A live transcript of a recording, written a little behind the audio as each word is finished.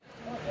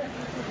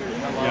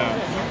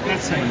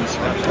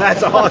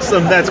That's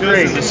awesome. That's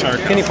great.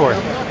 Penny Port.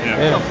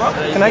 Yeah.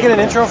 Can I get an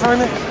intro from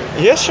you?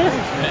 Yeah, sure.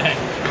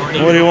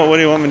 What do you want? What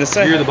do you want me to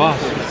say? You're the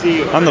boss.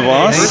 I'm the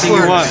boss. Anything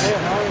you want.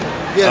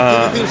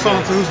 Yeah, do the theme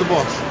song to Who's the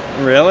Boss?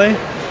 Really?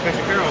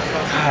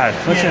 God,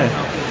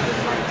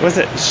 what's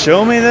it?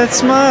 Show me that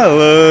smile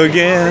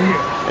again.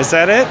 Is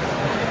that it?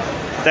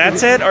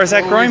 That's it, or is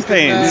that growing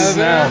pains?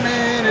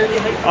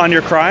 On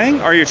your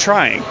crying, or you're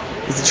trying?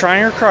 Is it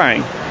trying or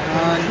crying?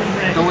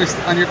 Don't waste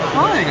on your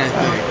crying, I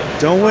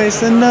think. Don't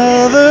waste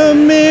another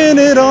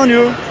minute on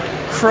your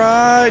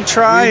trying.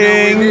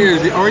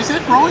 Or is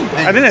it growing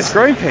pains? I think that's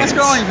growing pains. That's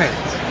growing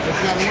pains.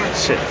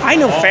 Shit. I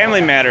know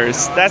Family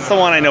Matters. That's the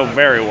one I know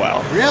very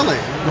well. Really?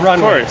 Of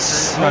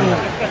course.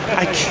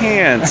 I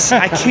can't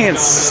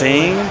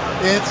sing.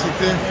 It's a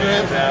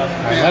different.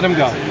 Let him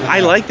go.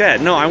 I like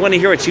that. No, I want to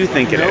hear what you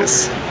think it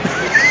is.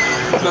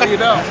 No, you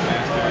don't.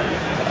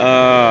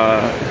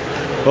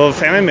 Well,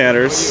 Family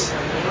Matters.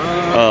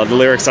 The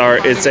lyrics are: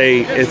 it's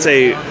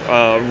a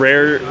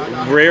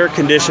rare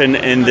condition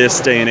in this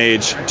day and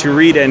age to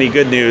read any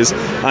good news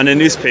on a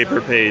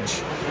newspaper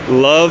page.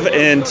 Love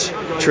and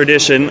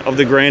tradition of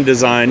the grand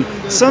design.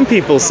 Some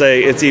people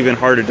say it's even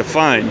harder to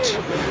find,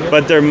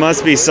 but there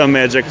must be some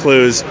magic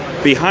clues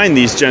behind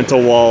these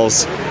gentle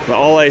walls. But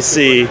all I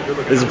see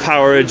is the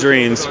power of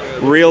dreams,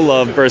 real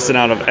love bursting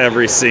out of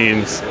every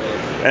scene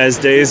as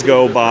days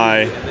go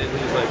by,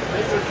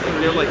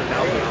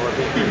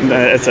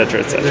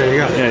 etc., etc. There you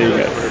go. Yeah, you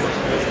go.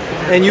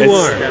 And you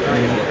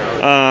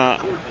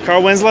are.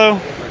 Carl Winslow.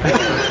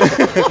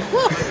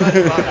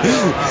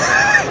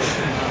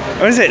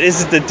 What is it?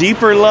 Is it the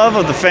deeper love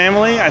of the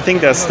family? I think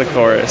that's the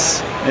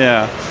chorus.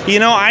 Yeah. You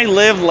know, I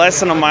live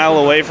less than a mile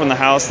away from the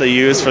house they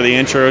use for the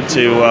intro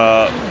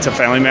to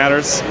Family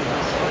Matters.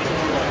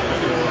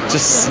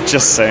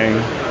 Just saying.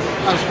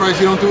 I'm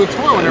surprised you don't do a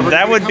tour whenever.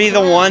 That would be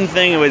the one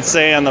thing it would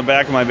say on the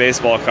back of my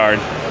baseball card.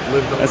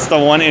 That's the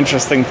one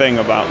interesting thing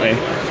about me.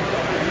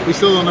 We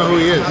still don't know who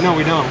he is. No,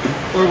 we don't.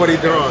 Or what he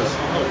draws.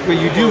 But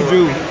you do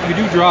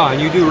draw,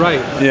 and you do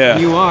write. Yeah.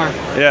 And you are.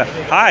 Yeah.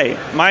 Hi,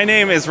 my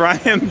name is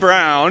Ryan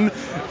Brown,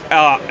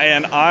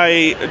 and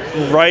I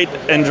write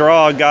and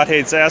draw God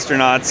Hates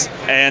Astronauts,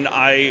 and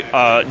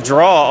I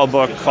draw a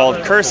book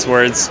called Curse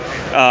Words,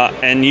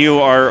 and you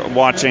are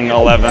watching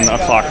 11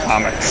 O'Clock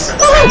Comics.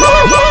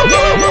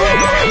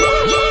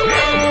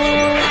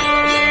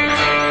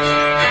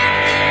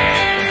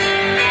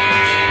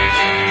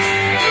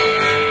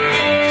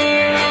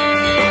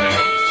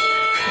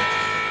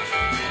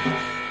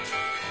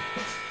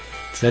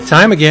 That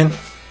time again.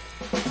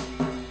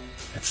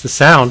 That's the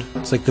sound.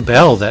 It's like the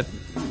bell that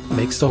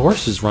makes the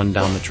horses run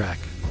down the track.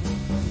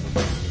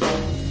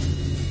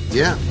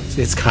 Yeah.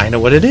 It's kind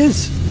of what it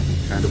is.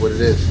 Kind of what it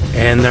is.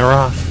 And they're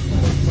off.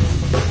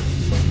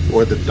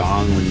 Or the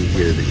dong when you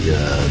hear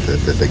the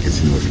thing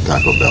casino for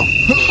Taco Bell.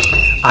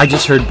 I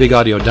just heard Big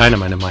Audio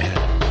Dynamite in my head.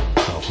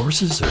 The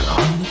horses are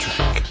on the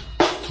track.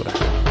 That's what I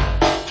heard.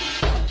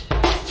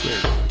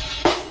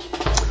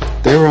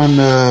 They're on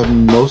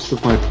most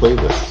of my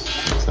playlists.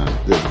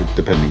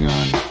 Depending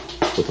on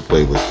what the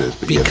playlist is.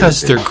 But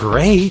because they're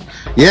great.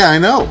 Yeah, I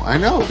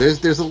know.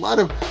 There's a lot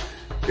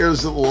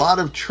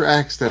of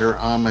tracks that are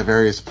on my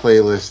various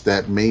playlists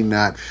that may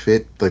not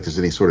fit like there's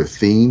any sort of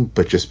theme,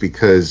 but just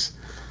because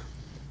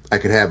I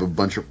could have a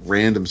bunch of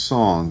random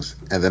songs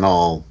and then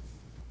I'll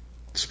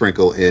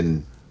sprinkle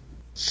in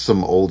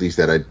some oldies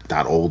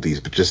not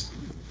oldies, but just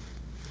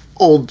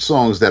old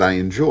songs that I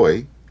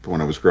enjoy from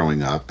when I was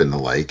growing up and the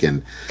like,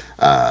 and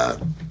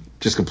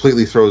just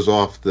completely throws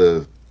off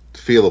the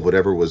feel of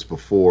whatever was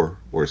before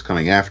or is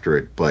coming after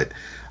it. But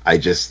I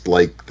just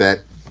like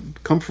that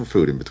comfort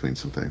food in between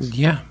some things.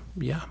 Yeah.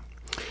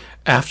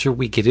 After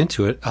we get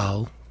into it,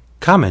 I'll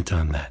comment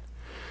on that.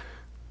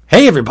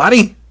 Hey,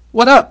 everybody.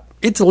 What up?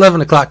 It's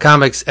 11 O'Clock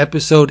Comics,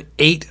 episode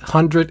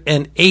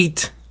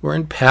 808. We're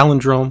in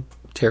palindrome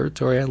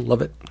territory. I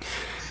love it.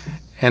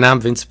 And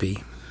I'm Vince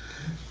B.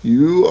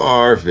 You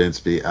are Vince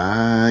B.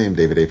 I am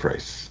David A.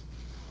 Price.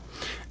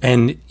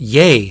 And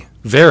yay,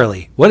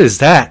 verily, what is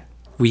that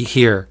we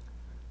hear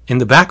in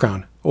the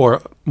background?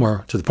 Or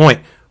more to the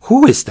point,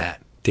 who is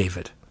that,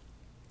 David?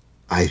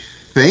 I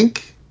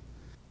think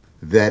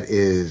that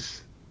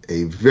is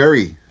a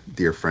very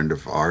dear friend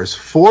of ours,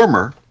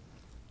 former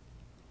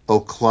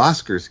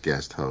O'Closkers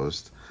guest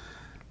host.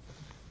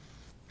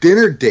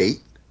 Dinner date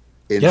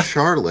in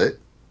Charlotte.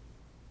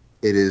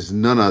 It is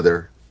none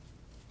other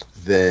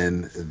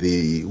than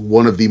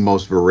one of the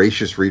most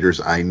voracious readers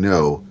I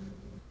know,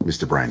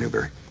 Mr. Brian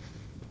Newberry.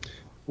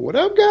 What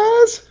up,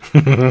 guys?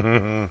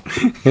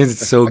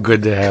 It's so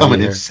good to have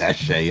coming you in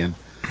sashaying.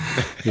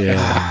 Yeah.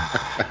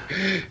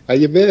 How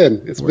you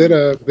been? It's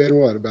been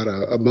what, about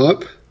a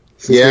month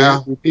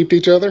since we peeped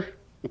each other?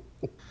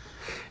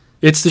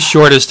 It's the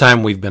shortest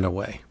time we've been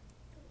away.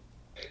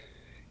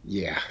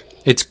 Yeah.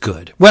 It's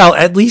good. Well,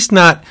 at least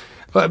not.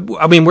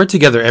 I mean, we're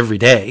together every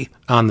day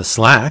on the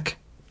Slack,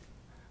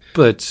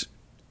 but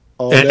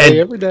all day,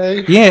 every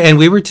day. Yeah, and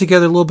we were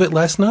together a little bit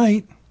last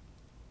night.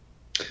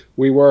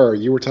 We were.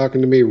 You were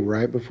talking to me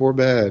right before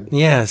bed.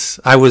 Yes,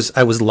 I was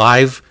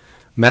live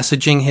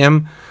messaging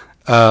him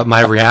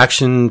my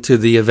reaction to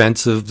the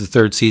events of the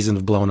third season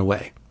of Blown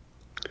Away.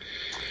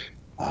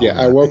 Yeah,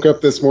 I woke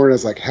up this morning. I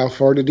was like, "How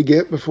far did he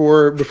get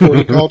before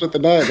he called it the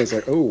night?" I was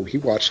like, "Oh, he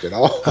watched it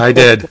all." I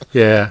did.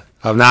 Yeah,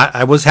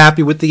 I was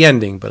happy with the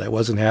ending, but I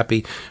wasn't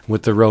happy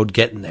with the road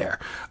getting there.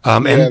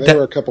 And there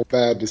were a couple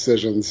bad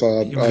decisions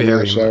on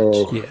that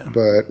show, much, yeah.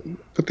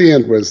 but the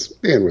end was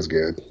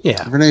good.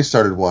 Yeah, Renee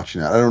started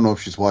watching that. I don't know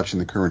if she's watching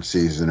the current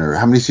season or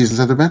how many seasons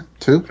have there been?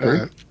 2,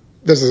 3?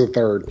 This is a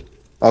third.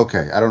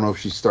 Okay, I don't know if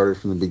she started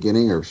from the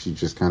beginning or if she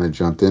just kind of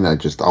jumped in.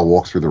 I'll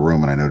walk through the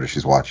room and I notice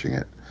she's watching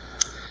it.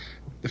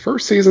 The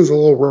first season's a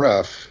little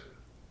rough.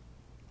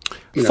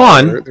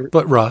 Fun,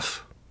 but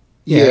rough.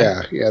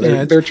 Yeah.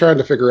 They're trying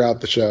to figure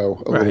out the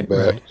show a little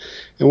bit. Right.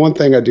 And one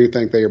thing I do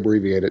think they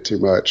abbreviate it too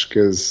much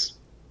because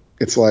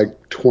it's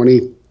like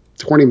 20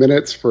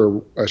 minutes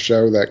for a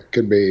show that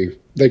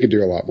they could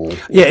do a lot more.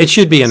 Yeah, it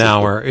should be an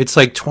hour. It's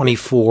like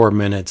 24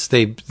 minutes.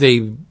 They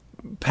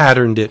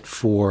patterned it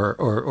for,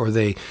 or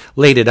they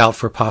laid it out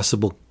for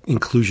possible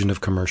inclusion of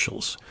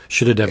commercials.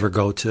 Should it ever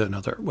go to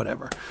another,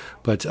 whatever.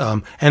 But,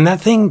 and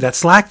that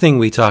Slack thing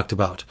we talked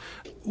about,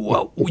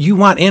 well, you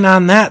want in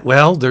on that?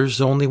 Well,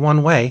 there's only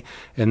one way,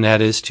 and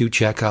that is to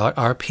check out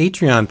our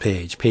Patreon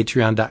page,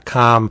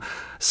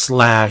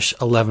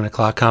 patreon.com/11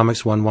 o'clock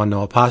comics, 11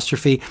 no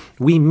apostrophe.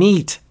 We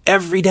meet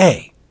every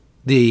day.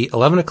 The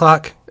 11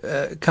 o'clock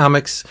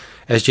comics,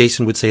 as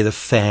Jason would say, the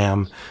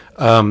fam,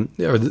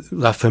 or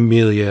La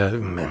Familia,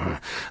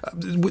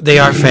 they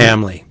are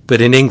family,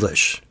 but in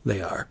English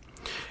they are.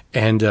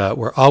 And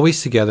we're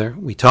always together.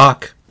 We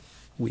talk.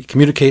 We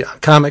communicate on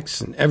comics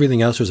and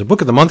everything else. There's a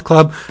Book of the Month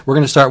Club. We're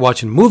going to start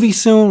watching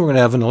movies soon. We're going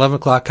to have an 11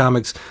 o'clock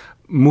comics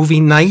movie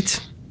night.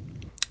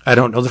 I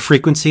don't know the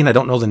frequency and I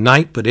don't know the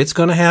night, but it's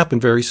going to happen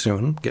very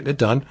soon. Getting it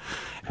done.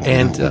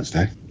 And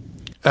Wednesday?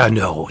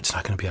 No, it's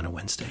not going to be on a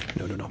Wednesday.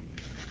 No.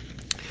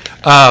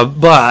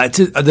 But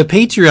the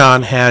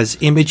Patreon has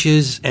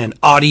images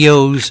and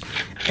audios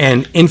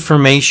and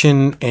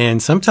information,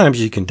 and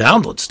sometimes you can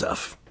download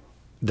stuff.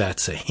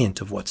 That's a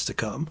hint of what's to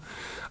come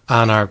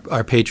on our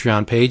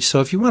Patreon page.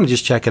 So if you want to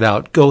just check it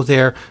out, go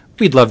there.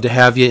 We'd love to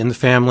have you in the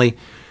family.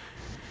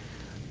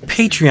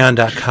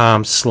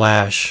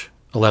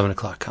 Patreon.com/11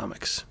 o'clock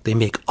comics. They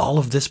make all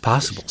of this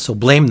possible. So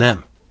blame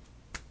them.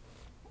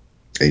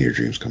 And your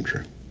dreams come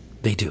true.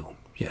 They do,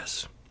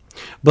 yes.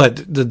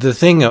 But the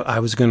thing I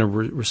was going to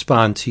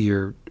respond to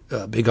your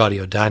Big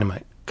Audio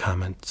Dynamite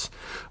comments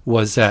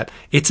was that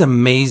it's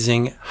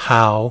amazing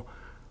how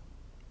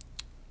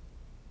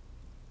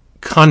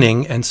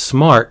cunning and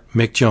smart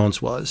Mick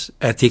Jones was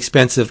at the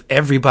expense of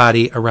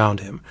everybody around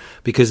him.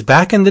 Because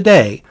back in the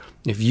day,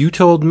 if you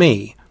told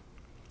me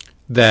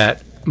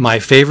that my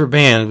favorite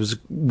band was,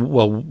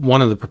 well,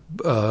 one of the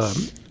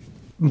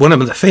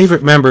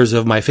favorite members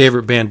of my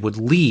favorite band would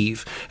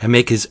leave and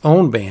make his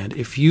own band,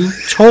 if you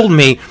told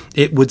me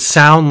it would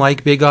sound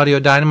like Big Audio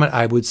Dynamite,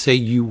 I would say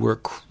you were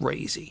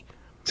crazy.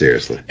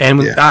 Seriously.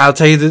 And I'll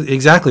tell you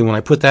exactly, when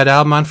I put that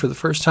album on for the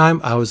first time,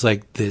 I was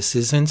like, this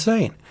is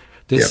insane.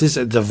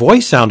 The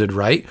voice sounded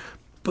right,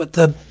 but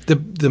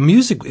the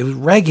music, it was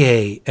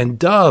reggae and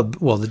dub.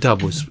 Well, the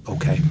dub was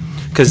okay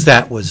because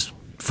that was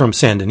from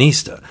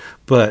Sandinista.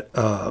 But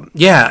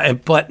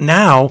but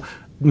now,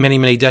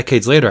 many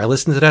decades later, I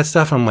listened to that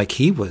stuff and I'm like,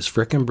 he was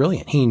freaking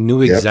brilliant. He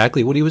knew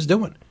exactly what he was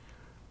doing.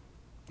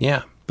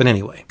 Yeah, but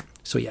anyway,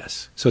 so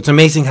yes. So it's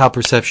amazing how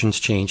perceptions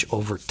change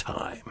over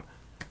time.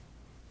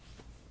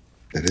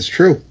 That is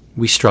true.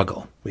 We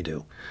struggle. We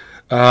do.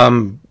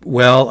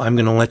 Well, I'm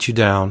going to let you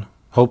down.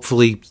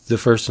 Hopefully the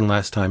first and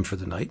last time for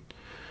the night.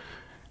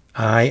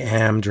 I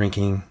am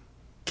drinking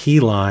key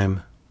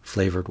lime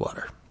flavored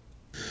water.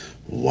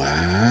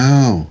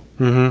 Wow.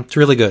 Mm-hmm. It's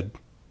really good.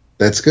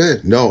 That's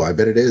good. No, I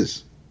bet it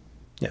is.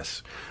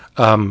 Yes.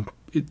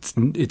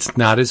 It's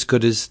not as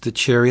good as the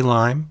cherry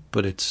lime,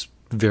 but it's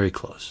very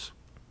close.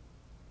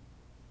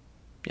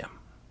 Yeah.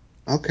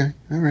 Okay.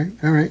 All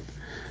right.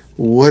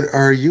 What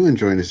are you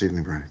enjoying this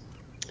evening, Brian?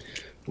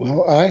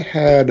 Well, I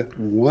had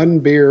one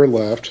beer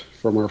left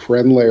from our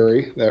friend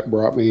Larry that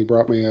brought me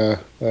a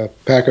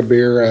pack of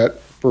beer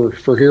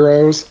for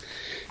Heroes,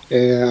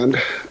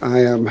 and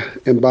I am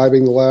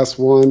imbibing the last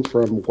one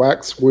from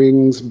Wax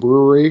Wings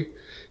Brewery.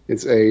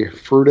 It's a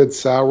fruited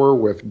sour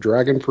with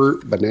dragon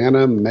fruit,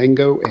 banana,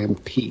 mango,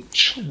 and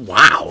peach.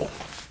 Wow!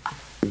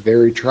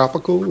 Very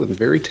tropical and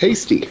very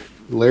tasty.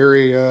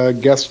 Larry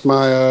guessed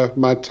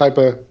my type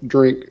of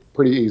drink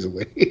pretty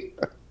easily.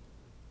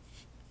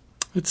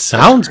 It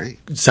sounds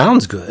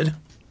good.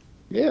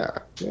 Yeah.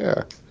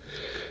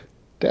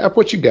 Dap,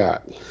 what you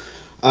got?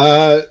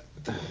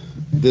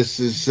 This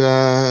is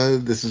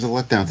a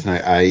letdown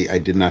tonight. I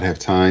did not have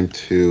time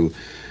to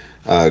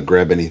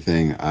grab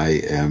anything.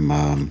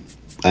 I'm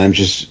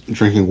just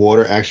drinking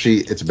water. Actually,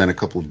 it's been a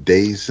couple of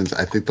days since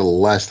I think the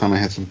last time I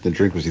had something to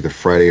drink was either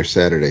Friday or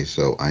Saturday.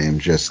 So I am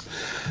just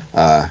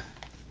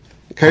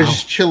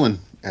just chilling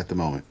at the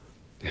moment,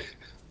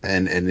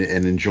 and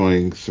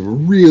enjoying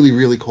some really,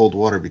 really cold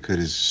water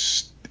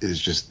because it is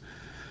just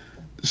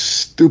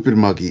stupid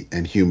muggy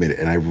and humid,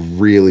 and I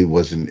really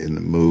wasn't in the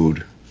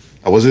mood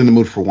I wasn't in the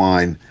mood for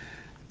wine,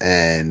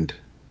 and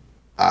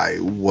I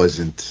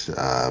wasn't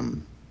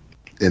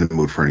in the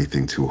mood for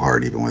anything too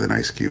hard, even with an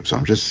ice cube. So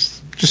I'm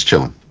just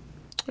chilling.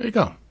 There you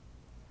go.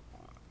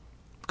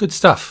 Good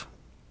stuff.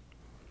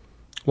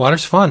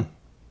 Water's fun.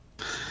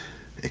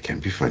 It can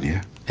be fun,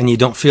 yeah. And you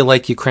don't feel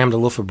like you crammed a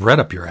loaf of bread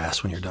up your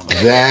ass when you're done with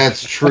it.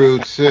 That's true,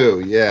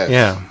 too, yes.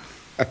 Yeah.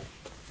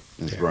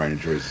 As Brian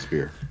enjoys his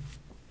beer.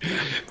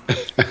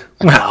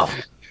 Well.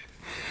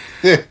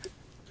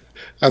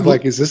 I'm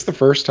like, is this the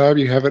first time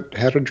you haven't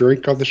had a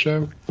drink on the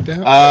show?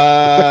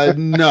 Yeah.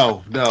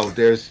 No.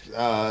 There's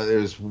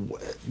at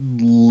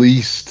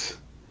least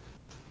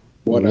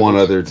one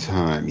other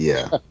time.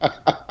 Yeah.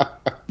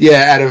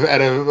 Yeah.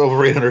 Out of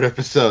over 800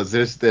 episodes,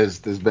 there's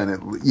been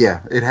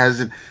it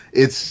hasn't.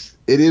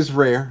 It is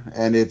rare,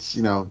 and it's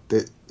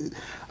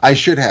I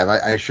should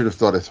have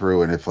thought it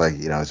through, and if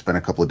it's been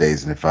a couple of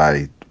days, and if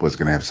I was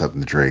going to have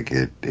something to drink,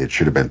 it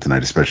should have been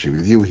tonight, especially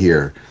with you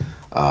here.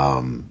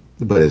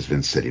 But as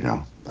Vince said,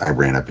 I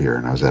ran up here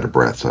and I was out of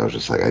breath, so I was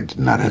just like, I did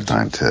not have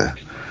time to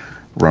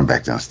run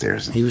back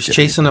downstairs. He was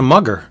chasing a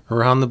mugger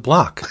around the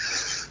block.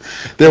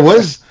 There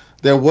was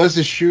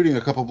a shooting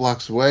a couple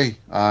blocks away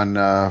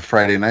on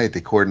Friday night.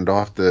 They cordoned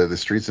off the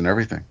streets and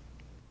everything.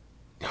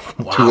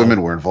 Wow. 2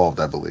 women were involved,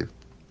 I believe.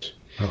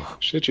 Oh.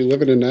 Shit, you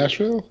living in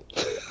Nashville?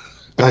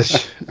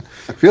 Gosh,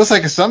 feels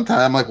like sometime.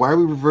 I'm like, why are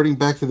we reverting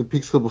back to the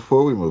Peekskill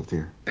before we moved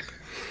here?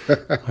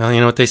 Well,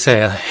 you know what they say,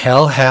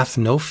 hell hath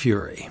no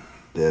fury.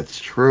 That's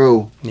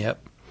true.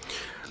 Yep.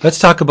 Let's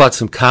talk about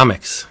some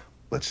comics.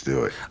 Let's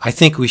do it. I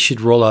think we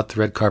should roll out the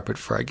red carpet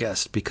for our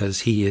guest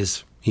because he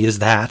is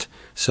that.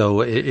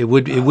 So it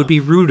would be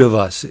rude of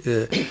us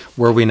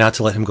were we not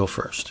to let him go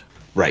first.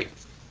 Right.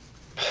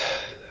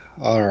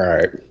 All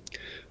right.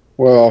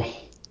 Well,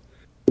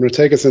 I'm going to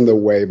take us in the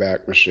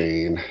Wayback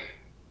Machine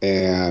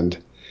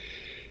and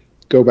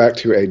go back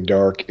to a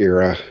dark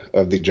era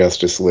of the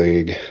Justice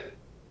League,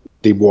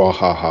 the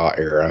Bwahaha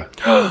era.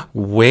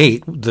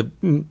 Wait, the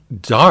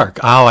dark.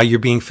 Oh, you're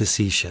being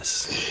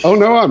facetious. Oh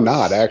no, I'm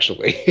not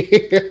actually.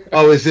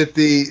 Oh, is it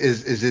the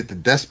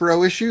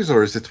Despero issues,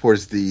 or is it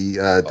towards the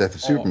Death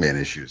of Superman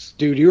issues?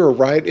 Dude, you were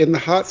right in the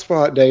hot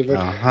spot, David.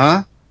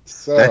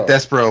 So that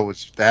Despero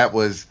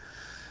was.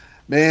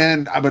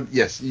 Man,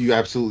 yes, you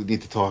absolutely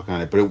need to talk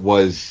on it. But it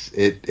was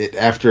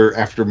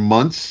after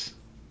months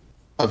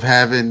of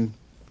having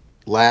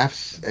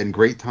laughs and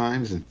great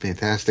times and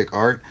fantastic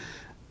art,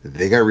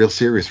 they got real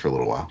serious for a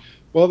little while.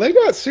 Well, they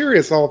got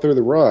serious all through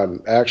the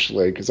run,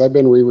 actually, because I've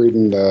been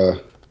rereading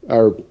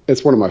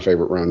it's one of my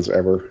favorite runs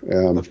ever.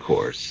 Of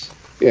course.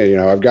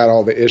 Yeah, I've got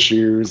all the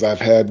issues.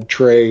 I've had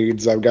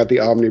trades. I've got the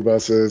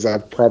omnibuses.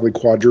 I've probably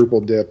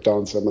quadruple dipped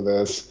on some of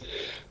this.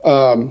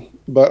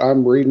 But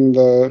I'm reading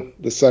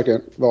the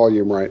second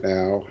volume right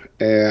now,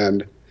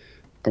 and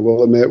I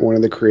will admit one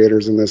of the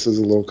creators in this is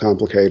a little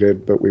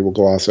complicated, but we will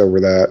gloss over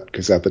that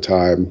because at the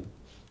time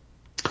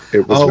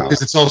it was not.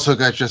 Because it's also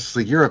got Justice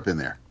League Europe in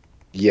there.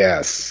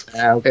 Yes.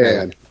 Okay.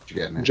 And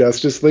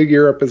Justice League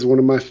Europe is one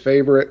of my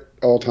favorite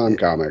all-time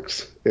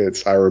comics.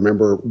 I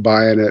remember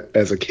buying it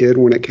as a kid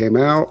when it came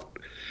out.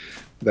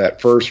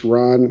 That first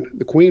run,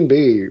 the Queen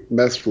Bee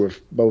messed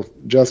with both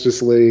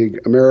Justice League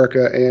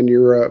America and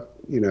Europe,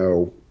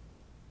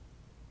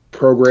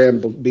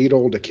 programmed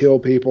Beetle to kill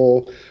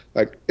people.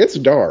 Like, it's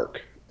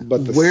dark.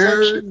 But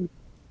where do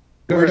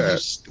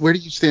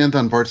you stand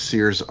on Bart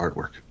Sears'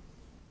 artwork?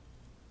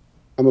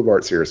 I'm a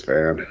Bart Sears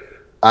fan.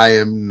 I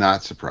am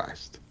not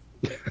surprised.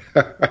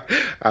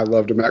 I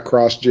loved him at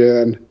Cross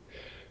Gen.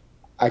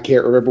 I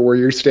can't remember where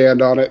you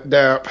stand on it,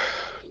 Dap.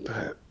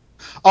 But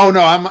oh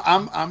no,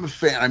 I'm a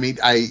fan. I mean,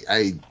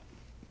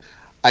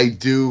 I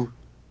do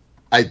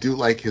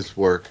like his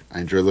work.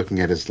 I enjoy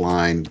looking at his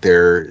line.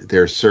 There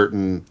are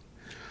certain.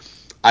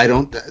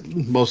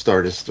 Most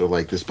artists are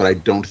like this, but I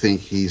don't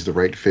think he's the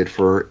right fit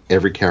for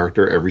every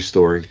character, every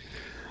story.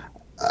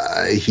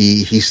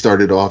 He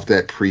started off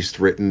that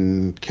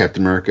Priest-written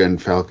Captain America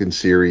and Falcon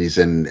series,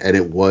 and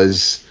it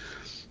was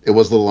a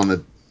little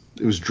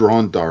it was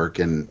drawn dark,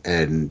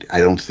 and I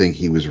don't think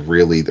he was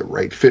really the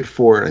right fit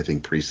for it. I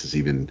think Priest has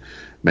even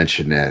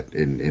mentioned that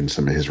in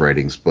some of his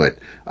writings, but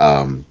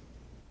I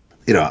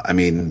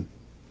mean,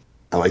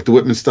 I like the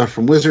Whitman stuff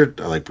from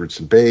Wizard. I like Brutes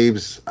and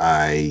Babes.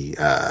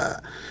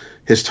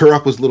 His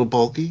Turok was a little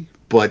bulky,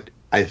 but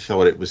I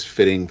thought it was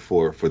fitting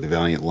for the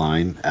Valiant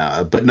line.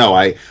 But no,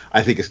 I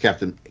think his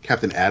Captain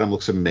Atom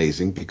looks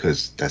amazing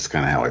because that's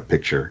kind of how I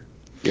picture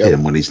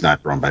him when he's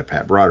not drawn by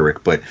Pat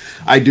Broderick. But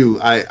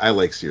I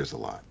like Sears a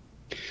lot.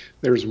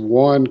 There's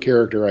one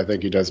character I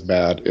think he does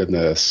bad in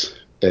this,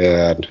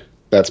 and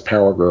that's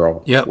Power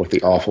Girl with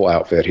the awful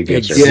outfit he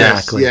gives her.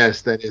 Exactly.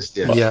 Yes, that is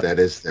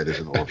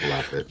an awful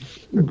outfit.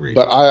 Agreed.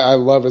 But I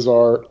love his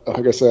art.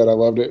 Like I said, I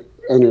loved it.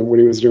 I mean, when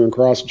he was doing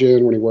Cross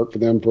Gen, when he worked for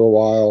them for a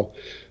while.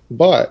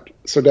 But,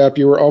 so Dap,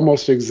 you were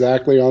almost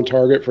exactly on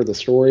target for the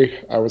story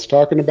I was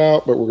talking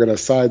about, but we're going to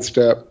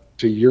sidestep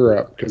to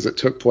Europe because it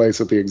took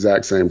place at the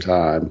exact same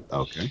time.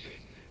 Okay.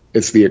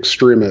 It's the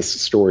Extremis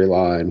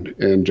storyline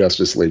in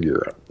Justice League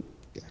Europe.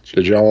 Gotcha.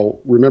 Did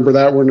y'all remember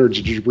that one, or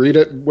did you read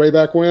it way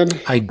back when?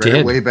 I Read did.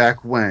 it way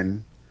back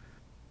when.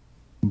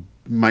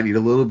 Might need a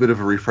little bit of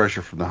a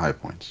refresher from the high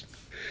points.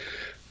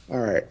 All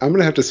right, I'm going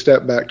to have to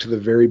step back to the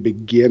very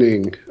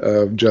beginning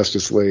of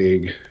Justice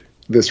League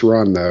this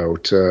run, though,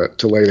 to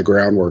lay the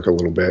groundwork a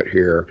little bit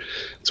here.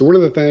 So one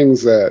of the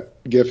things that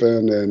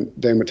Giffen and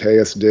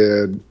DeMatteis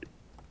did,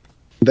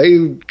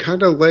 they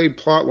kind of laid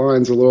plot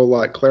lines a little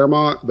like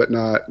Claremont, but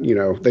not,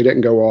 they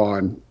didn't go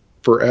on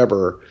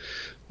forever.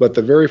 But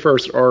the very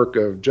first arc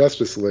of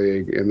Justice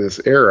League in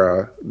this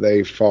era,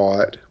 they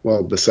fought,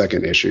 well, the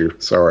second issue.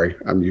 Sorry,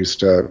 I'm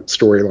used to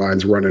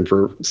storylines running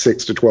for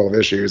 6 to 12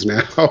 issues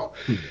now.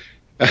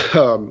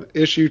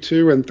 Issue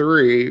 2 and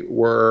 3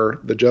 were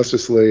the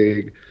Justice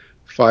League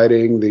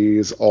fighting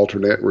these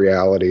alternate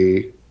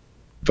reality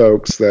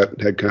folks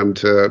that had come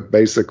to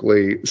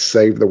basically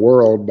save the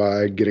world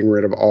by getting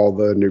rid of all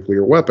the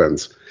nuclear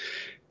weapons.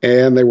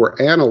 And they were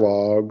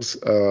analogs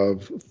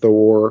of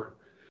Thor,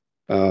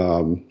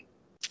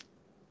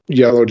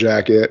 Yellow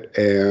Jacket,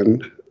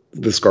 and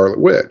the Scarlet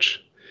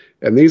Witch.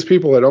 And these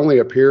people had only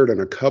appeared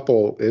in a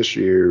couple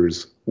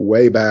issues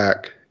way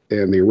back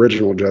in the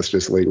original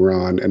Justice League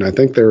run, and I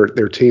think their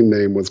team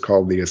name was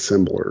called the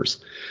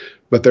Assemblers.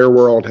 But their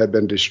world had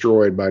been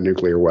destroyed by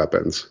nuclear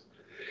weapons.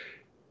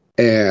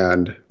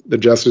 And the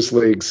Justice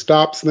League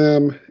stops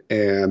them,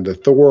 and the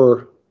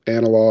Thor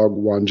analog,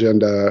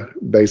 Wandjina,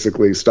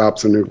 basically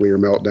stops a nuclear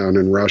meltdown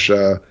in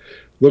Russia.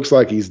 Looks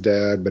like he's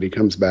dead, but he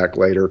comes back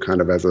later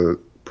kind of as a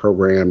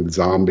programmed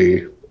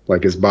zombie.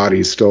 Like his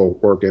body's still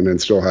working and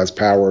still has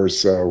powers,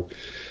 so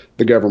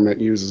the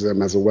government uses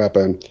him as a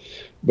weapon.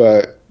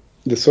 But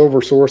the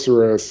Silver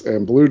Sorceress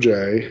and Blue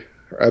Jay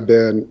have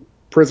been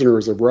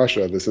prisoners of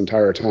Russia this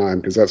entire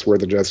time, because that's where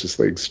the Justice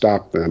League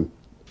stopped them.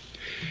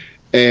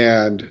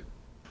 And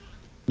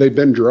they've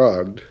been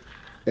drugged,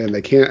 and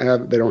they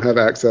don't have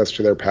access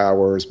to their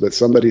powers, but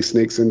somebody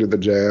sneaks into the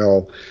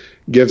jail,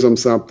 gives them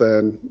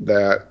something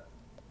that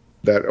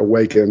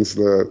awakens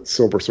the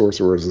Silver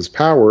Sorceress's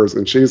powers,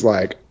 and she's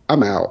like,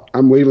 I'm out.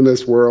 I'm leaving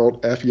this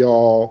world. F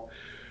y'all.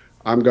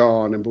 I'm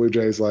gone. And Blue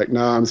Jay's like,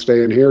 nah, I'm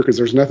staying here because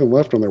there's nothing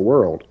left on their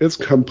world. It's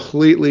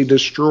completely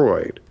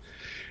destroyed.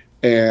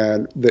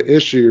 And the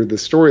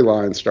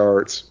storyline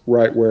starts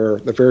right where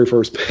the very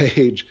first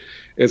page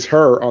is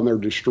her on their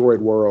destroyed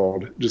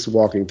world, just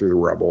walking through the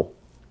rubble.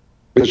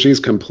 And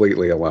she's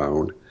completely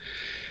alone.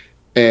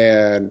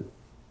 And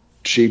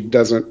she's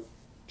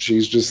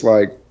just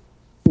like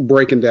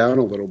breaking down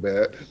a little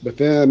bit. But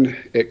then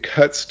it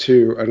cuts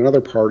to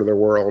another part of the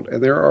world,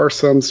 and there are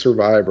some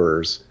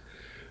survivors.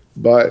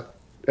 But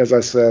as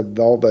I said,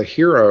 all the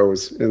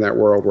heroes in that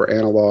world were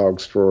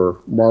analogs for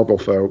Marvel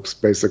folks,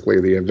 basically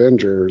the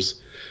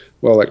Avengers.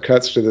 Well, it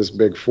cuts to this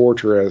big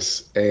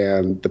fortress,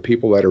 and the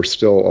people that are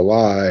still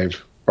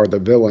alive are the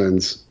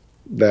villains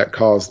that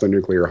caused the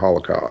nuclear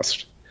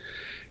holocaust.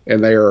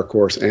 And they are, of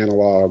course,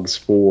 analogs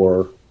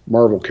for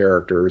Marvel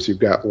characters. You've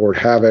got Lord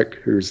Havoc,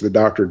 who's the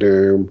Doctor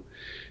Doom.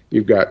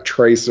 You've got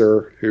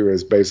Tracer, who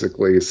is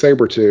basically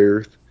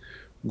Sabretooth.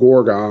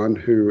 Gorgon,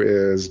 who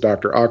is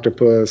Dr.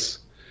 Octopus.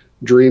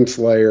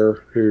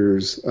 Dreamslayer,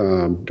 who's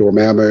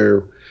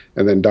Dormammu,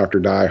 and then Dr.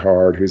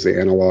 Diehard, who's the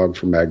analog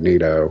for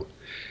Magneto.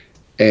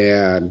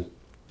 And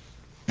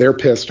they're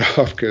pissed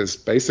off because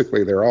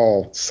basically they're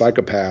all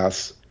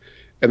psychopaths,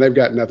 and they've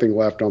got nothing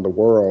left on the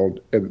world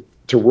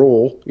to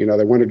rule. They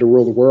wanted to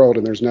rule the world,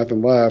 and there's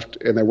nothing left,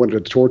 and they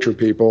wanted to torture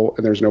people,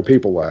 and there's no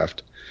people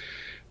left.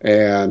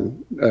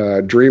 And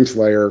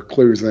Dreamslayer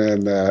clues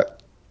in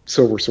that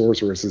Silver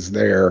Sorceress is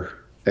there,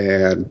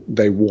 and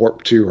they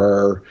warp to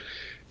her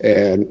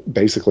and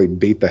basically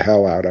beat the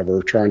hell out of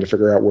her, trying to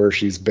figure out where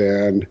she's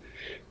been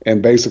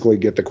and basically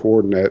get the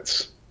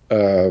coordinates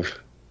of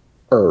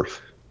Earth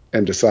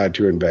and decide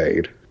to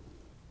invade.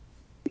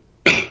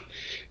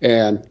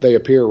 And they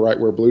appear right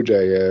where Blue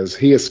Jay is.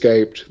 He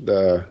escaped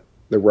the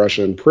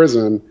Russian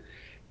prison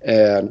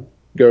and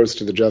goes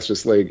to the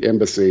Justice League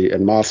embassy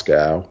in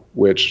Moscow,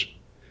 which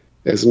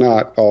is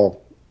not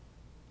all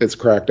it's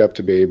cracked up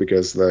to be,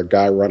 because the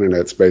guy running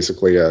it's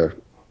basically a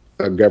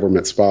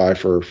government spy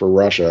for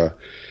Russia.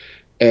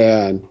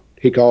 And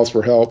he calls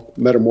for help.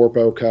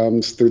 Metamorpho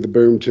comes through the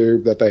boom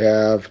tube that they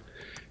have.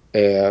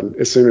 And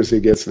as soon as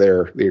he gets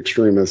there, the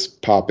extremists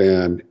pop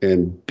in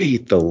and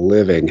beat the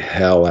living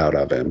hell out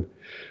of him.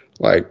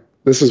 Like,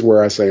 this is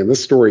where I say, and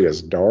this story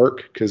is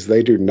dark, because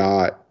they don't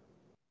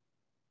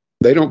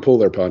pull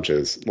their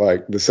punches.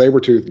 Like, the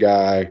Sabretooth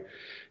guy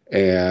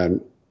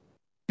and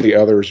the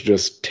others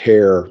just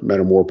tear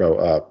Metamorpho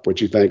up,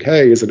 which you think,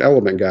 hey, he's an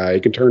element guy. He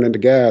can turn into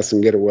gas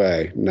and get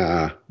away.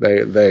 Nah,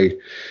 they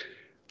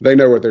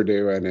know what they're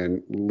doing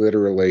and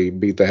literally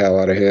beat the hell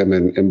out of him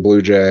and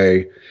Blue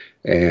Jay,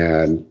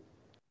 and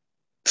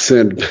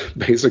send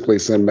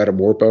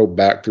Metamorpho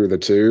back through the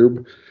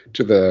tube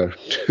to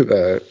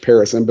the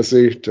Paris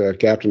embassy, to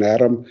Captain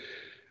Atom,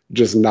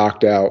 just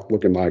knocked out,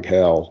 looking like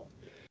hell.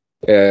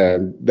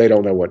 And they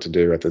don't know what to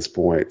do at this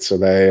point. So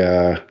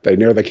they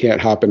know they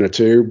can't hop in a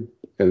tube,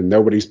 and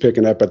nobody's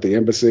picking up at the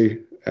embassy,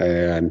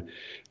 and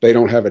they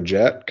don't have a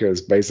jet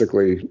because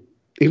basically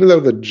even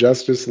though the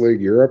Justice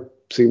League Europe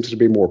seems to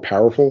be more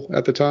powerful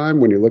at the time,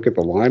 when you look at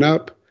the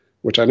lineup,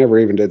 which I never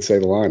even did say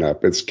the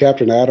lineup, it's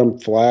Captain Atom,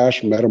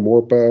 Flash,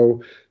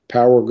 Metamorpho,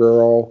 Power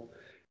Girl,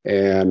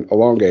 and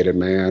Elongated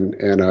Man,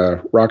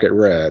 and Rocket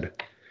Red.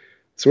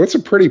 So it's a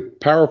pretty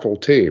powerful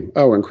team.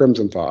 Oh, and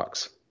Crimson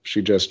Fox.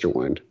 She just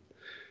joined.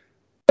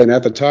 And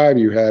at the time,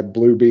 you had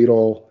Blue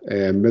Beetle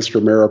and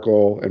Mr.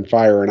 Miracle and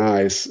Fire and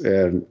Ice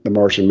and the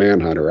Martian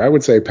Manhunter. I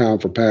would say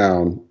pound for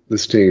pound,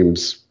 this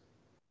team's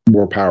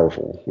more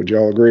powerful. Would you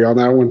all agree on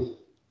that one?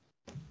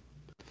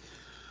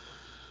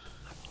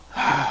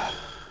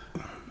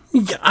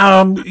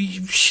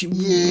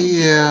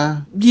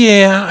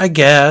 Yeah, I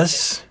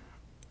guess.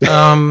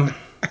 I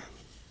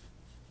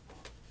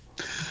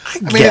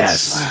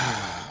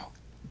guess.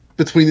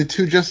 Between the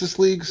two Justice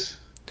Leagues?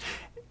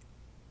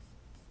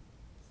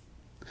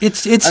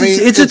 It's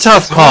a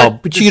tough call,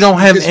 but you don't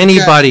have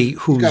anybody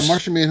who's... You've got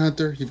Martian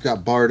Manhunter, you've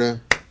got Barda,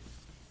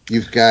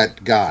 you've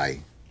got Guy.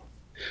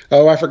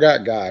 Oh, I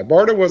forgot Guy.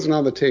 Barda wasn't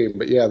on the team,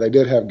 but yeah, they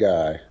did have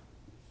Guy.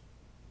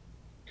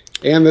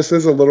 And this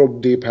is a little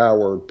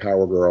depowered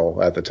Power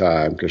Girl at the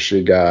time because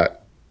she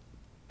got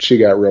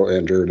real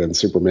injured and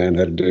Superman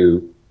had to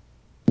do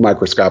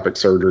microscopic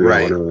surgery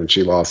on her and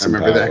she lost some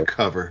power. I remember that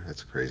cover.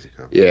 That's a crazy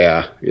cover.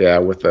 Yeah,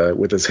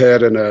 with his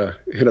head in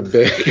a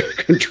big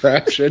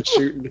contraption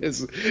shooting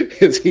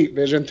his heat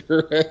vision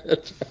through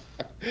it.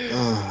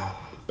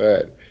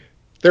 But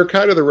they're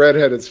kind of the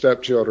redheaded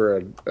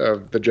stepchildren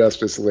of the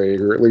Justice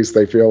League, or at least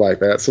they feel like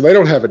that. So they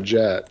don't have a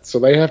jet. So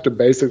they have to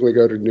basically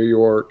go to New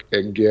York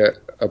and get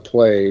a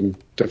plane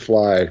to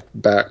fly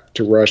back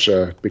to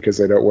Russia because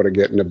they don't want to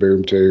get in a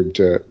boom tube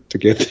to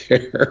get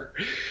there.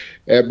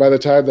 And by the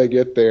time they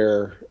get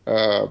there,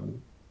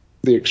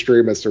 the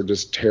extremists are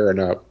just tearing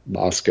up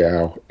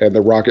Moscow. And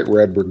the Rocket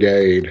Red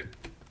Brigade,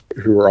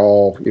 who are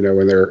all,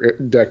 when they're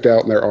decked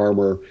out in their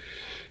armor,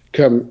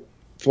 come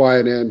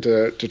flying in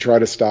to try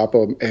to stop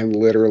them. And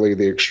literally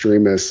the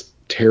extremists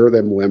tear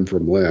them limb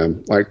from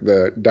limb. Like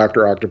the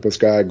Dr. Octopus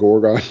guy,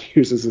 Gorgon,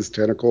 uses his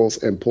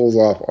tentacles and pulls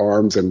off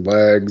arms and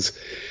legs.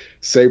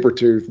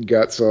 Sabretooth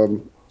guts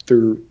them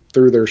through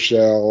their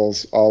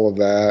shells, all of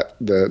that.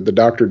 The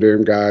Doctor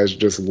Doom guys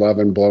just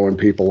loving blowing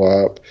people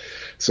up.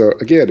 So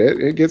again,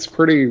 it gets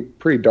pretty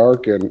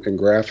dark and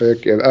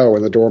graphic. And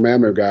and the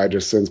Dormammu guy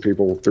just sends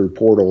people through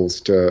portals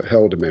to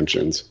hell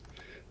dimensions.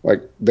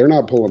 Like, they're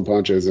not pulling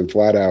punches and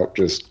flat out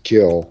just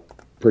kill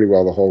pretty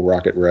well the whole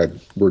Rocket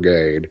Red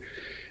Brigade.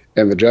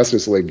 And the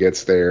Justice League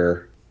gets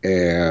there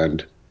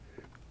and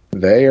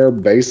they are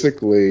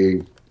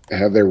basically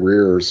have their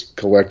rears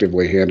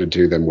collectively handed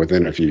to them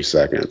within a few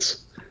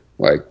seconds.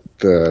 Like,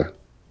 the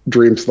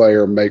Dream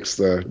Slayer makes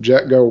the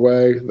jet go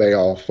away, they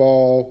all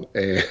fall,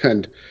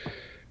 and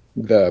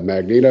the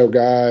Magneto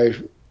guy,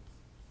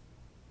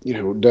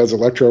 does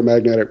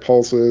electromagnetic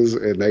pulses,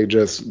 and they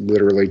just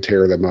literally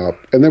tear them up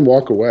and then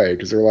walk away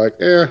because they're like,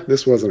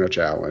 this wasn't a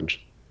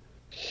challenge.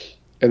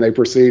 And they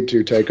proceed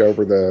to take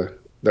over the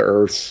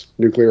Earth's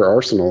nuclear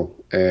arsenal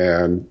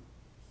and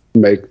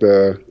make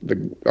the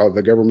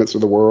governments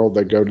of the world.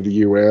 They go to the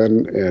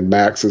UN, and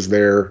Max is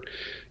there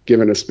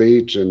giving a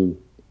speech, and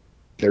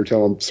they're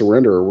telling them,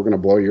 surrender or we're going to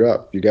blow you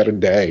up. You got a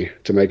day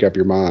to make up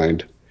your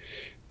mind.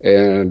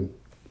 And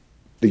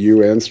the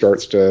UN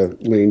starts to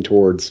lean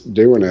towards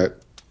doing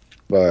it,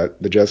 but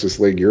the Justice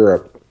League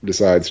Europe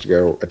decides to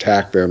go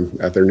attack them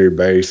at their new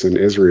base in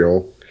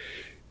Israel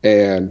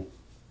and,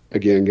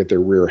 again, get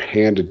their rear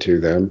handed to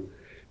them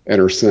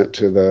and are sent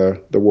to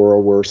the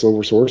world where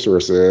Silver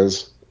Sorceress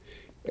is,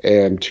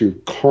 and to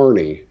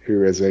Carney,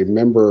 who is a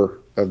member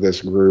of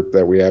this group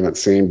that we haven't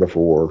seen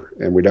before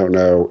and we don't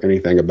know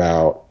anything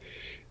about.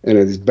 And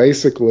it's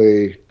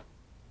basically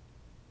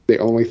the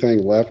only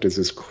thing left is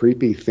this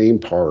creepy theme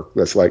park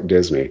that's like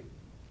Disney.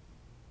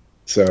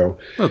 So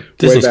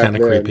Disney's kind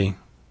of creepy.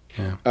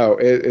 Yeah. Oh,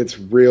 it's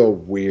real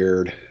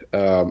weird.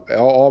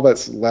 All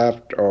that's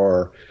left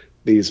are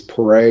these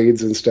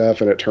parades and stuff,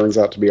 and it turns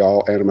out to be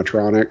all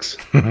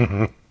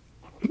animatronics,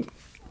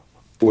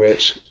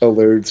 which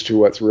alludes to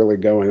what's really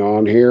going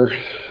on here.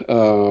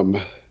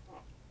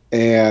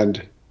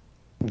 And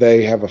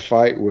they have a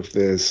fight with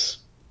this.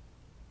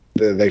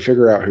 They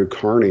figure out who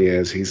Carney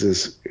is.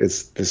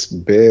 It's this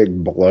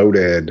big,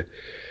 bloated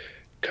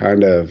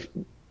kind of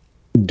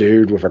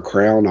dude with a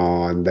crown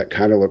on that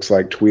kind of looks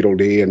like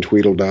Tweedledee and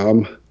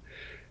Tweedledum.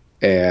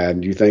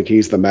 And you think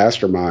he's the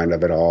mastermind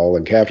of it all.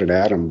 And Captain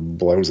Atom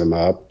blows him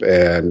up.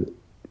 And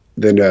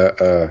then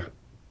a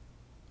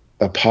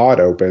pod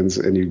opens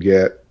and you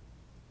get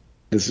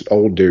this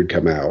old dude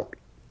come out.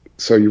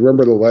 So you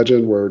remember the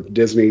legend where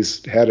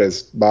Disney's had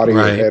his body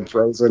and head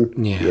frozen?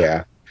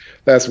 Yeah.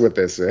 That's what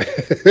this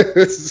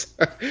is.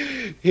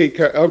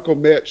 Uncle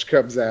Mitch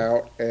comes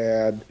out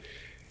and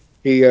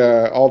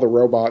all the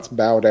robots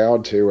bow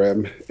down to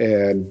him,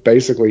 and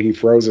basically he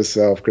froze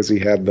himself because he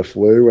had the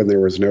flu and there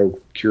was no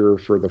cure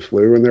for the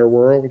flu in their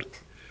world.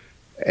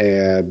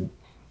 And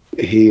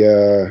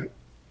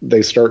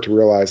they start to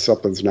realize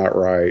something's not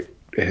right,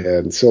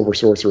 and Silver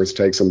Sorceress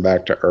takes him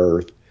back to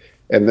Earth,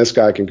 and this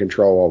guy can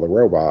control all the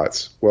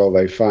robots. Well,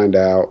 they find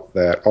out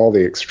that all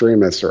the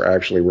extremists are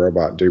actually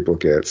robot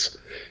duplicates.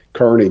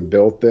 Carney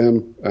built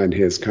them on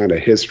his kind of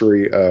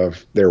history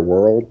of their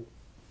world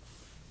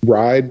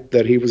ride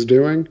that he was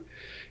doing,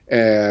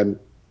 and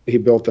he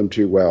built them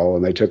too well,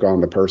 and they took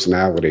on the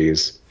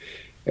personalities.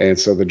 And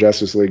so the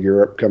Justice League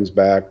Europe comes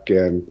back,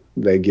 and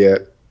they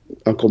get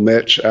Uncle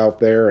Mitch out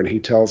there, and he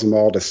tells them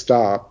all to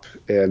stop,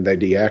 and they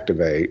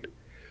deactivate,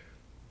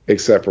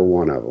 except for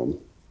one of them.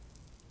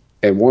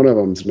 And one of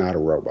them's not a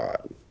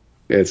robot.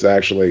 It's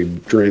actually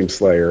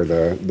Dreamslayer,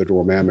 the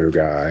Dormammu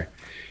guy.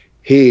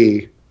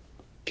 He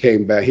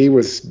came back. He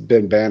was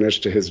been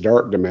banished to his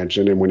dark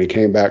dimension, and when he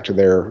came back to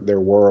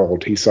their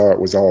world, he saw it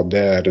was all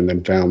dead, and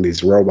then found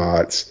these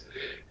robots,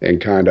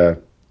 and kind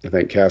of, I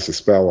think, cast a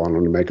spell on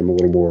them to make him a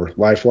little more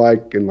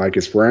lifelike and like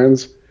his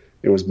friends.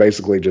 It was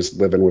basically just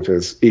living with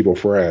his evil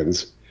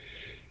friends,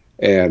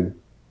 and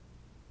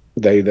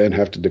they then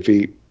have to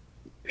defeat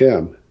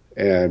him.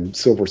 And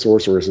Silver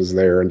Sorceress is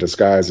there in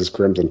disguise as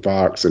Crimson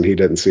Fox, and he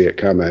didn't see it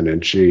coming,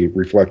 and she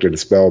reflected a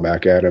spell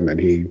back at him, and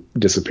he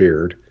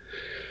disappeared.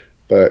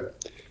 But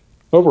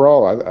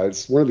overall,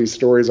 it's one of these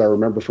stories I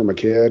remember from a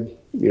kid.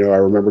 You know, I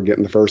remember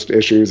getting the first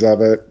issues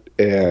of it,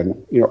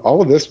 and, you know,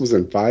 all of this was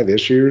in 5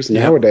 issues.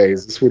 Yeah.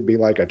 Nowadays, this would be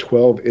like a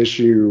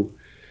 12-issue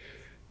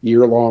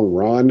year-long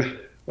run.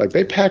 Like,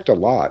 they packed a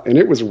lot, and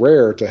it was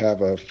rare to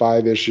have a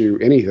 5-issue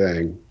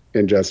anything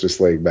in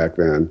Justice League back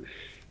then.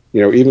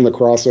 You know, even the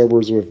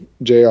crossovers with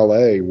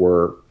JLA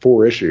were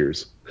 4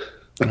 issues.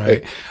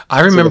 Right.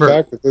 I remember so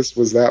the fact that this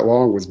was that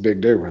long was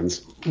big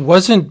doings.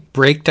 Wasn't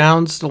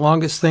Breakdowns the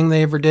longest thing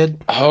they ever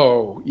did?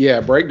 Oh, yeah.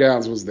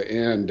 Breakdowns was the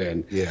end,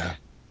 and Yeah.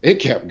 it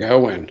kept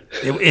going.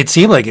 It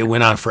seemed like it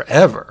went on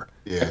forever.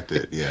 Yeah, it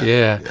did. Yeah.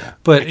 Yeah.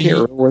 But I can't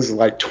remember, was it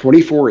like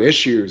 24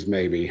 issues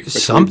maybe between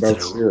something.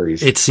 both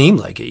series. It seemed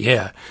like it,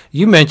 yeah.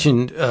 You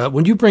mentioned,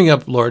 when you bring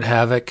up Lord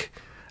Havoc,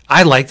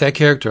 I like that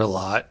character a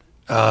lot.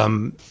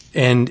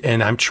 And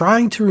I'm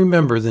trying to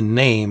remember the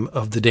name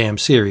of the damn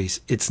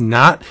series. It's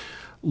not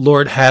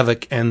Lord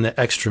Havoc and the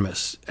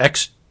Extremists.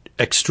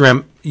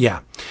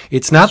 Yeah.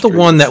 It's not the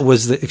one that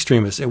was the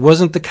Extremists. It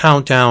wasn't the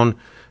Countdown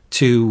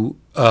to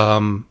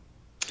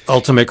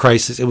Ultimate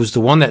Crisis. It was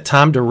the one that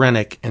Tom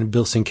Derenick and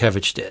Bill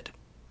Sienkiewicz did.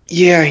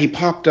 Yeah, he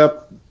popped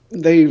up.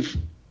 They've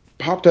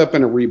popped up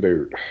in a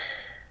reboot.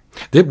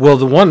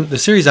 The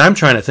series I'm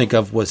trying to think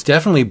of was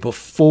definitely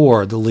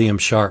before the Liam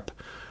Sharp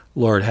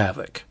Lord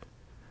Havoc.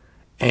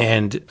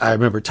 And I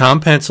remember Tom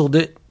penciled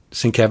it,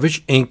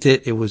 Sienkiewicz inked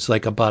it. It was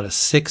like about a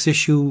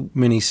 6-issue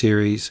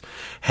miniseries.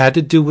 Had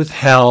to do with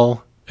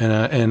hell,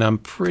 and I'm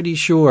pretty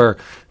sure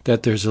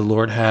that there's a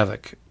Lord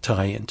Havoc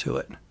tie into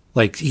it.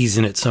 Like, he's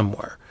in it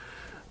somewhere.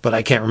 But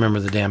I can't remember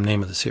the damn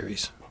name of the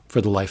series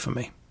for the life of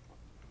me.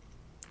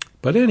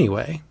 But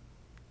anyway,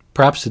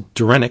 props to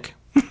Derenick,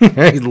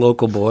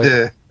 local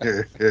boy.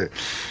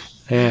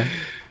 Yeah.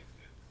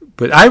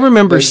 But I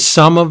remember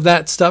some of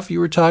that stuff you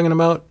were talking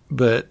about,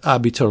 but I'll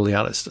be totally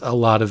honest. A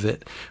lot of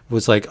it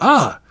was like,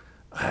 I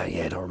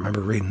don't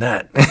remember reading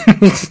that.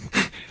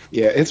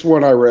 Yeah, it's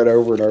one I read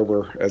over and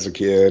over as a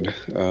kid.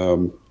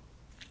 You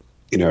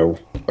know,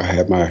 I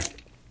had my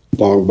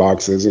long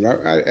boxes, and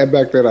I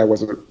back then I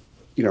wasn't,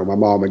 you know, my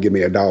mom would give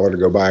me $1 to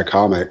go buy a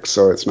comic,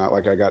 so it's not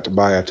like I got to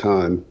buy a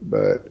ton,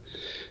 but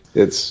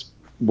it's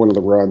one of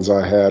the runs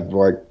I had,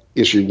 like,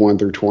 issue 1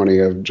 through 20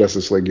 of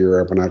Justice League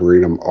Europe, and I'd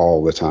read them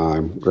all the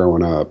time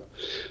growing up.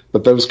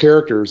 But those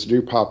characters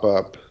do pop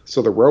up.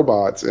 So the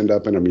robots end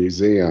up in a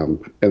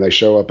museum, and they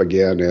show up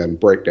again in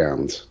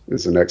Breakdowns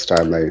is the next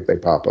time they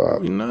pop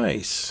up.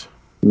 Nice.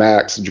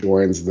 Max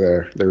joins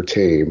their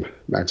team,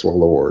 Maxwell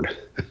Lord.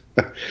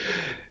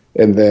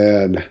 And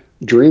then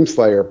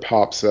Dreamslayer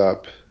pops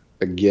up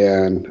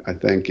again, I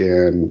think,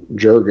 in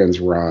Jurgen's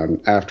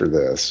run after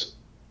this.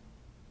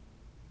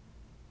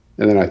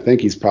 And then I think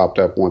he's popped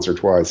up once or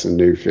twice in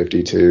New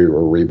 52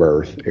 or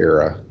Rebirth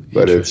era.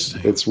 But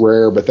it's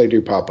rare, but they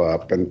do pop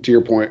up. And to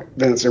your point,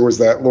 Vince, there was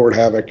that Lord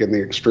Havoc and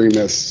the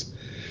Extremists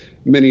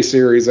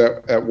miniseries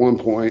at one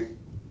point,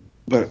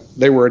 but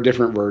they were a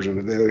different version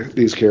of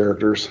these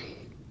characters.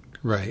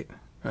 Right.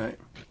 I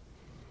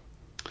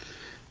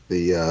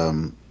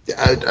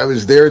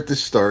was there at the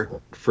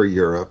start for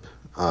Europe,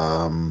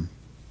 and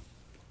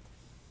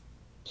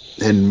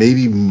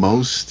maybe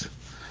most,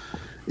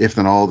 if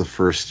not all, the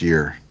first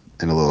year.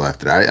 And a little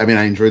after that. I mean,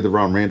 I enjoyed the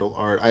Ron Randall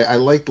art. I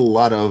liked a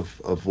lot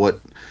of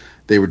what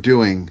they were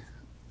doing.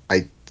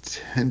 I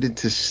tended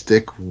to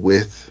stick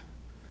with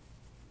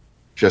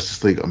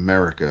Justice League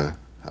America,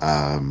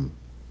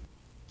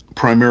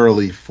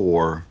 primarily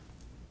for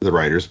the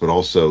writers, but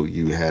also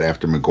you had,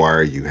 after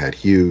McGuire, you had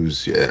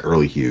Hughes,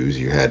 early Hughes.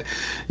 You had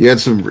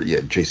some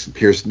Jason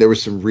Pearson. There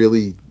was some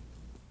really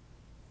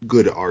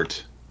good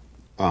art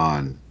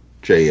on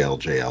JL,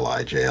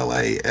 JLI,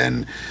 JLA,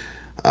 and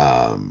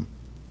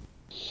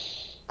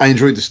I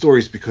enjoyed the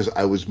stories because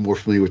I was more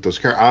familiar with those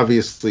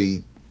characters.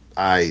 The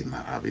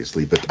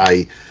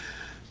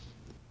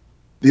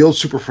old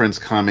Super Friends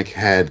comic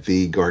had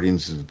the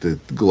Guardians of the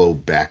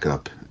Globe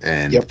backup,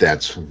 and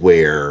that's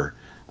where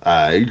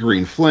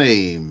Green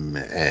Flame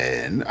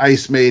and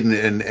Ice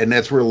Maiden, and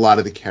that's where a lot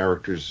of the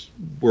characters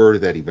were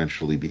that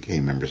eventually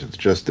became members of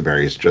the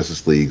various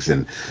Justice Leagues.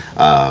 And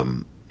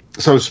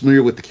so I was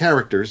familiar with the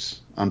characters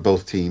on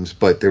both teams,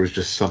 but there was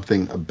just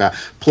something about.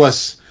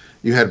 Plus,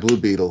 you had Blue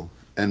Beetle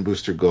and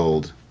Booster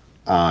Gold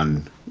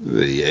on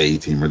the A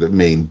team or the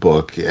main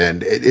book,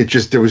 and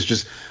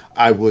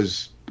I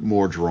was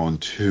more drawn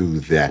to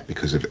that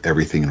because of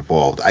everything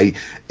involved.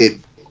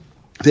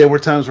 There were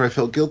times where I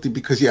felt guilty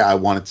because I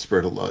wanted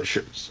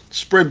to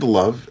spread the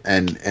love,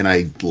 and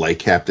I like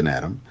Captain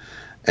Atom,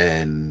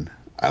 and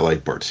I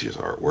like Bart Sears'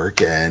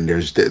 artwork, and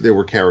there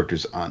were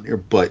characters on there,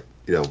 but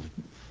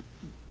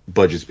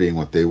budgets being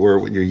what they were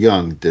when you're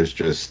young, there's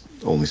just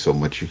only so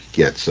much you could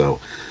get. So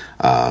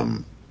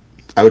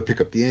I would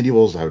pick up the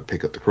annuals, I would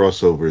pick up the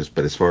crossovers,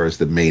 but as far as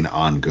the main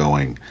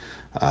ongoing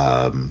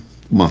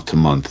month to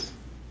month,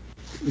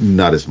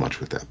 not as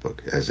much with that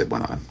book as it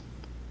went on.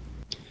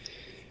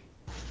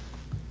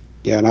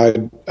 Yeah,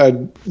 and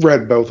I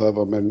read both of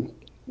them, and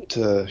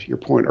to your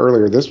point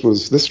earlier, this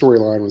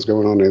storyline was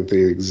going on at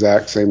the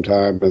exact same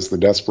time as the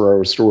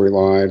Despero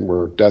storyline,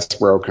 where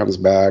Despero comes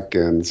back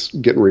and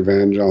getting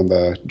revenge on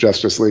the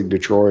Justice League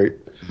Detroit,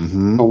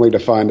 only to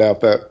find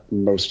out that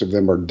most of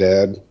them are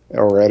dead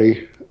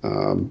already.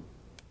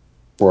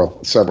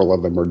 Well, several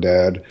of them are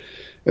dead,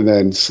 and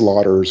then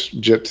slaughters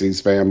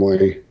Gypsy's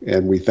family,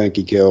 and we think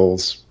he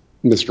kills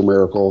Mr.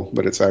 Miracle,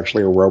 but it's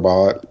actually a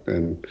robot,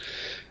 and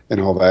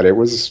all that. It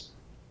was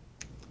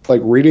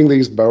like reading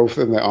these both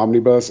in the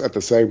omnibus at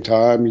the same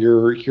time.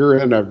 You're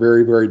in a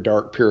very, very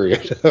dark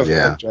period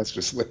of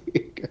Justice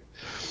League.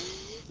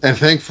 And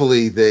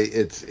thankfully,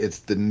 it's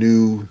the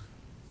new,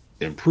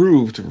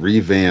 improved,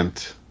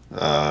 revamped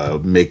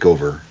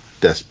makeover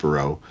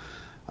Despero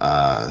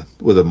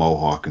with a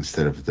mohawk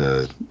instead of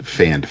the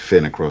fanned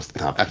fin across the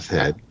top of his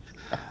head.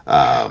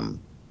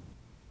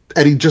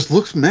 And he just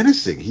looks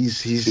menacing.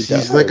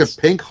 He's like a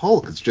pink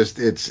Hulk. It's just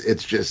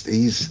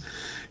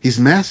he's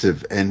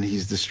massive and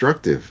he's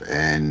destructive,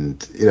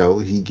 and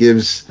he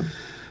gives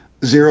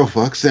zero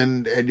fucks.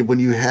 And when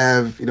you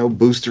have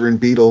Booster and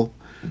Beetle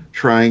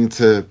trying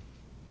to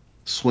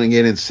swing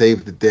in and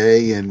save the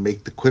day and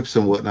make the quips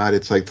and whatnot,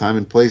 it's like time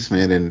and place,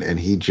 man. And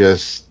he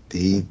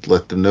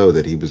let them know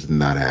that he was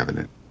not having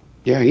it.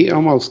 Yeah, he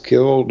almost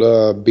killed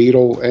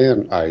Beetle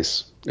and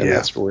Ice in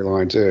that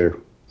storyline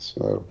too.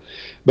 So,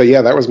 but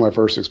yeah, that was my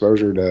first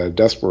exposure to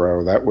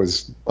Despero. That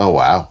was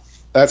wow.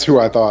 That's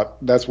what I thought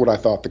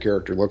the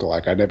character looked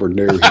like. I never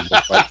knew he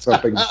looked like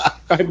something. I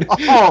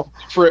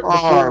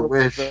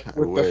wish.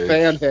 The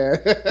fan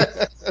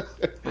head.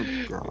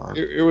 Oh, God.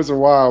 It was a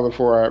while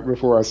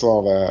before I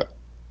saw that.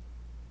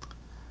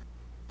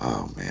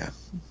 Oh man.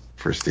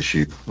 First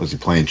issue, was he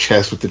playing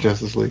chess with the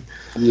Justice League?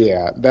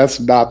 Yeah, that's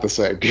not the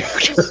same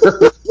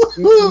character.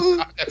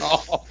 Not at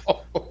all.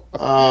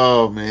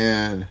 Oh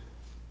man.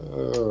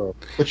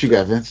 What you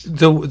got, Vince?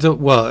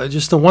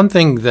 Just the one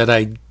thing that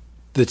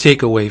the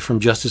takeaway from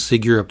Justice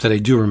League Europe that I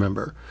do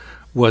remember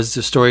was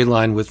the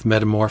storyline with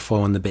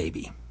Metamorpho and the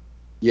baby.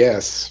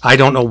 Yes. I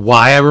don't know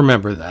why I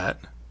remember that,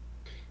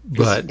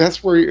 but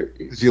that's where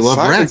you love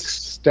Rex.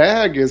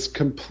 Stag is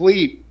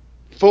complete,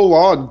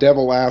 full-on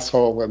devil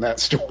asshole in that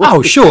story.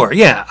 Oh, sure,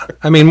 yeah.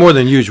 I mean, more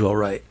than usual,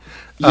 right?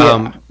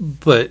 Yeah.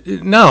 But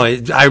no,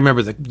 I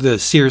remember the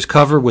Sears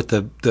cover with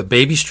the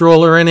baby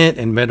stroller in it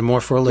and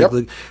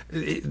Metamorpho.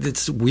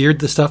 It's weird,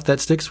 the stuff that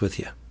sticks with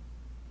you.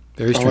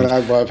 Very strange. And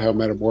I love how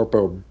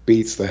Metamorpho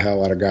beats the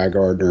hell out of Guy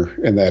Gardner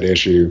in that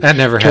issue. That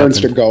never turns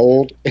happened. To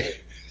gold.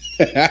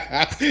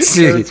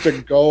 Turns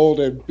to gold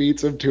and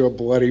beats him to a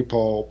bloody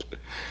pulp.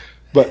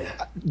 But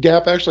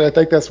Gap, actually, I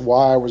think that's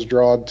why I was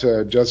drawn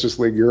to Justice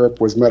League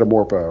Europe was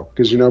Metamorpho,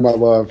 because my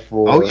love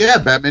for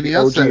Batman the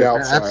OG Outsider.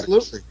 Outsider.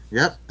 Absolutely.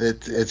 Yep.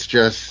 It's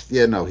just he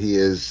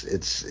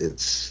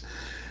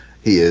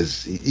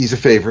is he's a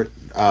favorite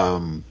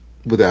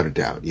without a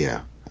doubt.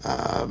 Yeah.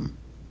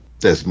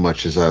 As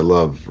much as I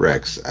love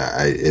Rex,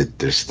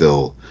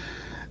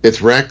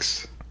 it's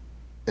Rex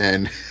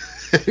and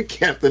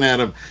Captain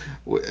Atom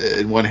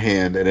in one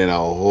hand, and then a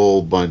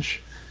whole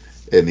bunch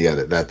in the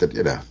other. Not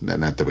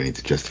that we need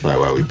to justify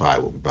why we buy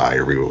what we buy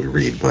or read what we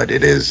read, but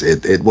it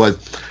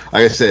was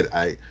like I said.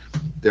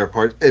 There are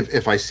parts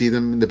if I see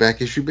them in the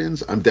back issue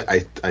bins,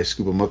 I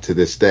scoop them up to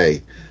this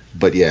day.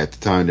 But yeah, at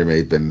the time there may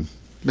have been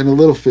a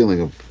little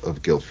feeling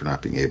of guilt for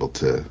not being able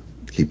to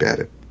keep at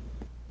it.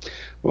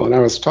 Well, and I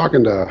was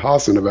talking to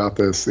Hassan about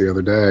this the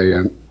other day,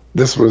 and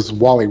this was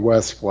Wally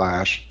West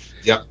Flash.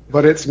 Yep.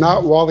 But it's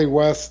not Wally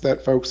West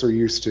that folks are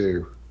used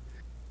to.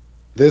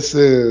 This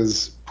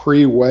is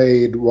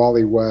pre-Wade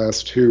Wally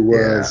West, who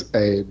was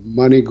a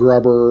money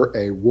grubber,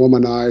 a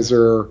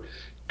womanizer,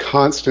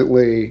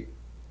 constantly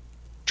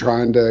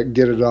trying to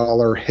get a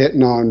dollar,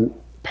 hitting on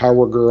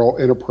Power Girl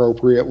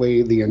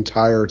inappropriately the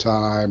entire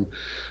time.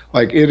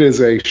 Like, it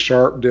is a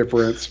sharp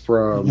difference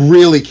from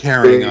really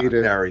carrying on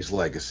Barry's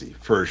legacy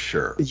for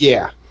sure.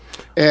 Yeah.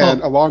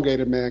 And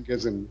Elongated Man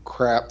gives him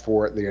crap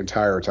for it the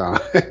entire time.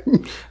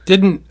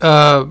 Didn't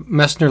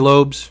Messner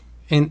Loebs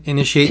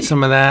initiate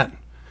some of that?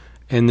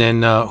 And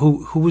then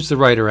who was the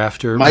writer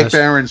after? Mike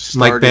Barron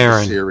started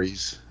the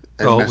series.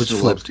 And it was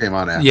flipped. Came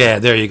on after. Yeah,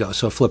 there you go.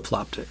 So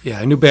flip-flopped it. Yeah,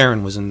 I knew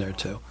Barron was in there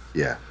too.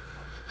 Yeah.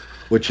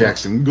 With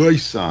Jackson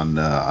Gleiss on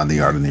the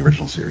art in the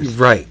original series.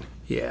 Right.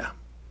 Yeah.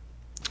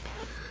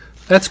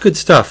 That's good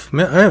stuff.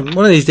 One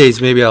of these days,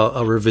 maybe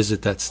I'll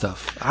revisit that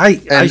stuff.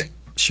 I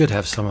should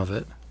have some of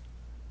it.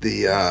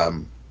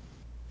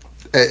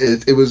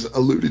 It was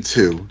alluded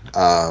to.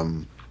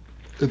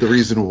 The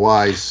reason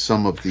why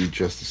some of the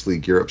Justice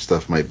League Europe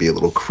stuff might be a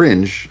little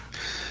cringe.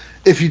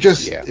 If you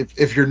just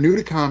if you're new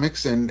to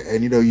comics and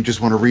you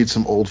just want to read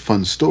some old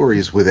fun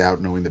stories without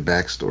knowing the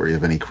backstory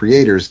of any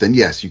creators, then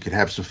yes, you could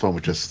have some fun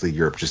with Justice League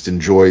Europe. Just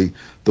enjoy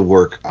the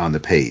work on the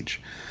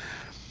page.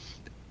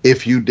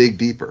 If you dig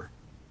deeper,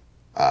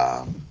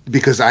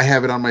 because I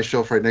have it on my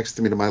shelf right next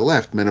to me to my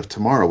left, Men of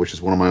Tomorrow, which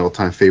is one of my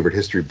all-time favorite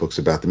history books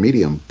about the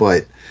medium.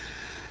 But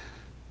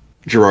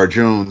Gerard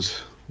Jones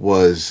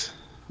was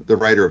the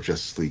writer of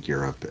Justice League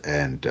Europe,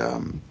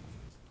 and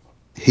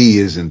he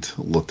isn't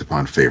looked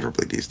upon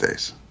favorably these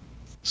days.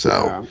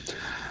 So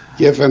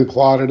Giffen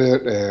plotted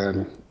it,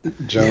 and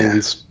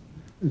Jones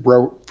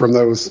wrote from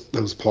those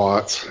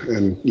plots,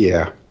 and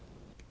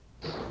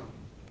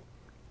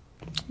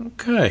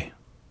Okay.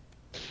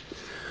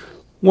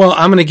 Well,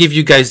 I'm going to give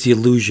you guys the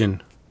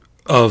illusion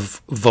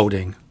of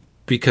voting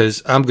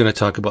because I'm going to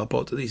talk about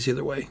both of these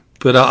either way.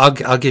 But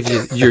I'll give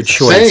you your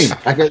choice. Same.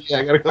 I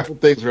got a couple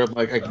things where I'm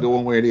like, I can go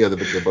one way or the other,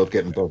 but they're both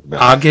getting both.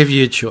 I'll give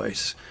you a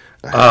choice.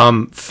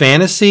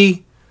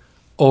 Fantasy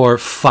or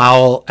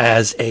Foul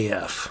as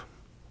AF?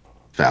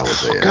 Foul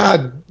as AF.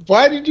 God,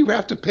 why did you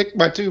have to pick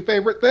my two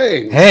favorite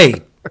things?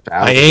 Hey,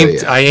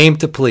 I aim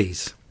to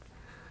please.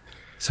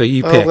 So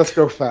you pick. Let's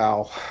go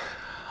Foul.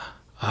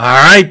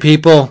 All right,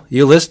 people,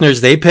 you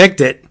listeners, they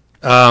picked it.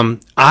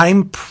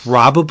 I'm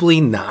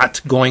probably not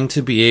going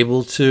to be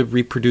able to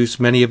reproduce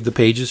many of the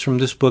pages from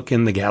this book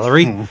in the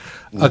gallery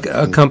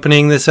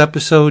accompanying this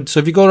episode. So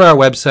if you go to our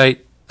website,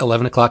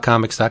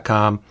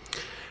 11o'clockcomics.com,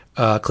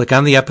 click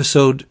on the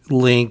episode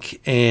link,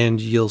 and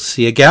you'll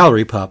see a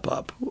gallery pop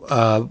up.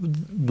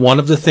 One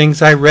of the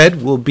things I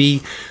read will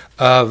be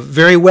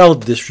very well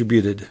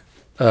distributed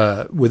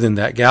within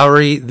that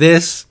gallery.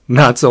 This,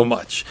 not so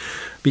much,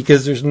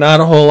 because there's not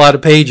a whole lot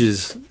of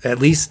pages, at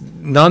least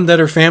none that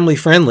are family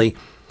friendly,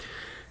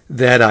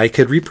 that I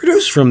could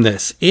reproduce from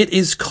this. It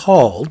is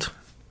called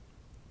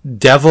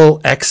Devil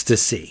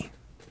Ecstasy,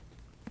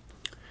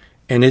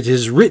 and it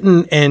is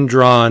written and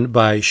drawn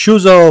by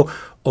Shuzo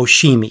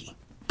Oshimi,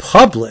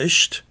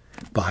 published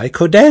by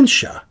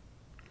Kodansha.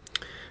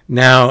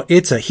 Now,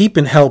 it's a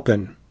heapin'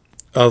 helping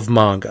of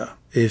manga.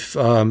 If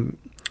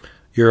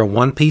you're a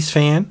One Piece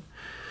fan,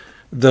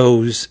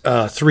 those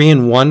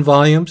 3-in-1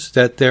 volumes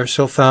that they're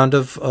so fond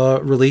of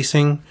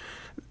releasing,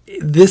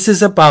 this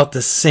is about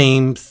the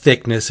same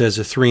thickness as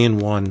a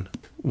 3-in-1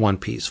 One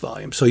Piece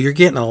volume. So you're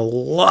getting a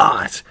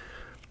lot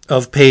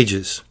of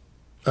pages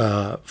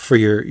for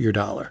your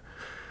dollar.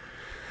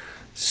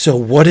 So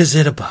what is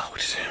it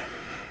about?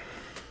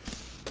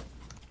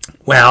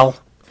 Well,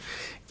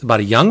 it's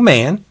about a young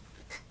man.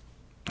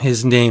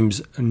 His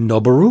name's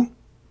Noboru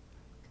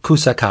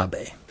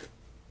Kusakabe.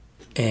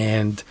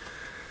 And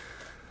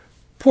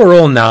poor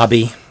old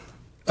Nabi,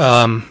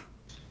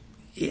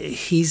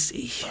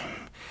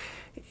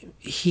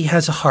 he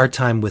has a hard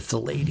time with the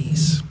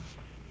ladies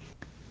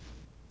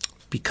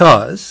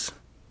because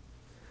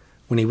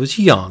when he was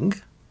young,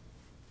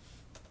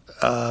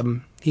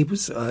 he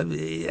was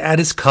at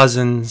his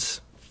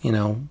cousin's,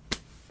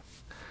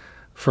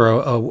 for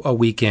a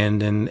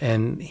weekend,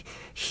 and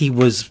he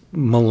was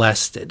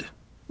molested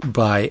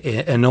by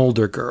an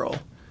older girl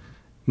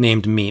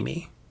named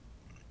Mimi.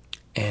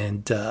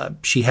 And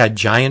she had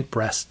giant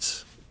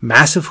breasts,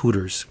 massive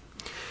hooters,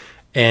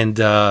 and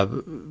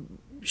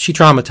she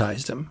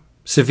traumatized him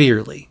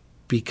severely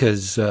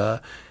because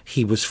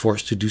he was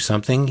forced to do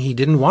something he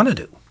didn't want to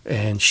do.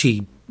 And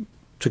she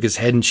took his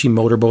head and she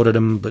motorboated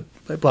him, but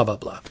blah, blah,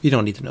 blah. You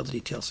don't need to know the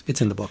details.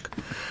 It's in the book.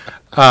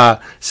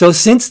 So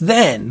since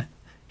then,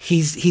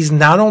 he's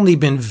not only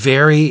been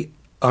very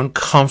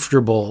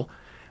uncomfortable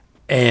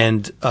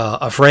and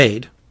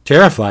afraid,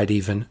 terrified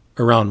even,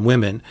 around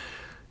women.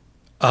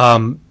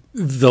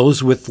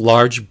 Those with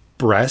large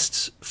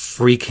breasts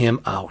freak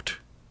him out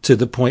to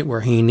the point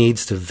where he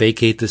needs to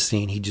vacate the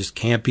scene. He just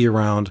can't be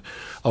around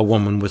a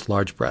woman with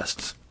large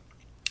breasts.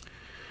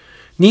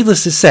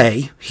 Needless to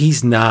say,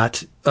 he's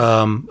not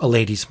a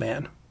ladies'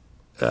 man.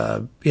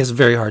 He has a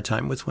very hard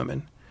time with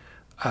women.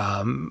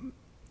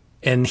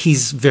 And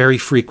he's very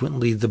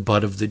frequently the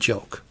butt of the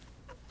joke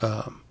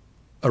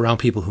around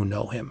people who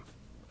know him.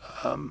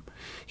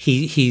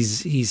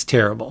 He's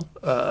terrible.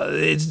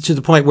 It's to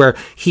the point where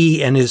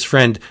he and his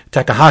friend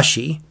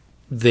Takahashi,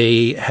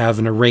 they have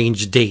an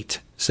arranged date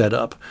set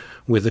up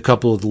with a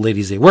couple of the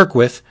ladies they work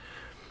with,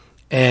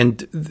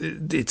 and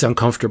it's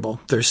uncomfortable.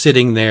 They're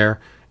sitting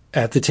there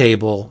at the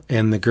table,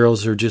 and the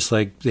girls are just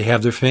like, they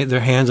have their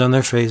hands on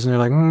their face, and they're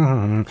like,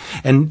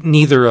 and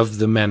neither of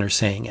the men are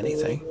saying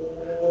anything,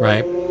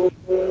 right?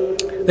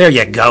 There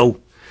you go.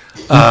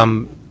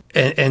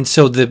 and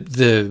so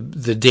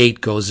the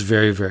date goes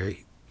very,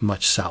 very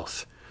much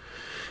south.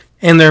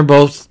 And they're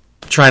both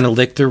trying to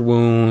lick their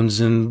wounds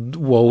and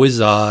woe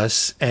is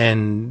us.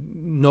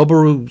 And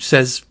Noboru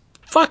says,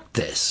 fuck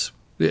this.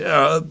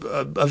 A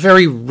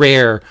very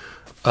rare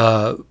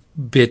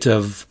bit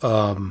of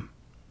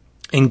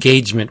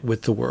engagement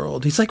with the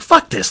world. He's like,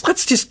 fuck this.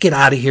 Let's just get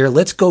out of here.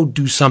 Let's go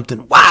do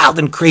something wild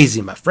and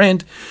crazy, my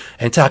friend.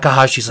 And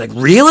Takahashi's like,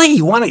 really?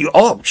 You want to?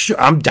 Oh, sure.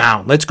 I'm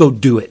down. Let's go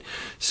do it.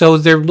 So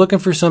they're looking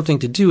for something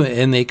to do,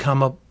 and they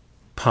come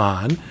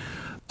upon,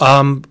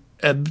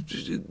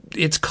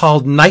 it's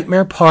called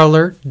Nightmare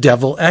Parlor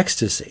Devil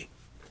Ecstasy.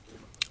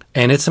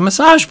 And it's a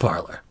massage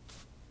parlor,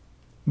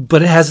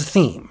 but it has a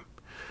theme.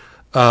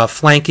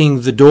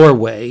 Flanking the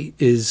doorway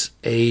is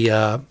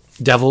a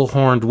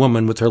devil-horned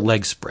woman with her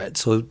legs spread.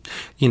 So,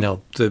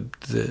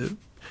 the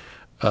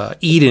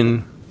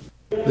Eden,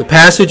 the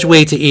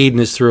passageway to Eden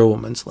is through a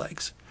woman's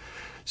legs.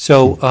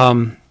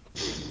 So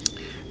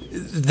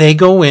they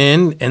go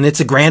in, and it's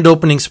a grand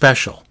opening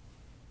special.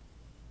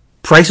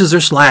 Prices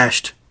are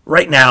slashed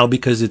right now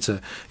because it's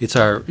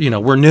our,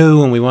 we're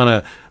new and we want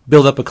to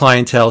build up a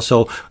clientele.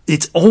 So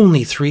it's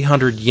only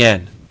 300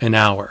 yen an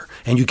hour,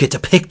 and you get to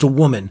pick the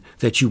woman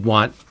that you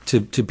want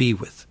to be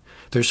with.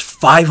 There's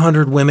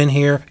 500 women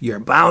here. You're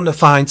bound to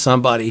find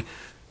somebody,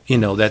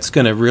 that's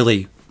going to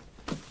really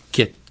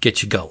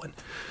get you going.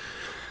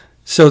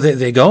 So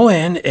they go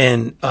in,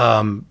 and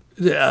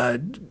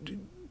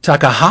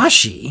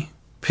Takahashi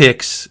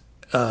picks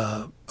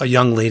a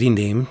young lady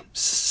named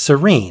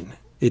Serene.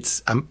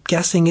 I'm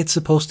guessing it's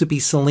supposed to be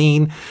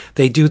Celine.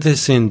 They do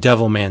this in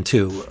Devilman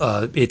too.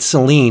 It's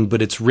Celine,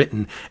 but it's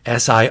written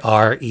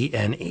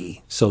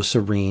Sirene. So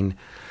Serene,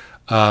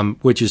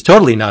 which is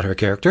totally not her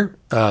character,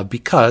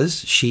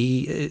 because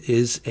she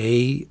is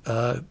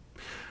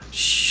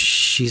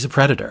she's a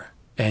predator,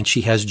 and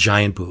she has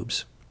giant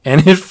boobs.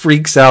 And it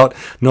freaks out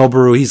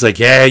Noboru. He's like,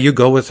 yeah, you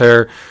go with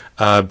her.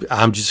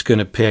 I'm just going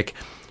to pick.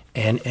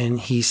 And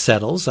he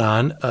settles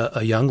on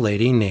a young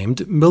lady named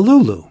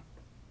Milulu.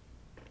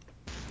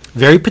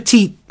 Very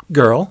petite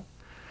girl.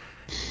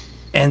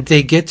 And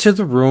they get to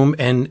the room,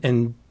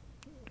 and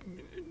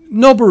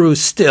Noboru's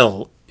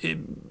still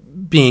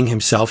being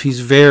himself.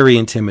 He's very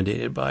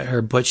intimidated by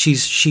her, but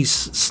she's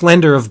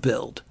slender of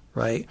build,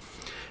 right?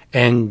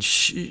 And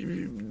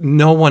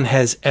no one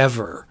has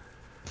ever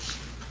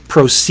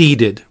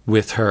proceeded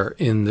with her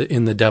in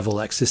the Devil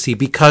Ecstasy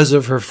because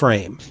of her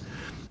frame.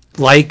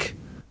 Like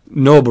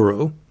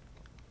Noboru,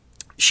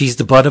 she's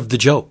the butt of the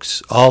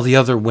jokes. All the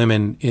other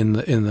women in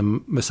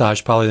the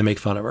massage parlor, they make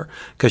fun of her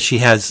because she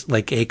has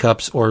like A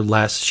cups or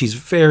less. She's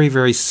very,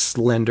 very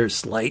slender,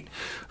 slight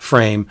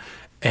frame,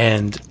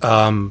 and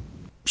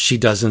she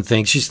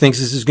thinks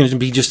this is going to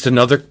be just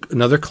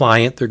another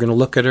client. They're going to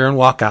look at her and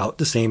walk out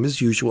the same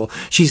as usual.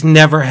 She's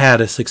never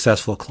had a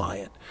successful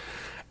client,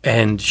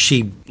 and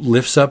she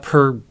lifts up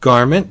her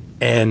garment,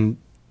 and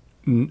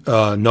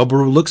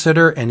Noboru looks at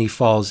her, and he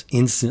falls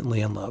instantly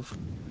in love.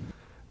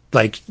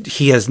 Like,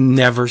 he has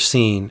never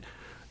seen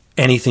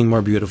anything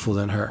more beautiful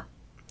than her.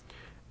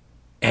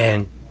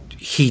 And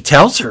he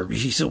tells her,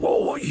 he said,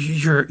 "Whoa,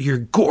 you're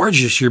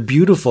gorgeous, you're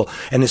beautiful."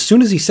 And as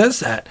soon as he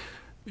says that,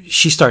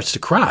 she starts to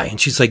cry,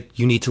 and she's like,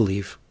 "You need to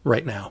leave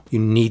right now. You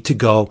need to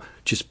go.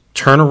 Just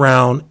turn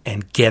around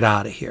and get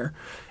out of here."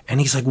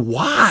 And he's like,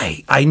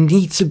 "Why? I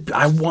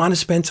want to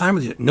spend time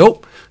with you."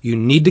 "Nope, you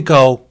need to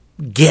go.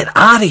 Get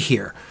out of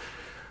here."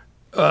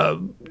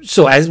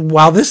 So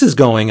while this is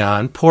going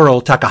on, poor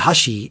old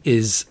Takahashi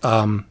is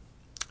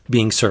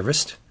being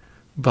serviced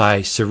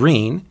by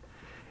Serene.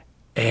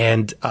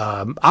 And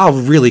I'll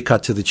really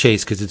cut to the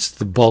chase because it's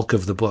the bulk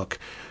of the book.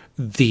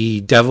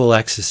 The Devil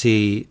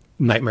Ecstasy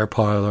Nightmare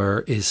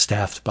Parlor is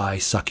staffed by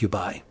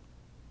succubi.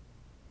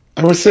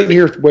 I was sitting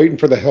here waiting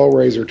for the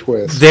Hellraiser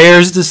twist.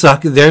 There's the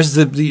succubus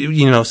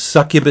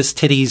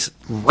titties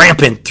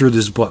rampant through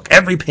this book.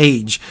 Every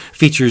page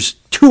features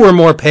 2 or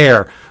more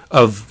pair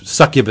of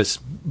succubus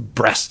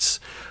breasts.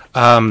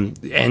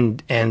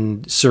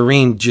 And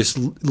Serene just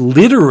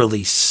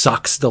literally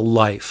sucks the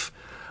life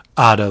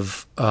out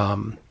of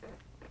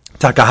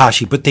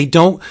Takahashi, but they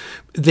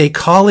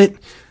call it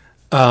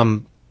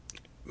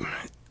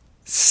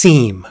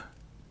seam,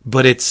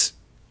 but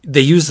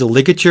they use the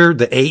ligature,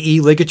 the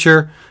AE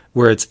ligature,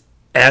 where it's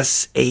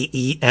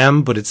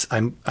SAEM, but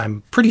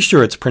I'm pretty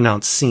sure it's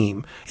pronounced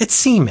seam. It's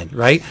semen,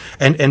 right?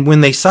 And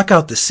when they suck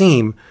out the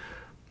seam,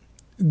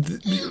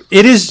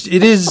 it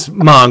is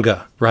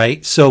manga,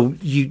 right? So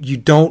you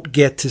don't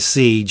get to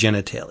see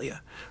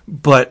genitalia,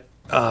 but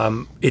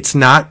it's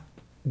not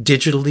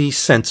digitally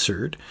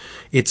censored.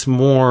 It's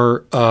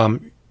more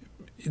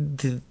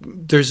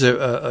there's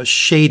a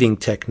shading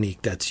technique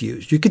that's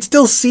used. You could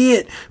still see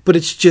it, but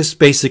it's just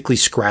basically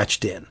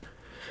scratched in.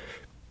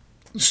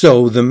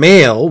 So the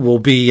male will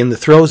be in the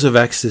throes of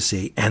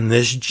ecstasy, and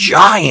this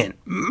giant,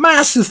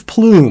 massive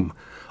plume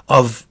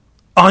of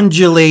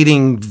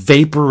undulating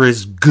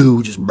vaporous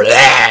goo just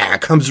blah,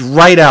 comes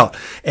right out,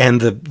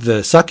 and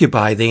the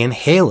succubi, they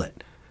inhale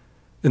it,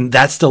 and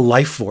that's the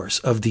life force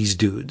of these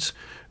dudes.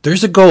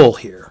 There's a goal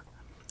here.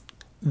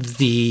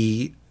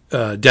 the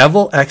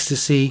Devil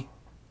Ecstasy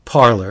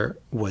parlor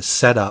was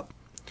set up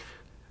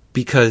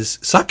because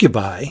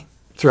succubi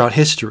throughout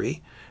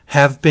history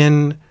have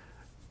been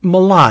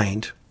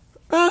maligned.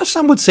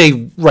 Some would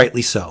say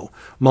rightly so,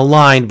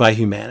 maligned by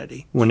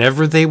humanity.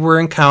 Whenever they were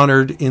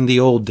encountered in the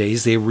old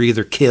days, they were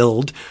either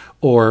killed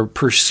or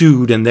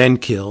pursued and then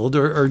killed,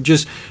 or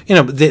just,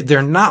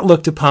 they're not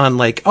looked upon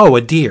like, oh,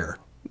 a deer.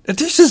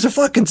 This is a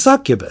fucking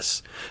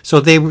succubus. So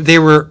they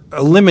were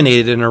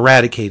eliminated and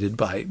eradicated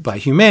by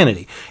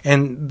humanity.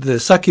 And the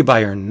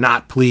succubi are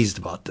not pleased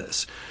about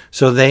this.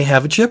 So they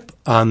have a chip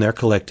on their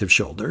collective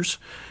shoulders,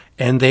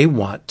 and they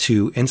want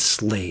to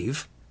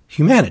enslave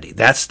humanity.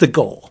 That's the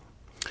goal.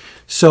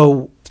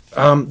 So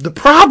the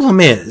problem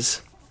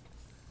is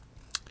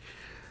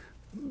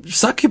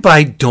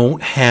succubi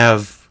don't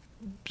have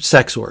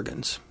sex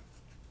organs.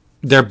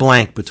 They're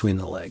blank between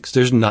the legs.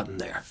 There's nothing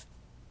there.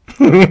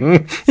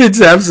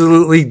 It's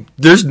absolutely,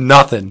 there's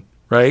nothing,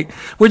 right?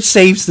 Which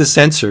saves the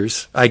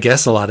censors, I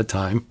guess, a lot of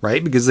time,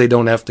 right? Because they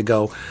don't have to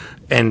go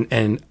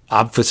and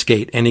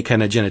obfuscate any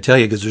kind of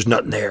genitalia because there's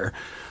nothing there.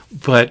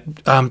 But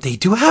they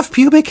do have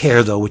pubic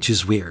hair, though, which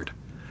is weird.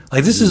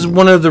 Like, this is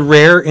one of the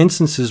rare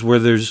instances where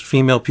there's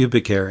female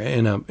pubic hair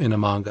in a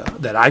manga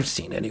that I've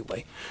seen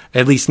anyway.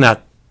 At least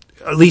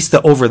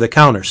the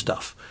over-the-counter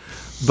stuff.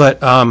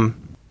 But but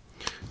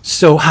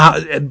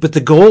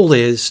the goal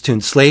is to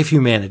enslave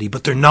humanity,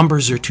 but their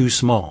numbers are too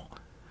small.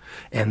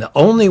 And the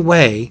only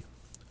way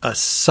a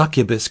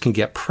succubus can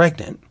get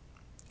pregnant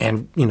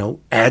and,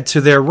 add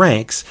to their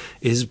ranks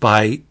is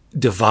by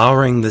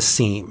devouring the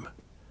seam.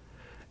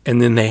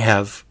 And then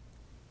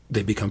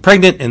they become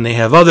pregnant and they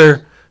have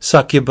other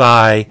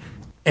succubi,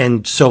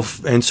 and so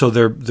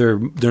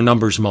their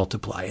numbers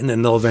multiply, and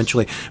then they'll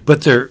eventually.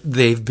 But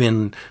they've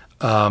been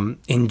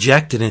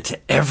injected into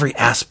every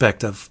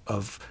aspect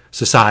of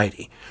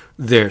society.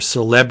 They're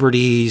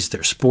celebrities,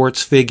 they're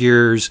sports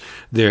figures,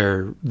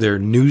 they're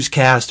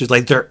newscasters.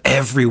 Like, they're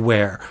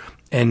everywhere,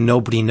 and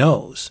nobody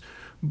knows.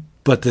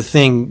 But the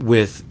thing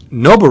with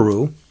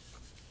Noboru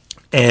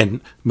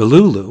and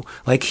Malulu,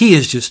 like, he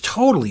is just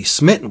totally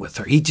smitten with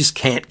her. He just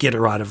can't get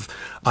her out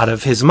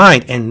of his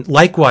mind. And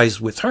likewise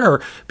with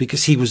her,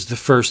 because he was the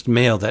first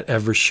male that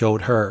ever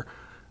showed her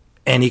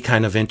any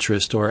kind of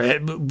interest, or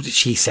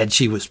she said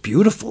she was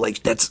beautiful.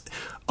 Like, that's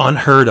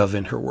unheard of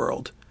in her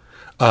world.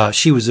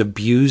 She was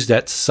abused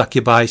at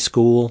succubi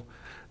school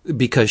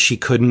because she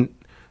couldn't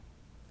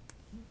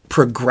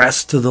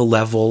progress to the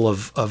level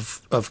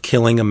of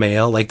killing a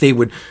male. Like, they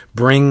would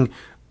bring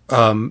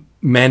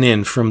men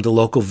in from the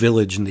local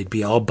village, and they'd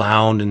be all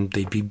bound and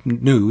they'd be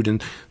nude,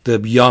 and the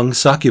young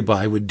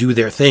succubi would do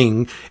their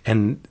thing,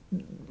 and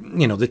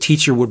the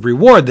teacher would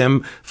reward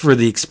them for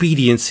the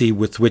expediency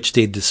with which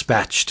they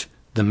dispatched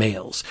the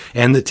males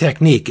and the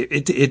technique.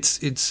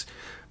 It's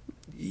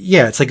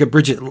like a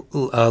Bridget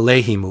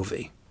Leahy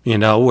movie,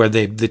 where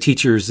the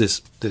teacher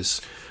is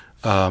this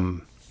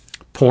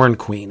porn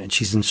queen, and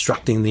she's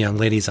instructing the young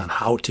ladies on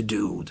how to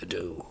do the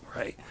do,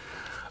 right?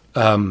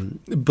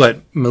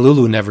 But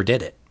Malulu never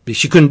did it.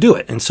 She couldn't do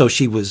it. And so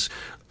she was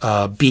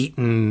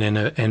beaten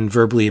and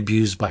verbally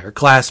abused by her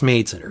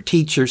classmates and her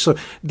teachers. So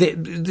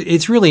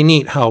it's really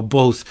neat how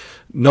both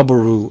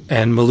Noboru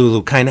and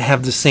Malulu kind of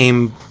have the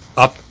same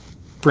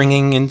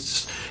upbringing in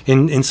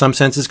some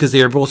senses, because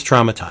they are both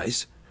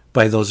traumatized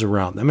by those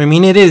around them. I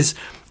mean,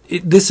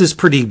 this is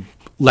pretty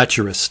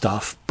lecherous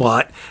stuff,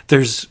 but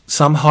there's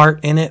some heart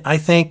in it, I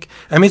think.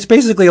 I mean, it's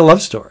basically a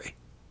love story,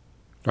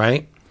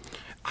 right?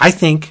 I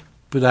think,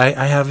 but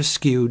I have a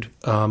skewed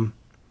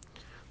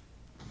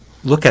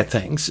look at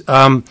things.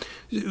 But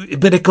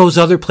it goes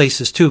other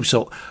places too.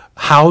 So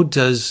how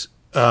does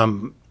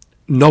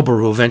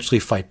Noboru eventually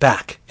fight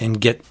back and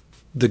get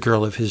the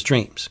girl of his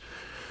dreams?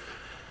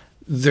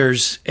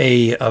 There's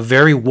a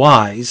very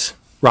wise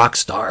rock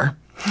star.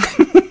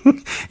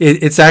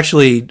 It's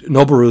actually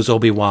Noboru's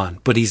Obi-Wan,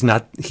 but he's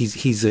not.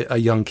 He's a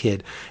young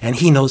kid, and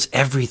he knows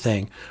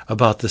everything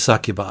about the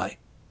succubi.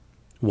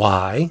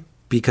 Why?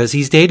 Because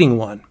he's dating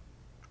one.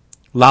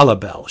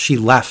 Lalabelle. She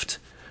left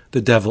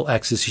the Devil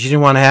Ecstasy. She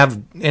didn't want to have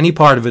any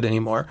part of it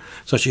anymore.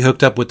 So she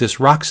hooked up with this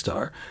rock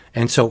star.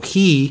 And so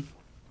he,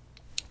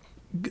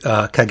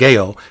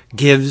 Kageo,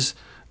 gives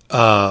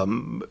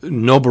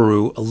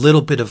Noboru a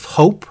little bit of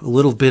hope, a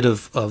little bit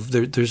of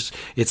there's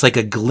it's like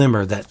a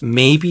glimmer that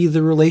maybe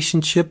the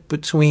relationship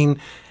between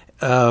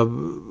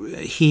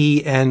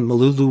he and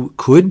Malulu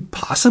could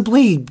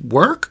possibly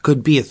work,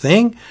 could be a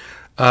thing.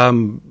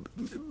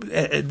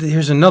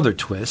 Here's another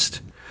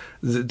twist.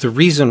 The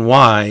reason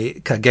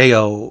why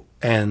Kageo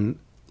and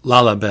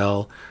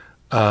Lalabelle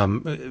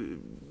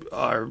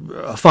are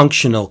a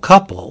functional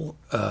couple,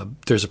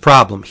 there's a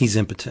problem. He's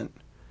impotent.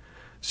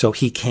 So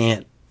he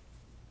can't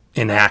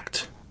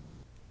enact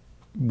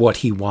what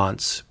he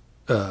wants.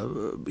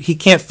 He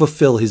can't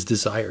fulfill his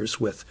desires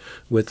with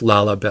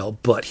Lalabelle,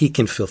 but he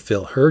can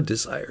fulfill her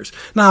desires.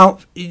 Now,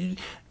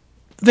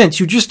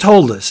 Vince, you just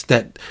told us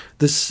that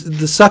the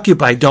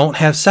succubi don't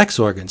have sex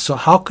organs, so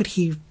how could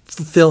he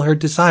fulfill her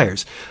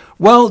desires?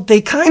 Well, they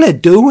kind of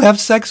do have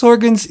sex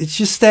organs. It's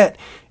just that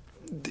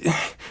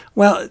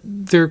well,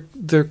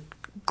 their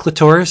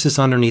clitoris is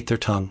underneath their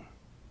tongue.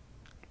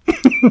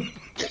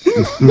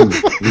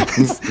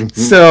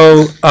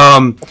 So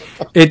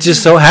it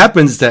just so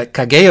happens that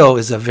Kageo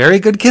is a very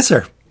good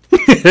kisser,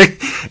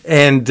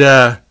 and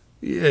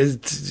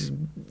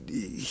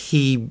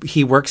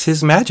he works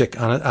his magic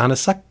on a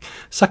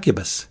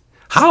succubus.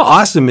 How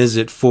awesome is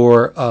it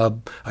for a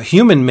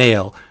human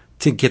male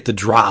to get the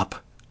drop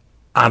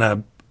on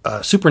a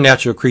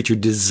supernatural creature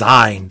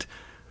designed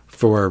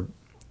for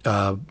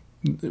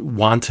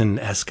wanton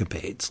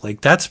escapades?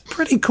 Like, that's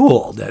pretty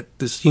cool that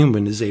this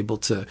human is able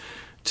to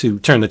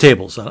turn the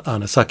tables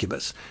on a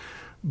succubus.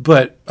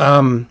 But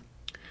I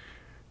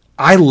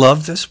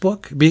love this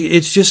book.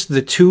 It's just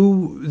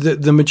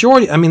the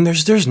majority. I mean,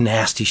 there's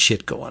nasty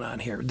shit going on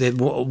here.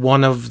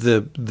 One of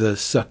the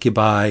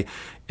succubi,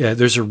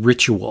 there's a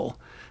ritual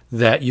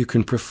that you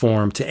can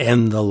perform to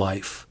end the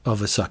life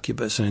of a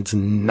succubus, and it's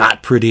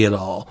not pretty at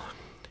all.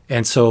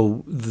 And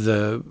so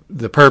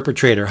the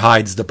perpetrator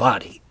hides the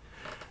body,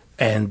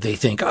 and they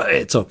think, oh,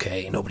 it's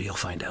okay, nobody will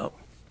find out.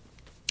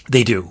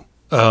 They do.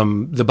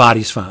 The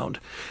body's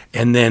found,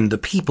 and then the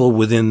people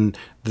within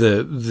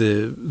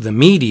the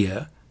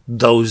media,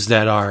 those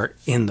that are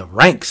in the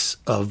ranks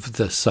of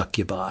the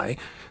succubi,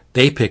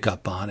 they pick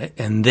up on it,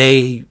 and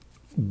they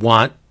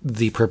want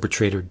the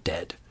perpetrator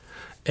dead,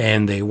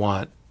 and they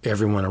want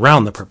everyone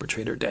around the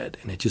perpetrator dead.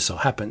 And it just so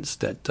happens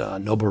that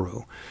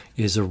Noboru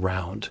is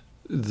around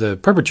the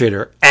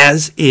perpetrator,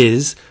 as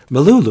is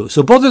Malulu.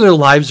 So both of their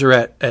lives are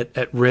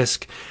at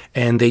risk,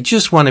 and they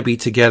just want to be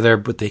together,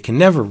 but they can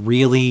never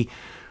really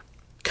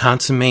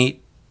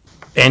consummate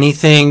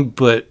anything.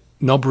 But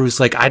Noboru's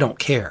like, I don't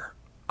care.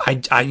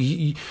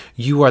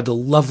 You are the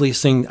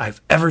loveliest thing I've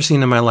ever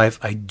seen in my life.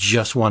 I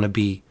just want to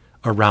be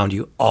around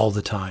you all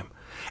the time.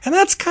 And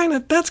that's kind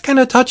of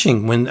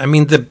touching when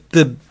when the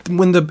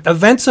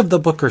events of the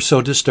book are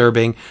so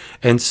disturbing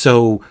and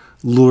so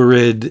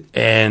lurid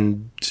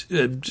and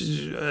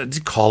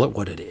call it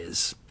what it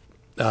is,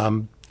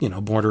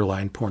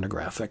 borderline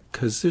pornographic,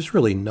 because there's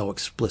really no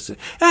explicit.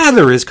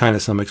 There is kind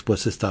of some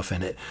explicit stuff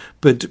in it,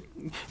 but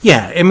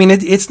yeah, I mean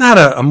it's not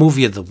a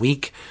movie of the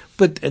week,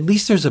 but at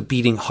least there's a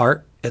beating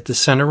heart at the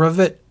center of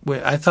it.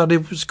 I thought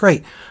it was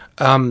great.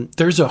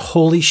 There's a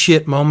holy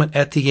shit moment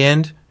at the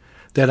end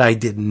that I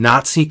did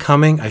not see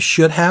coming. I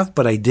should have,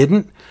 but I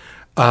didn't.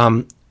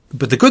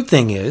 But the good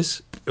thing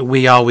is,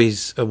 we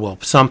always,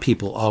 some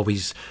people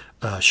always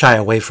shy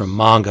away from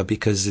manga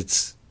because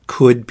it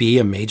could be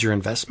a major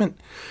investment.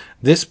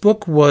 This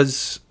book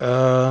was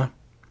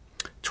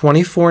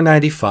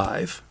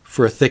 $24.95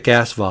 for a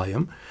thick-ass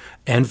volume,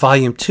 and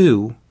volume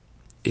 2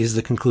 is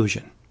the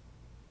conclusion.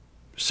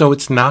 So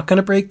it's not going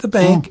to break the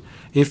bank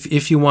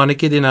if you want to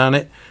get in on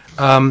it.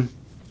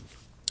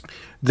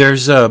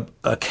 There's a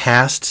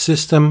caste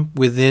system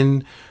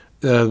within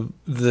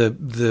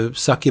the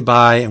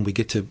succubi, and we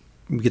get to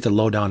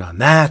low down on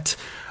that.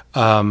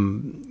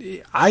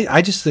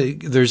 I just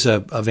think there's a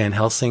Van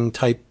Helsing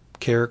type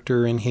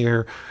character in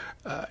here.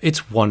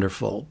 It's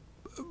wonderful,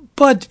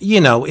 but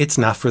it's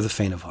not for the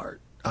faint of heart.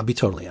 I'll be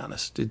totally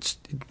honest.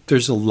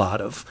 There's a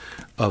lot of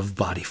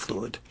body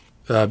fluid,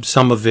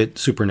 some of it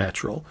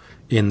supernatural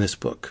in this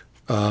book.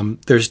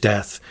 There's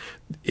death.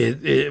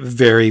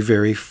 Very,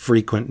 very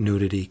frequent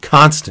nudity,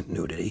 constant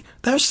nudity.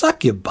 They're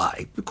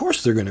succubi. Of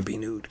course they're going to be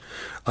nude.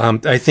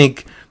 I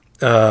think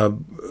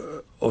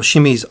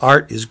Oshimi's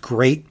art is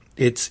great.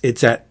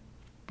 It's at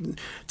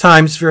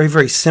times very,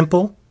 very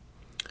simple,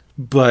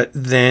 but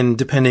then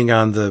depending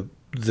on the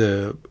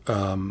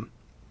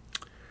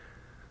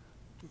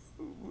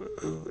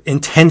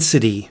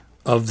intensity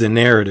of the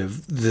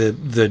narrative,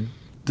 the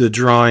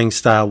drawing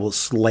style will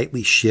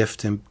slightly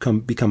shift and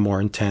become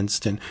more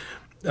intense, and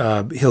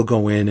he'll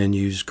go in and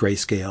use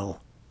grayscale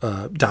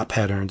dot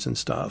patterns and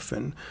stuff,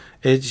 and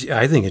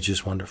I think it's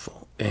just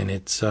wonderful, and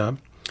it's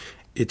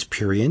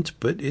prurient,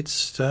 but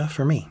it's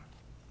for me.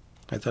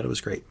 I thought it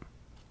was great.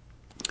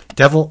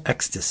 Devil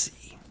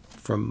Ecstasy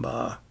from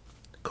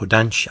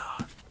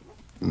Kodansha.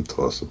 That's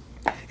awesome.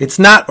 It's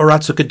not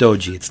Oratsuka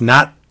Doji. It's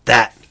not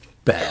that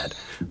bad,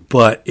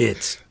 but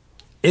it's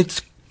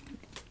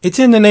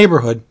in the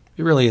neighborhood.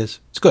 It really is.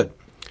 It's good.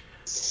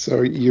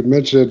 So you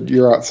mentioned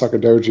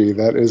Oratsuka Doji.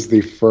 That is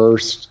the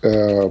first.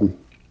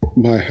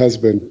 My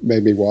husband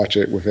made me watch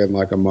it within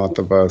like a month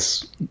of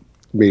us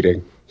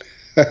meeting,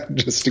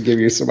 just to give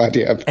you some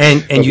idea.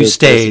 And you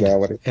stayed.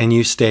 And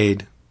you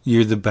stayed.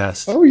 You're the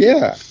best. Oh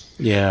yeah.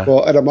 Yeah.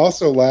 Well, and I'm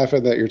also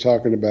laughing that you're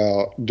talking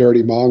about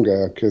dirty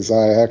manga, because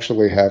I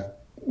actually have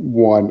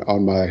one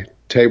on my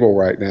table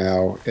right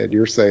now, and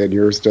you're saying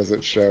yours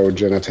doesn't show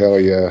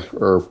genitalia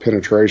or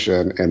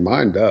penetration, and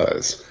mine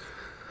does.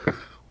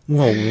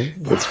 Well,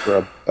 it's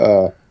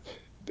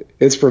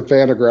from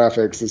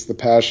Fantagraphics. It's the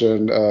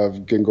Passion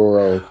of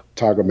Gengoro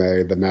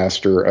Tagame, the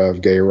master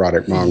of gay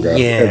erotic manga.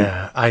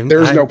 Yeah,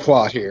 there's no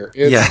plot here.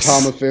 It's yes.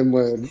 Tom of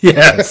Finland.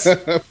 Yes,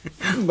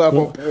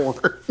 level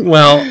 4.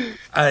 Well,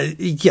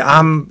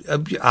 I'm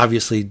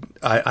obviously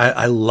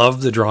I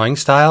love the drawing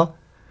style,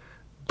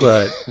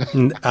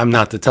 but I'm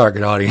not the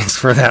target audience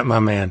for that, my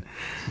man.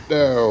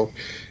 No.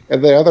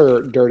 And the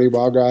other dirty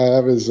manga I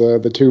have is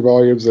the 2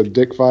 volumes of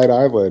Dick Fight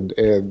Island,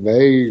 and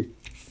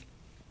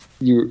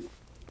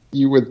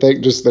you would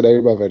think just the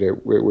name of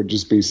it would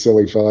just be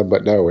silly fun,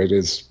 but no, it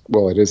is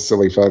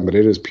silly fun, but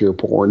it is pure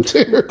porn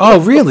too. Oh,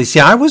 really? See,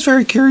 I was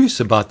very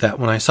curious about that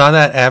when I saw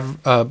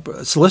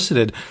that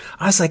solicited.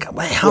 I was like,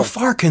 "Wait, how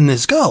far can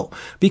this go?"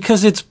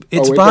 Because it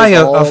by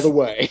all the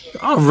way.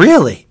 Oh,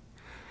 really?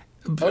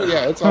 Oh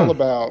yeah, it's all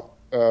about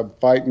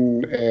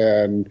fighting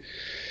and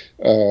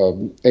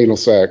anal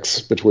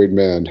sex between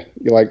men.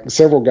 Like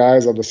several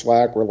guys on the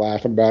Slack were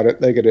laughing about it,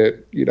 thinking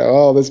it,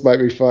 oh, this might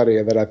be funny,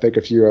 and then I think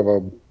a few of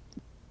them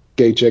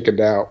gay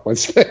chickened out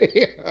once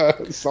they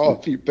saw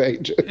a few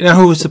pages. Now,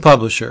 who was the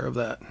publisher of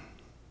that?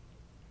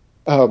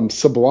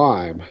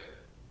 Sublime.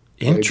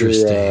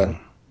 Interesting.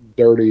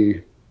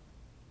 Dirty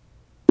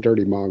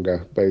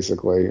manga,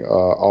 basically.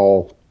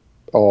 All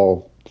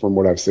from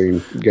what I've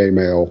seen, gay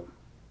male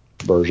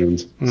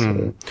versions.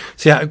 So.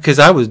 See, because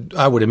I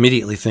would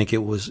immediately think it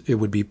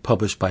would be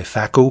published by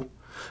Faku,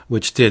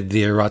 which did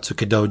the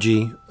Aratsuka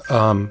Doji.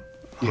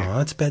 Oh,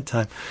 that's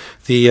bedtime.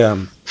 The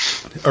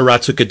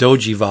Aratsuka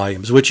Doji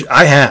volumes, which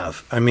I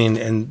have. I mean,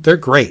 and they're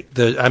great.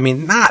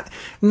 Not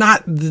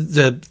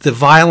the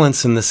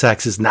violence and the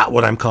sex is not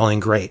what I'm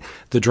calling great.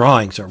 The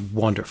drawings are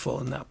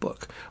wonderful in that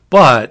book,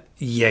 but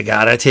you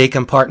gotta take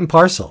them part and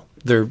parcel.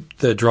 The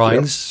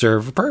drawings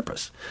serve a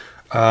purpose.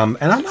 And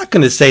I'm not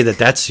going to say that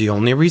that's the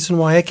only reason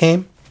why I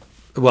came.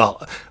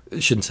 Well, I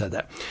shouldn't have said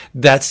that.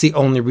 That's the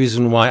only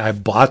reason why I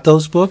bought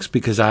those books,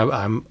 because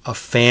I'm a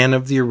fan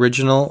of the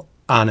original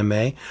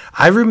anime.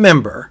 I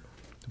remember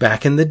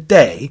back in the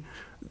day,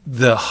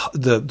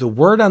 the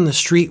word on the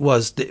street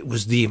was that it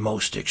was the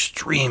most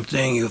extreme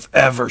thing you've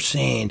ever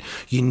seen.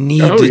 You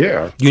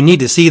need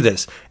to see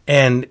this,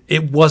 and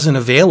it wasn't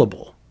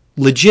available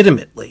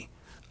legitimately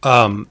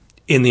in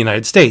the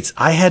United States.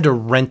 I had to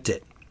rent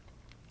it.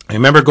 I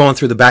remember going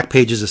through the back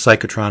pages of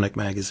Psychotronic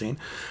magazine,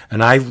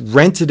 and I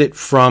rented it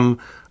from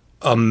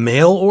a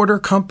mail order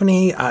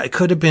company. It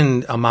could have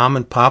been a mom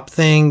and pop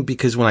thing,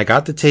 because when I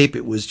got the tape,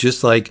 it was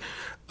just like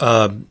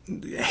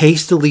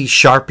hastily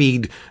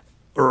sharpied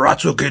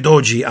Aratsuka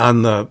Doji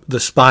on the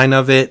spine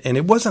of it, and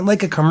it wasn't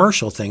like a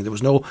commercial thing. There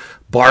was no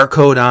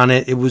barcode on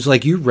it. It was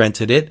like you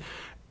rented it.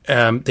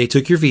 They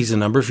took your Visa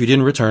number. If you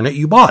didn't return it,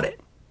 you bought it.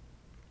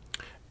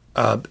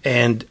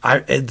 And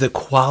the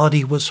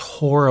quality was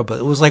horrible.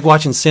 It was like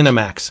watching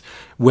Cinemax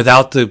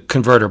without the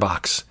converter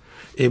box.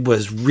 It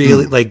was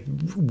really like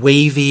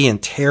wavy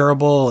and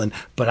terrible,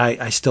 but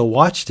I still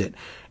watched it.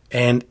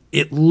 And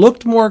it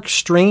looked more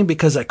extreme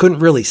because I couldn't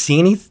really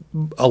see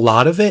a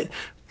lot of it.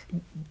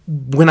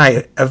 When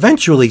I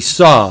eventually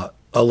saw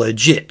a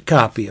legit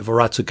copy of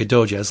Aratsuka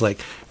Doji, I was like,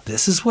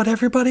 this is what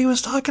everybody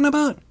was talking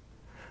about?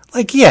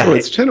 Like, yeah. Well,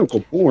 it's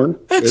tentacle porn.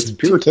 It's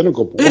pure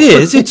tentacle porn. It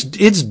is.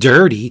 It's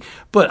dirty,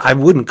 but I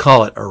wouldn't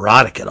call it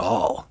erotic at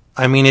all.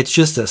 I mean, it's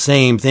just the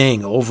same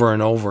thing over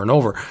and over and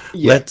over.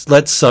 Yeah.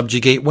 Let's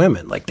subjugate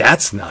women. Like,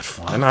 that's not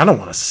fun. I don't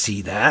want to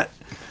see that.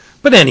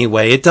 But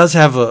anyway, it does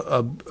have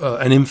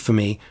an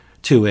infamy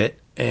to it,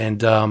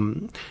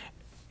 and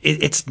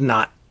it's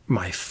not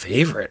my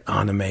favorite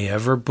anime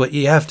ever. But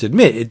you have to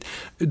admit,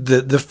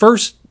 the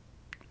first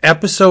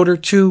episode or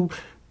two,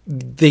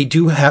 they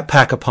do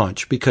pack a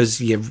punch, because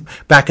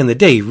back in the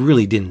day you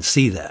really didn't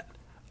see that,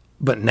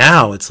 but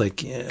now it's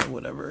like, yeah,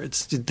 whatever.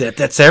 It's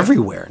that's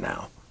everywhere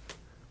now.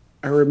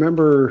 I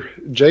remember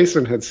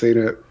Jason had seen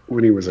it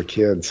when he was a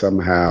kid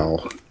somehow,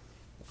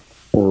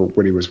 or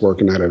when he was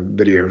working at a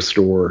video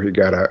store. He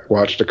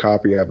watched a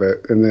copy of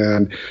it, and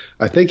then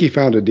I think he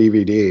found a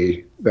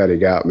DVD that he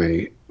got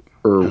me,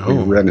 or we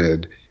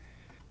rented.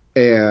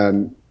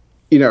 And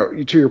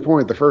to your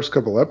point, the first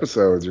couple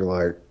episodes, you're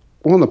like,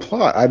 well, in the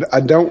plot, I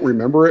don't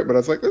remember it, but I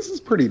was like, this is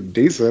pretty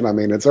decent. I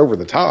mean, it's over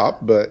the top,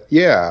 but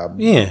yeah.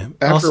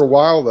 After a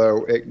while,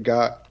 though, it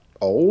got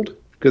old,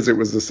 because it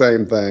was the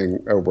same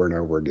thing over and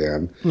over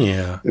again.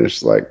 Yeah. And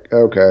it's like,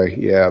 okay,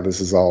 yeah,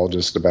 this is all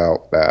just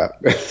about that.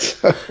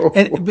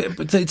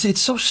 But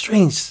it's so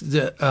strange.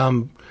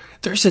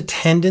 There's a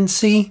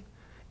tendency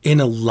in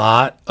a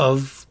lot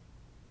of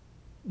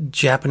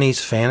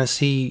Japanese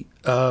fantasy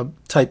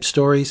type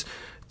stories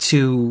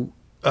to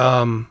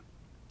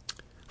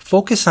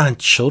focus on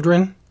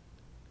children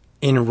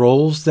in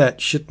roles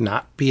that should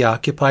not be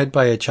occupied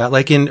by a child.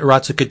 Like in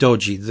Aratsuka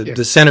Doji,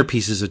 the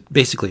centerpiece is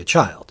basically a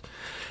child.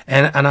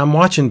 And I'm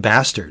watching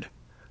Bastard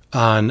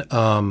on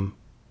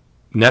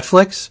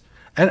Netflix,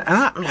 and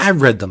I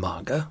read the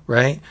manga,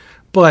 right?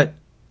 But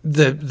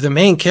the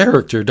main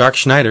character, Dark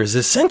Schneider, is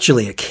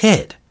essentially a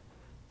kid.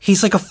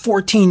 He's like a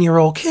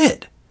 14-year-old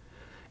kid.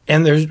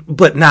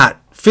 But not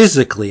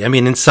physically. I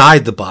mean,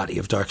 inside the body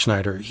of Dark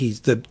Schneider,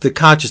 the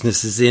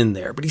consciousness is in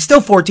there, but he's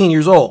still 14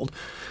 years old,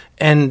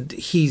 and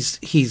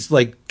he's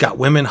like got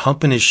women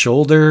humping his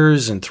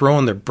shoulders and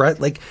throwing their breath.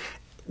 Like,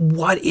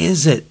 what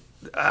is it?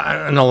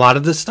 And a lot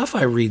of the stuff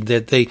I read,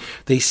 that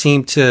they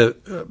seem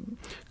to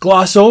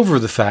gloss over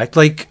the fact,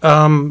 like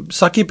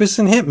Succubus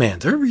and Hitman.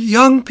 They're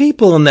young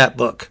people in that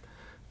book,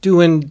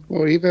 doing.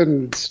 Well,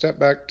 even step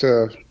back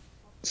to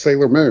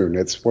Sailor Moon.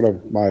 It's one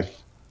of my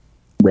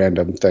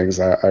random things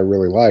I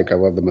really like. I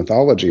love the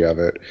mythology of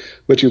it.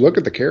 But you look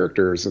at the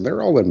characters, and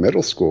they're all in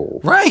middle school.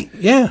 Right,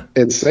 yeah.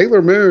 And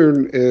Sailor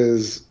Moon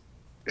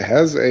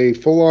has a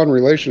full-on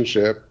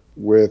relationship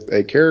with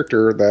a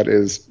character that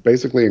is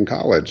basically in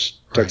college,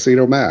 Right.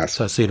 Tuxedo Mask.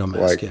 Tuxedo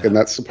Mask, yeah. And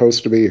that's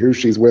supposed to be who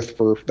she's with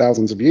for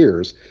thousands of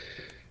years.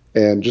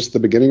 And just the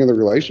beginning of the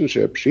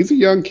relationship, she's a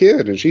young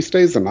kid, and she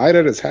stays the night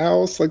at his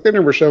house. Like, they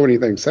never show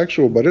anything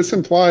sexual, but it's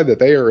implied that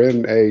they are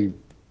in a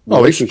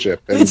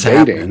relationship and it's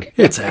dating. happening.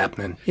 It's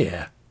happening.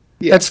 Yeah.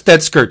 Yeah.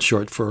 That's skirt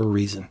short for a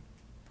reason,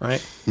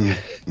 right?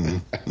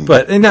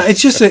 But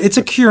it's just it's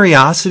a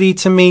curiosity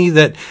to me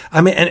that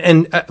I mean,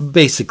 and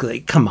basically,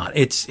 come on,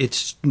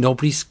 it's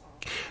nobody's.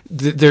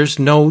 There's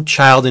no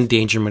child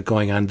endangerment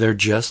going on. They're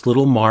just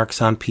little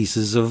marks on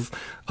pieces of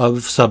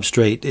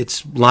substrate.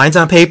 It's lines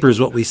on paper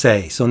is what we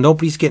say. So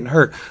nobody's getting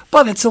hurt,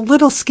 but it's a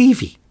little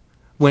skeevy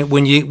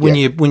when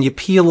you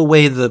peel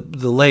away the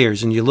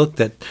layers and you look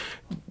that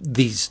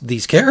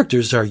these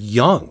characters are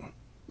young.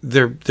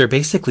 They're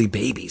basically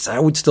babies. I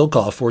would still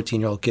call a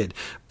 14-year-old kid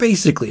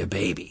basically a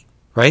baby,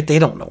 right? They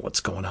don't know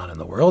what's going on in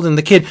the world. And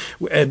the kid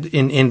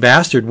in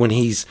Bastard, when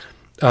he's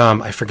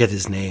I forget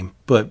his name,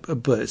 but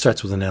it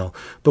starts with an L.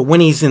 But when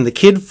he's in the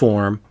kid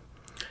form,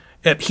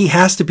 he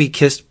has to be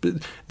kissed.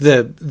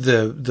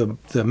 The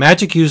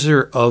magic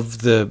user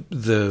of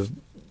the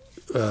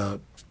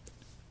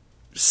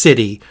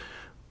city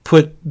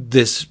put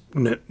this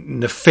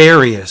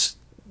nefarious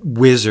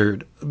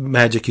wizard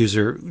magic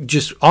user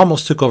just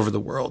almost took over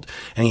the world,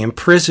 and he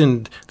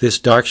imprisoned this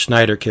Dark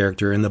Schneider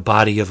character in the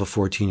body of a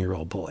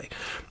 14-year-old boy.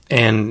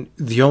 And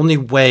the only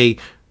way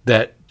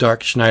that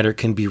Dark Schneider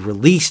can be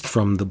released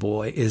from the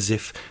boy is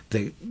if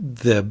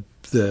the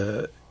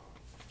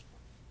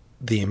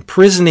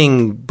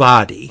imprisoning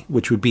body,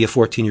 which would be a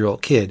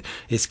 14-year-old kid,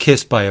 is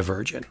kissed by a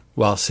virgin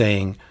while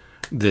saying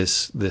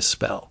this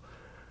spell.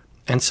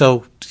 And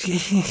so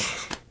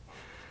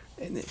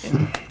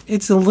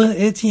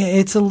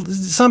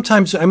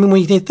sometimes, I mean,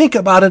 when you think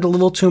about it a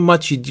little too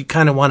much, you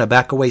kind of want to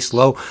back away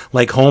slow,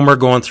 like Homer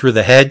going through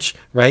the hedge,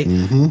 right?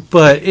 Mm-hmm.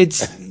 But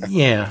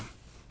yeah.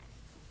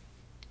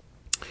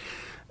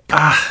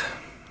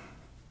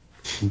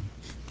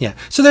 Yeah.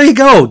 So there you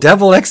go.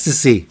 Devil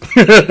Ecstasy.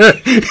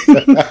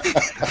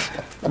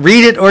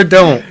 Read it or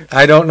don't.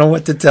 I don't know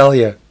what to tell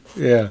you.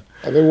 Yeah.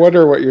 I've been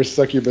wondering what your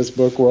succubus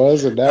book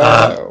was, and now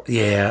I know.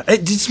 Yeah.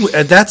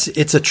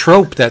 It's a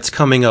trope that's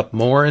coming up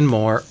more and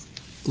more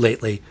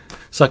lately.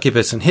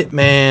 Succubus and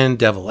Hitman,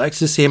 Devil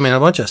Ecstasy. I mean, a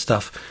bunch of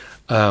stuff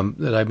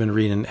that I've been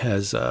reading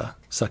has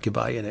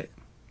succubi in it.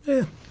 Yeah.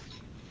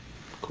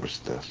 Of course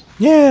it does.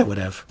 Yeah,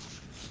 whatever.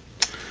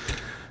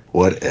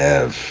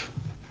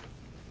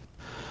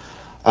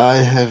 I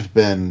have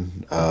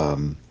been. I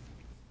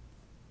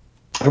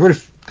read a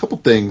couple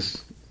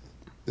things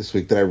this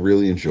week that I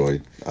really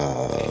enjoyed.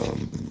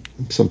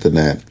 Something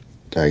that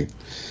I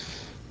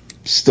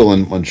still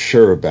am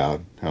unsure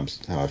about how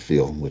I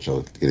feel, which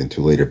I'll get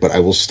into later. But I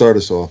will start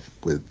us off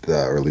with,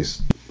 or at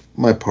least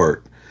my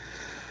part.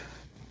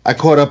 I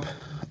caught up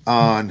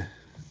on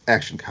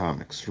Action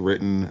Comics,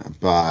 written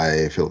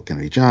by Philip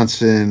Kennedy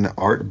Johnson,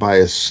 art by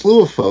a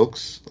slew of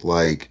folks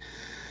like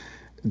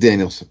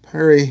Daniel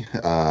Saperi,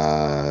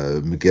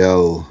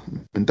 Miguel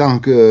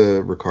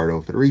Mendonca,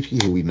 Ricardo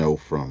Federici, who we know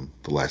from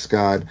The Last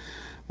God,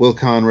 Will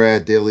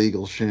Conrad, Dale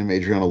Eaglesham,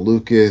 Adriano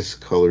Lucas,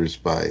 colors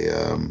by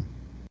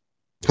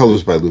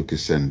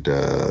Lucas and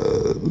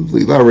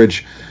Lee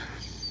Lowridge.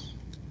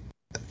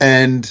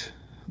 And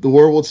the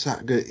Warworld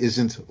saga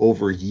isn't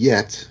over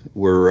yet.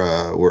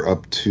 We're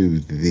up to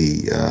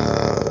the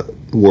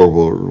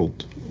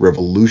Warworld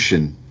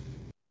Revolution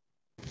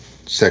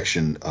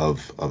section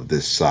of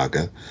this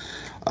saga,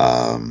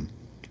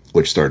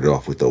 which started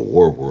off with the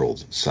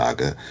Warworld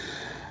saga.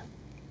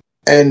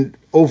 And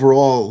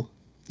overall,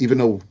 even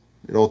though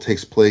it all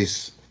takes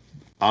place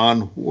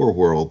on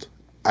Warworld,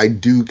 I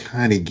do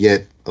kind of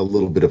get a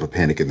little bit of a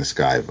Panic in the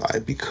Sky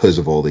vibe because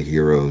of all the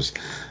heroes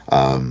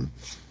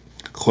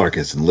Clark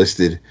has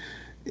enlisted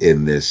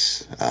in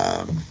this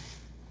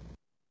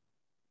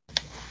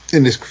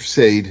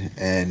crusade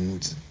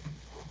and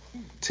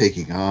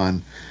taking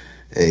on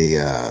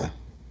a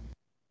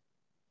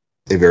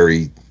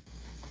very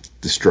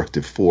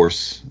destructive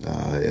force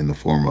in the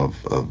form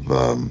of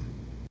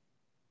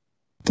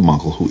the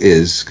Mongol who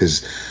is,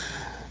 because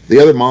the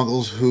other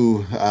Mongols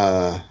who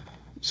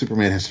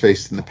Superman has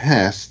faced in the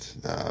past,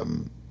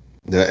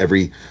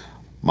 every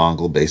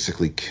Mongol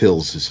basically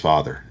kills his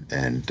father,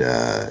 and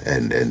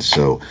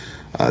so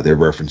there are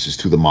references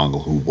to the Mongol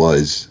who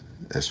was,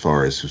 as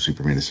far as who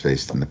Superman has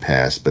faced in the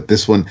past. But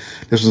this was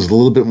a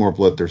little bit more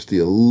bloodthirsty,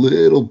 a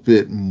little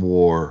bit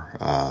more,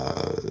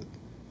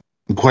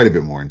 quite a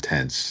bit more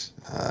intense.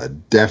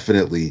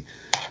 Definitely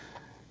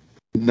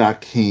not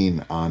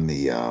keen on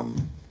the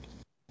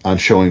on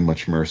showing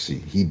much mercy.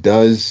 He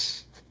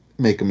does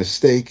make a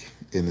mistake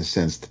in the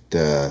sense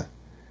that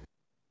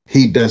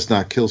he does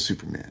not kill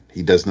Superman.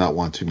 He does not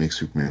want to make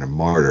Superman a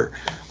martyr.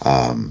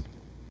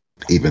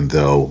 even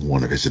though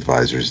one of his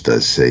advisors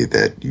does say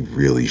that you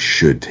really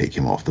should take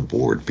him off the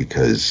board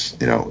because,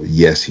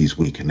 yes, he's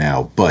weak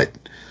now, but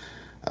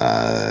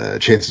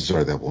chances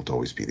are that won't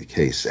always be the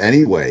case.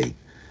 Anyway,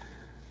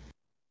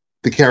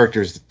 the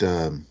characters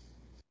that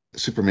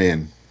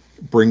Superman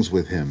brings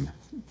with him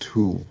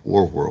to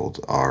Warworld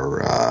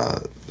are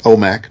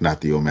OMAC,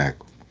 not any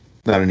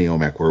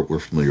OMAC we're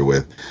familiar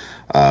with,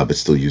 but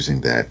still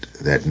using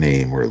that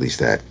name, or at least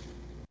that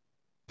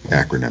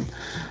acronym.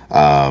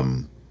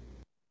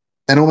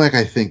 And OMAC,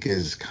 I think,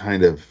 is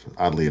kind of,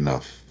 oddly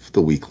enough,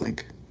 the weak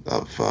link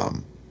of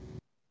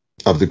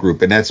the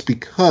group, and that's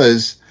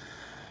because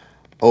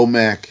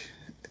OMAC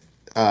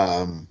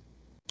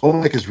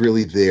is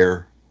really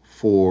there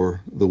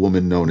for the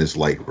woman known as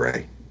Light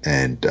Ray,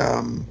 and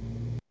so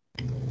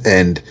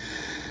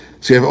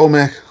you have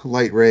OMAC,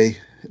 Light Ray,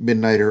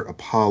 Midnighter,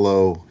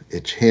 Apollo,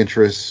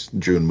 Enchantress,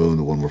 June Moon,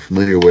 the one we're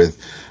familiar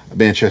with,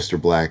 Manchester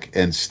Black,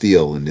 and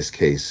Steel. In this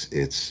case,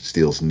 it's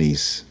Steel's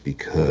niece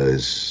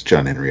because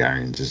John Henry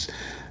Irons is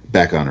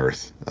back on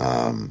Earth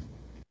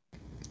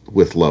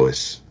with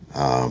Lois,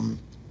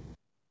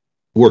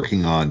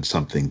 working on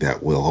something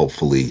that will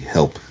hopefully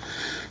help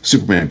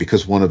Superman,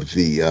 because one of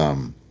the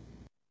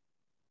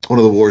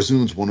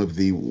Warzoons, one of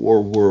the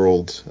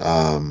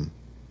Warworld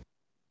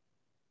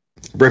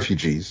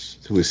refugees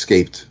who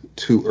escaped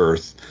to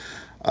Earth,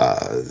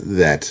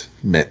 that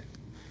met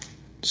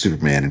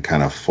Superman and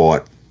kind of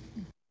fought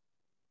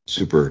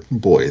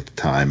Superboy at the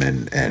time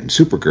and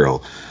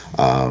Supergirl.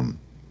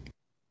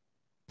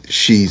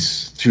 She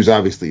was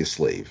obviously a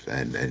slave,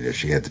 and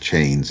she had the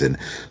chains, and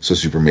so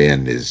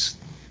Superman is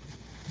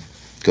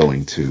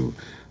going to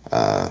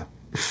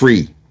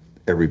free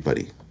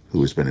everybody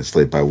who has been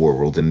enslaved by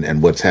Warworld.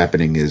 And what's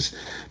happening is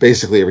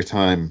basically every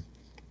time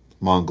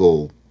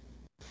Mongul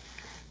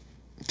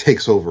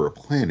takes over a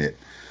planet,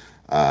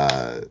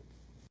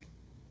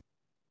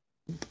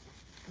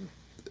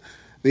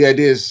 the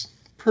idea is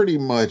pretty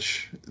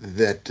much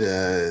that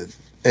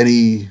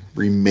any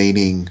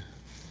remaining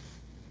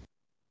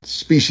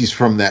species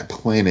from that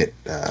planet,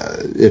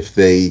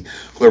 the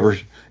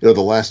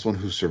last one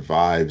who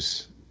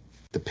survives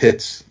the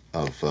pits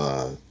of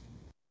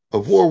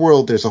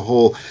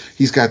Warworld,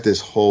 he's got this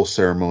whole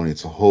ceremony.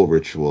 It's a whole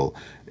ritual.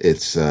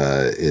 It's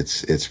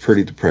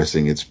pretty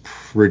depressing. It's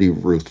pretty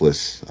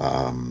ruthless.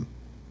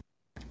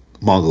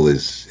 Mongul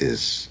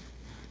is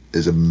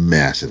a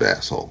massive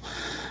asshole.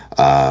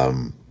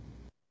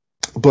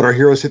 But our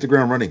heroes hit the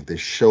ground running. They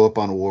show up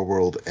on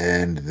Warworld,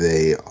 and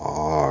they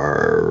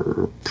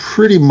are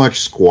pretty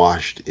much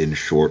squashed in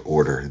short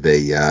order.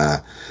 They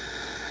are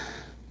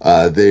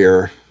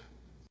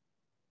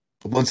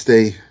once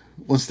they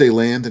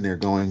land and they're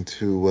going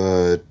to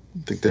I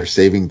think they're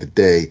saving the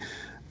day.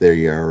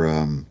 They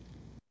are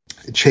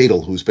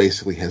Chadle, who's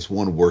basically has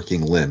one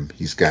working limb.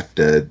 He's got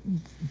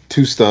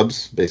two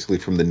stubs, basically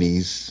from the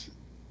knees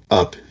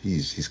up.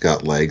 He's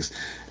got legs,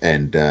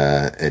 and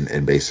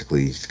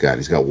basically he's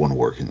got one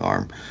working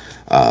arm.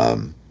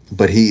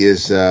 But he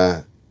is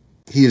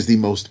the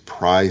most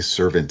prized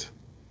servant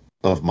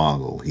of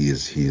Mongul.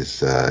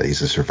 He's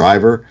a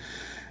survivor,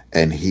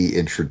 and he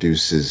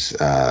introduces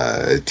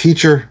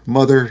teacher,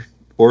 mother,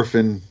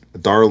 orphan,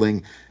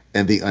 darling,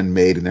 and the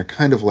unmade, and they're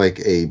kind of like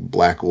a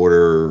Black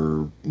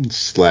Order /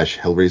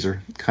 Hellraiser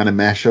kind of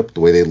mashup, the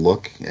way they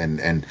look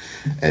and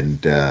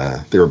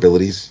their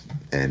abilities.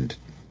 And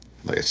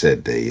like I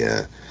said,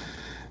 they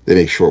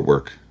make short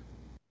work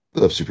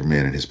of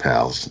Superman and his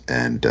pals,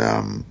 and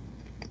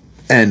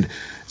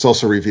it's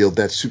also revealed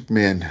that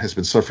Superman has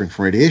been suffering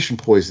from radiation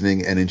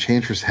poisoning, and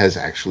Enchantress has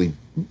actually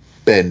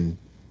been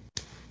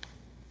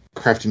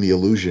crafting the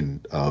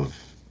illusion of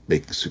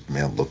making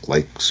Superman look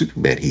like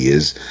Superman. He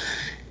is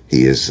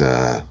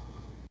a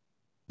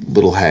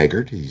little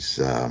haggard. He's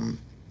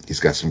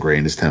got some gray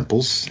in his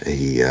temples.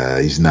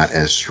 He's not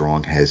as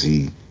strong as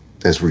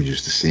we're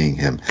used to seeing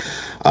him.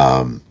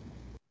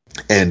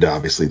 And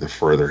obviously, the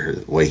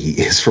further away he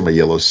is from a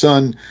yellow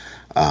sun,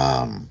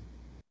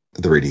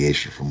 the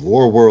radiation from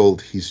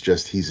Warworld,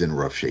 he's in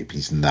rough shape.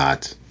 He's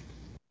not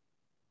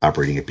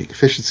operating at peak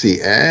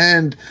efficiency,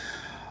 and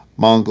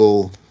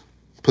Mongul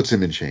puts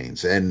him in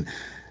chains. And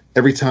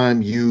every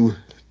time you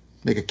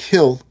make a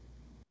kill,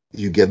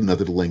 you get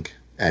another link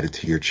added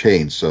to your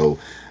chain. So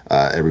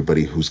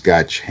everybody who's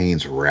got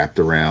chains wrapped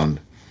around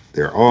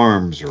their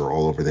arms or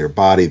all over their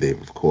body,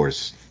 they've, of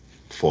course,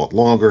 fought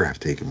longer, have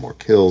taken more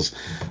kills.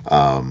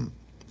 And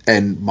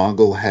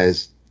Mongul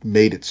has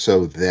made it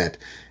so that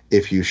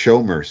if you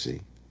show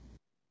mercy,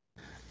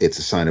 it's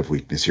a sign of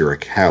weakness. You're a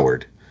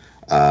coward.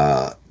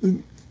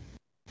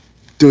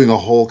 Doing a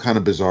whole kind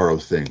of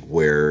bizarro thing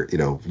where,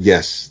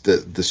 yes,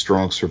 the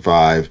strong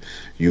survive.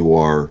 You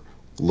are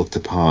looked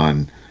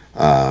upon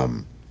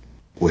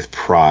with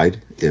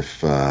pride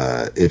if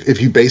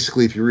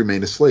you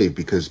remain a slave,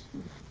 because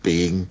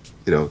being,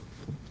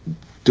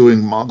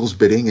 doing Mongul's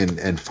bidding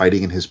and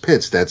fighting in his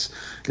pits, that's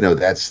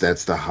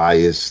the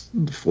highest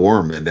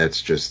form, and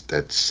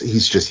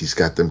he's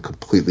got them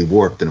completely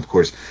warped. And of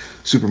course,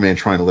 Superman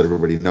trying to let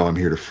everybody know, I'm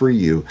here to free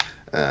you.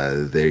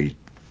 They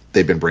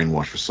they've been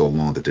brainwashed for so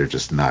long that they're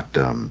just not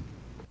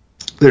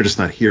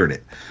hearing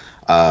it.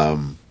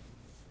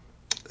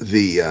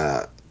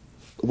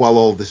 While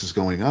all this is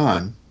going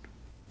on,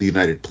 the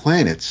United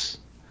Planets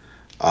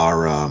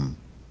are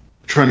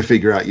trying to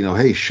figure out,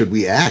 hey, should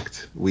we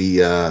act? We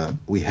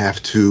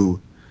have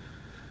to,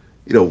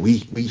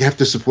 we have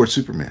to support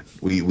Superman.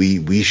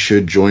 We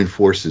should join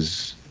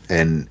forces,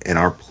 and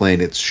our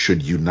planets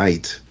should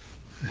unite,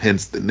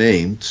 hence the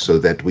name, so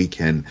that we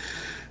can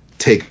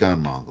take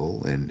on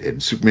Mongol.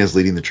 And Superman's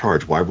leading the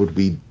charge. Why would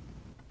we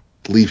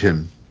leave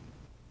him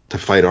to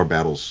fight our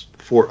battles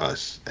for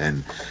us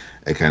and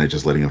kind of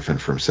just letting him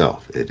fend for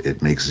himself?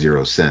 It makes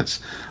zero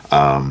sense.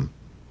 But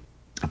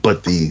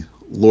the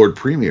Lord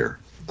Premier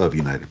of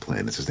United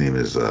Planets, his name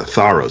is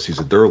Tharos. He's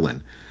a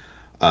Durlan.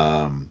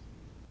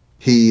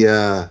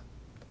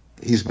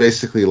 He's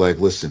basically like,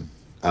 listen,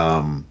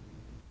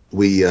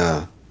 we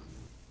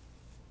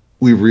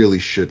really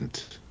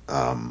shouldn't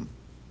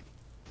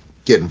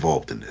get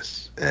involved in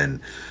this,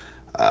 and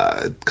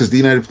because the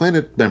United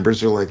Planet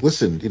members are like,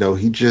 listen,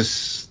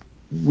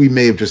 we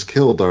may have just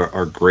killed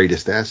our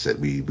greatest asset.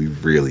 We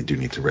really do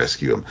need to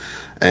rescue him.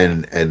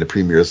 And the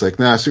Premier is like,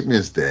 nah,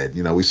 Superman's dead.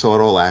 We saw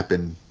it all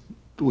happen.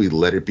 We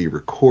let it be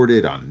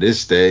recorded on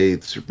this day.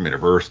 The Superman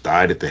of Earth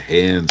died at the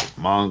hands of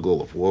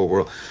Mongol, of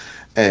Warworld.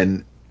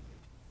 And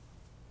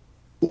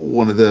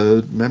one of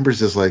the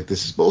members is like,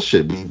 this is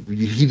bullshit.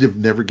 He'd have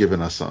never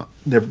given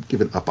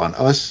up on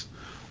us.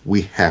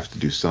 We have to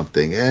do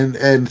something. And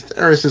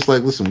Tharos is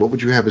like, listen, what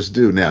would you have us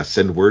do now?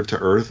 Send word to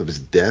Earth of his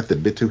death,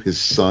 admit to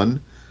his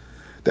son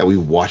that we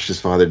watched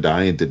his father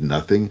die and did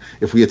nothing?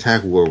 If we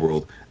attack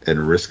Warworld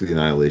and risk the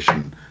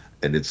annihilation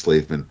and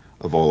enslavement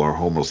of all our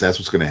homeworlds, that's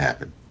what's going to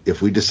happen.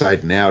 If we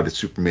decide now that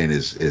Superman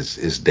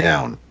is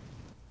down,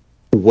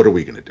 what are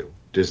we going to do?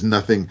 There's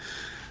nothing.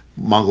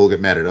 Mongol will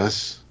get mad at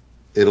us.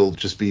 It'll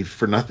just be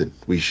for nothing.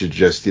 We should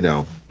just,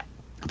 the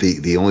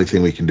only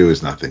thing we can do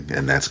is nothing.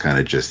 And that's kind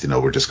of just,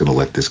 we're just going to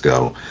let this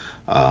go.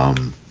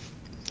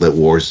 Let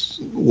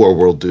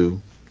Warworld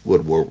do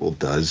what Warworld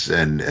does,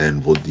 and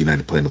the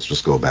United Planets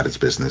just go about its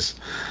business.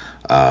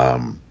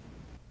 And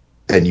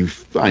you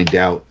find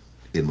out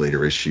in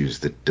later issues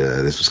that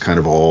this was kind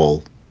of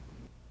all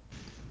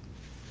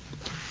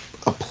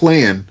a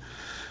plan.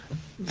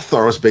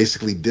 Tharos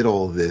basically did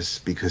all of this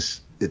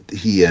because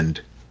he and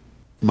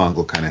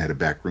Mongol kind of had a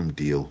backroom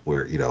deal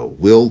where,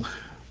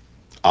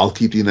 I'll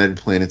keep the United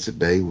Planets at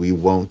bay. We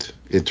won't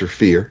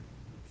interfere,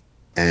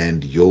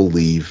 and you'll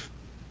leave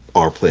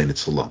our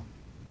planets alone.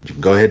 You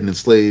can go ahead and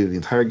enslave the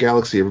entire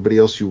galaxy, everybody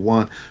else you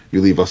want.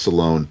 You leave us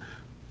alone.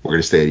 We're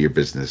going to stay out of your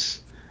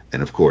business.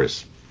 And of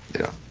course,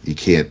 you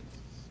can't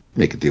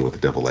make a deal with the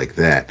devil like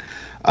that.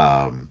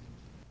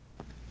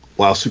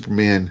 While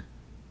Superman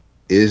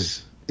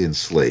is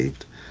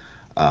enslaved,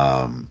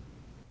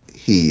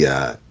 he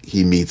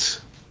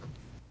meets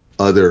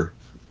other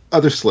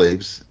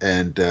slaves,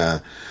 and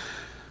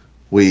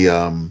we're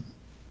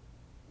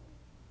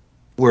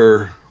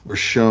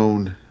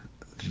shown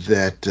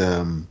that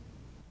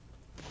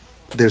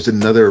there's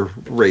another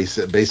race,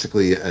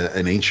 basically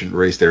an ancient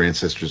race. Their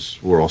ancestors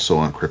were also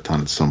on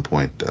Krypton at some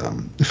point,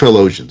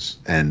 Felosians.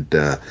 And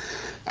I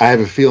have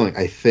a feeling,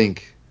 I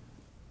think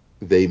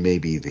they may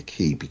be the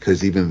key,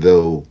 because even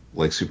though,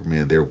 like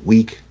Superman, they're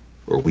weak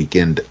or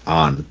weakened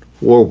on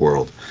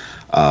Warworld,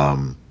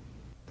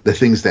 the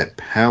things that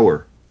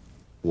power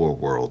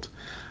Warworld,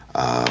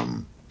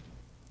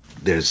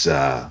 there's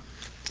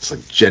it's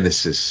like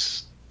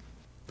Genesis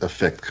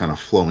effect kind of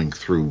flowing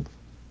through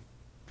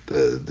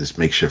this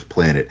makeshift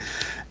planet,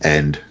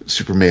 and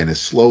Superman is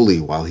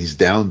slowly, while he's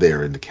down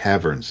there in the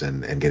caverns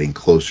and getting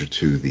closer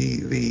to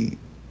the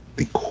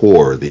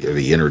core,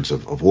 the innards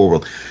of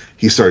Warworld,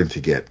 he's starting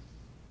to get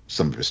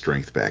some of his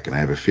strength back. And I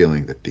have a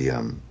feeling that the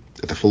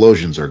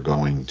Felosians are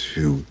going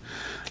to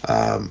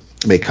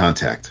make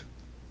contact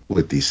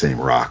with these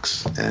same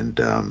rocks, and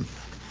I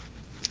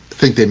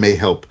think they may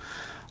help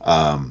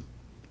turn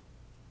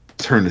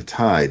the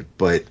tide.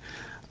 But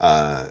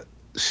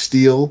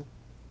Steel,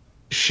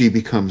 she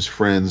becomes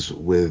friends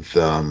with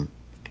the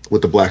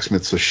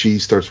blacksmith, so she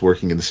starts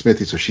working in the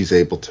smithy, so she's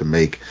able to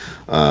make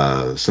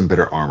some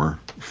better armor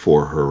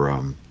for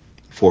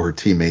her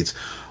teammates.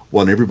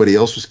 While everybody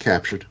else was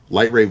captured,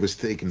 Light Ray was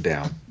taken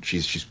down.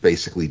 She's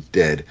basically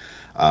dead.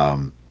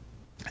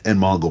 And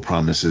Mongol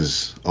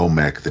promises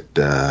Omek that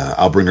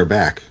I'll bring her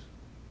back.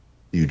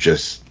 You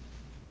just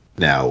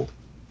now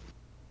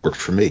work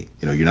for me.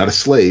 You're not a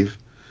slave,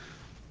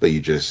 but you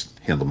just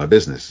handle my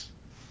business.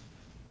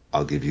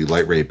 I'll give you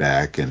Light Ray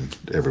back, and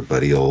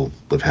everybody will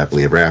live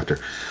happily ever after.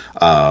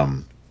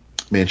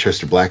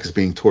 Manchester Black is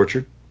being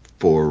tortured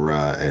for,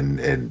 and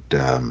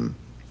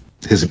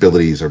his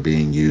abilities are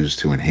being used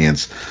to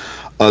enhance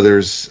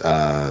others.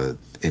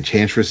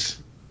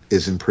 Enchantress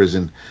is in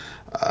prison.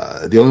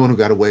 The only one who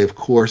got away, of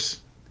course,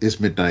 is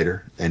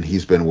Midnighter, and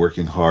he's been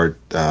working hard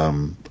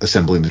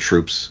assembling the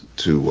troops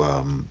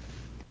to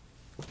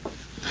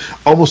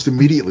almost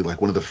immediately, like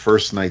one of the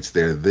first nights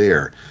they're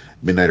there,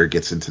 Midnighter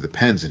gets into the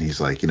pens, and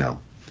he's like,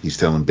 he's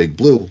telling Big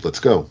Blue, let's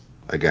go.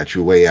 I got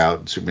you a way out.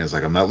 And Superman's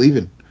like, I'm not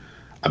leaving.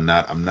 I'm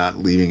not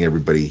leaving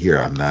everybody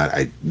here.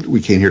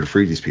 We came here to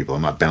free these people.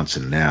 I'm not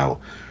bouncing now.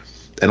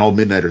 And all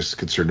Midnighter's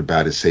concerned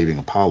about is saving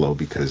Apollo,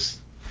 because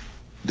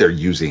they're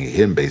using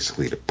him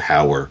basically to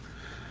power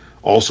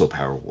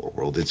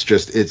Warworld.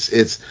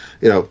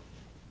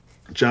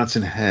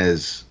 Johnson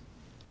has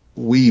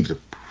weaved a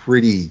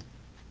pretty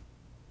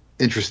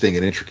interesting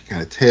and intricate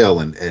kind of tale,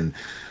 and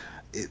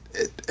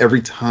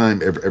every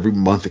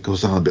month it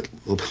goes on a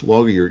little bit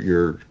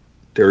longer,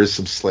 there is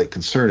some slight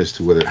concern as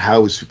to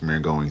how is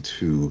Superman going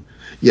to.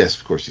 Yes,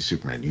 of course he's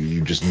Superman. You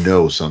just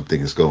know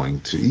something is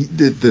going to.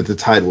 The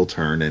tide will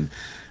turn, and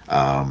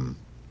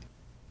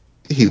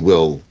he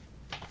will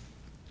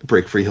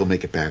break free. He'll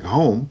make it back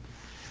home.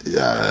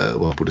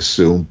 One would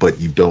assume, but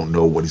you don't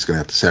know what he's going to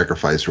have to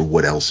sacrifice or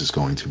what else is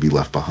going to be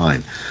left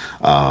behind.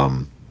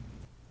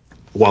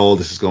 While all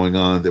this is going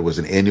on, there was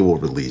an annual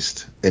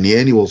released, and the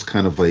annual is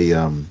kind of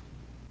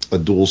a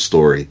dual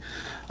story.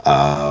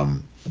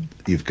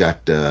 You've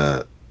got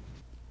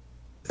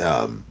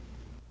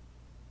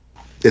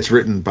it's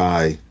written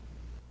by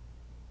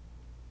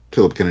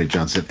Philip Kennedy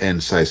Johnson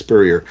and Cy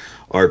Spurrier,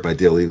 art by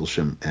Dale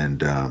Eaglesham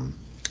and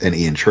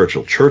Ian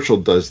Churchill. Churchill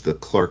does the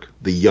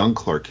young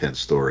Clark Kent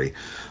story,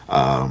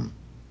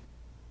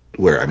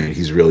 where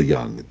he's really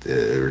young.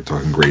 We're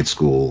talking grade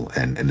school,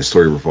 and the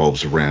story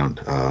revolves around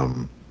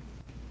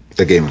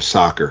a game of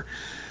soccer,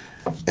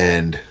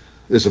 and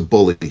there's a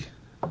bully,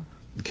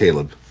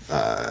 Caleb,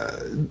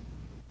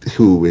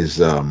 who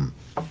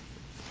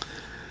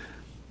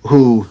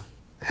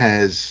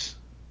has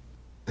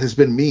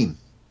been mean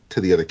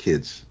to the other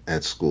kids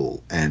at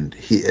school, and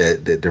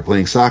they're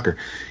playing soccer.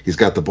 He's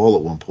got the ball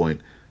at one point.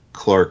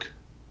 Clark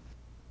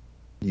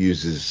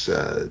blows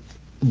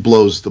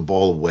the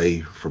ball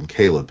away from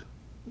Caleb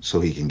so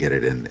he can get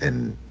it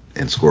and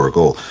score a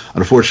goal.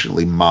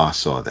 Unfortunately, Ma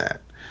saw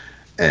that,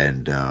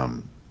 and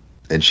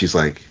she's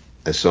like,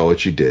 "I saw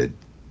what you did,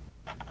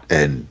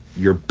 and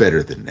you're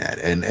better than that."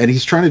 And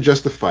he's trying to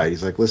justify it.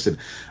 He's like, "Listen,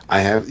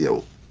 I have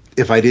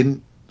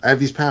I have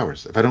these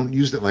powers. If I don't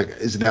use them,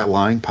 isn't that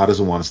lying? Pa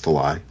doesn't want us to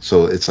lie.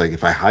 So it's like,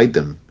 if I hide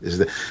them, is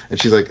that?" And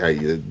she's like,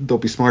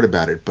 "Don't be smart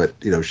about it." But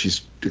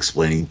she's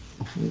explaining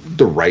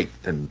the right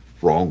and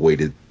wrong way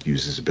to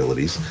use his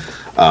abilities.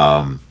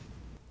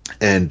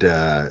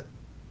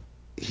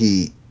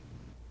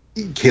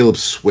 Caleb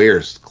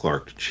swears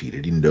Clark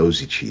cheated. He knows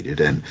he cheated,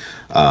 and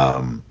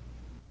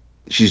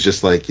she's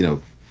just like,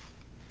 you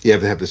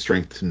have to have the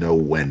strength to know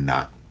when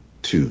not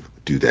to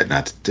do that,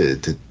 not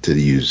to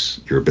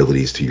use your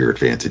abilities to your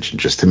advantage, and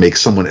just to make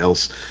someone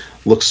else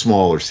look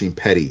small or seem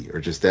petty, or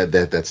just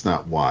that's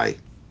not why.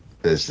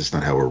 That's just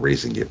not how we're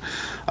raising you.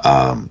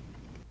 And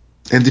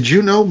did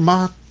you know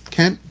Ma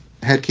Kent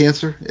had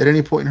cancer at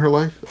any point in her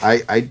life?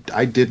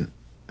 I didn't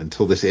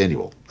until this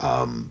annual.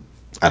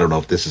 I don't know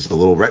if this is a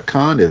little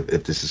retcon,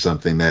 if this is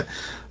something that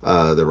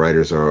the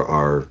writers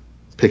are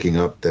picking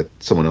up that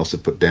someone else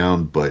had put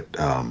down, but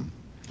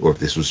or if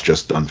this was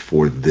just done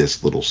for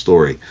this little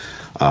story.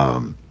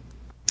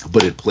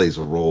 But it plays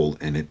a role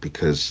in it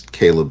because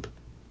Caleb,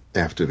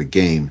 after the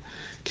game,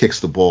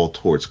 kicks the ball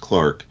towards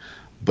Clark,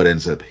 but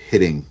ends up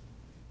hitting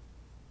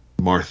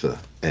Martha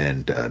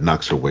and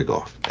knocks her wig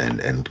off.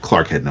 And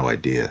Clark had no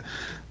idea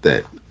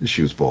that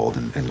she was bald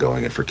and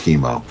going in for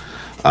chemo.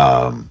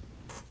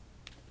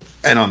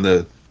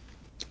 And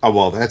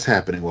while that's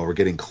happening, while we're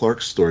getting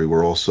Clark's story,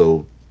 we're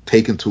also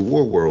taken to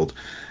Warworld,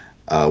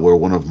 where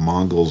one of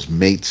Mongul's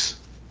mates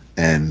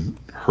and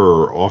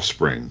her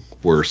offspring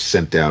were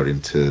sent out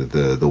into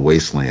the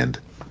wasteland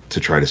to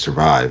try to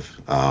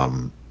survive.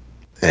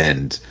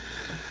 And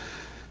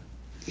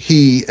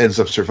he ends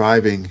up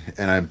surviving,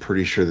 and I'm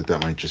pretty sure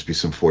that might just be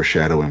some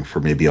foreshadowing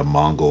for maybe a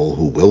Mongol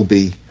who will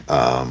be,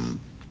 because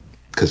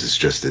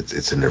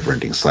it's a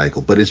never-ending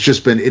cycle. But it has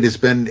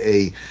been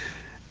a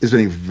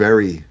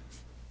very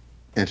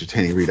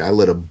entertaining read. I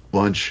let a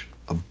bunch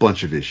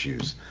of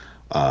issues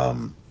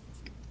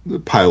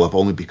pile up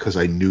only because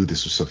I knew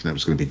this was something that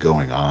was going to be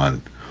going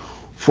on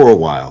for a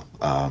while.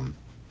 And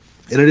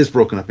it is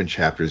broken up in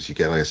chapters. You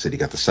get, like I said, you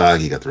got the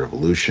saga, you got the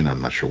revolution. I'm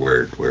not sure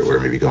where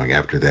maybe going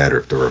after that, or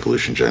if the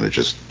revolution kind of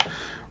just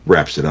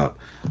wraps it up.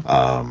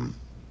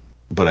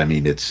 But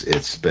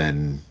it's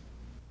been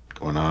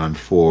going on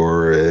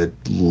for at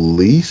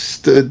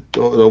least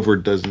over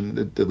a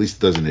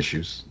dozen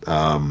issues.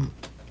 And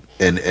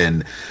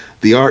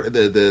the art,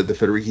 the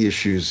Federici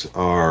issues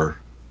are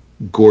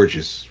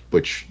gorgeous,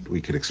 which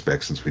we could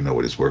expect since we know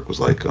what his work was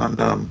like on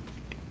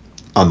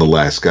The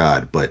Last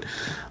God. But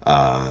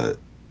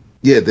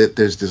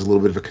there's a little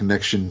bit of a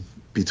connection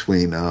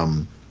between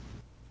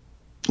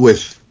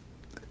with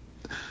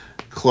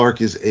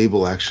Clark is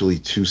able actually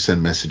to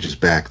send messages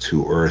back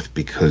to Earth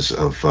because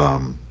of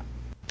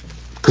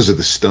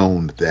the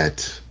stone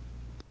that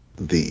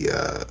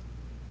the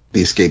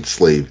escaped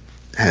slave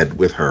had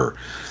with her.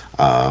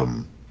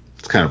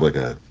 It's kind of like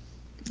a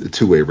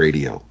two-way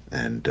radio,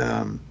 and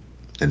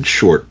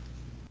short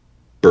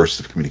bursts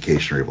of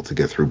communication are able to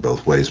get through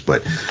both ways.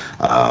 But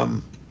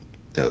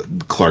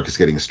Clark is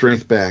getting his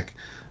strength back.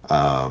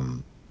 There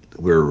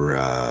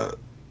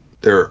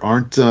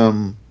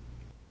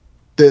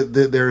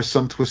there are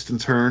some twists and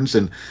turns,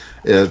 and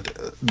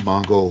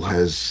Mongol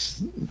has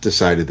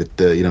decided that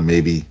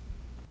maybe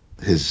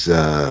his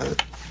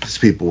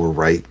people were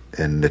right,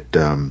 and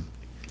that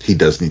he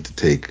does need to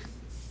take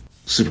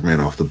Superman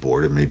off the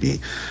board. It may be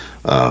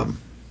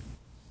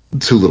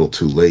too little,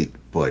 too late,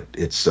 but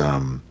it's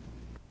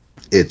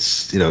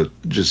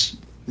just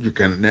you're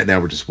kind of now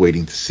we're just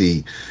waiting to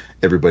see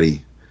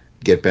everybody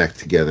get back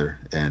together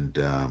and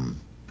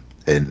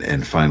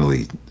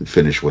finally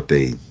finish what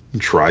they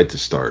tried to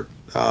start.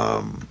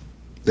 And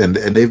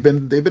they've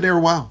been there a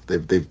while.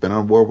 They've been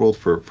on Warworld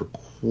for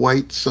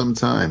quite some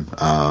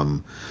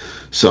time.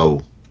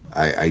 So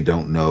I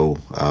don't know.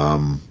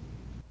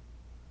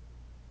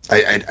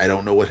 I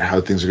don't know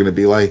how things are going to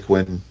be like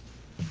when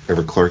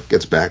ever Clark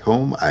gets back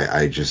home.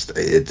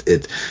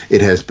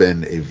 It has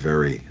been a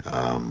very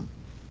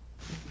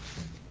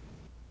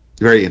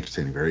very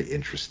entertaining, very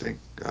interesting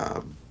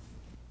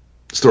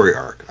story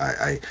arc.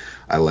 I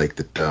like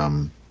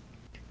that.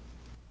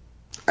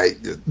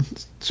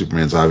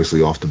 Superman's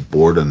obviously off the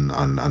board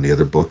on the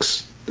other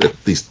books. At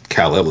least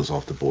Kal-El is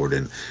off the board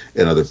in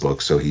other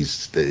books, so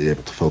he's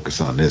able to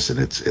focus on this, and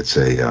it's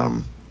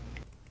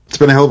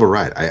been a hell of a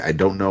ride. I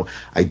don't know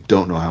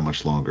how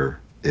much longer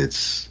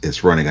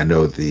it's running. I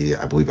believe the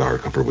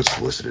hardcover was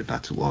solicited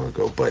not too long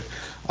ago, but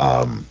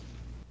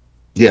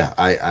yeah,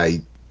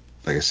 I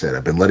like I said,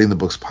 I've been letting the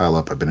books pile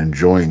up. I've been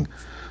enjoying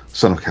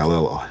Son of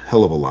Kal-El a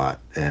hell of a lot,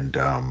 and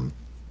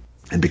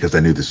because I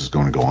knew this was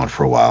going to go on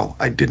for a while,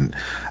 I didn't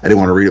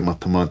want to read it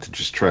month to month and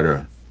just try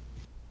to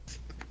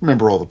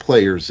remember all the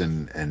players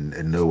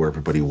and know where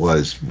everybody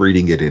was.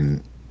 Reading it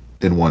in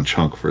one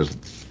chunk for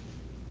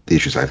the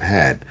issues I've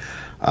had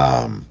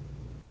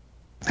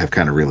have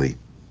kind of really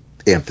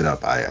amped it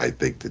up. I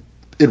think that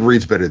it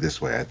reads better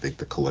this way. I think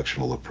the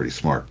collection will look pretty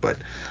smart, but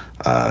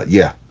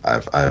yeah,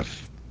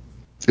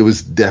 it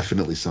was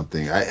definitely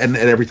something. And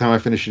every time I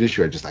finish an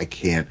issue,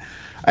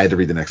 I had to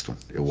read the next one.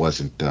 It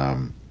wasn't.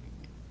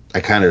 I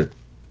kind of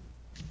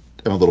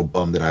am a little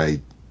bummed that I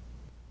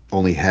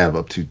only have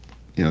up to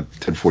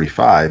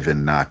 1045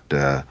 and not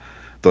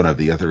don't have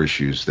the other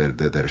issues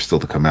that are still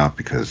to come out,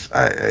 because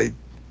I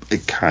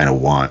kind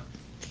of want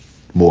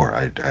more.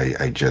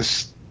 I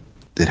just,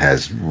 it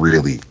has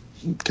really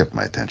kept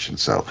my attention.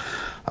 So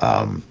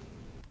I'm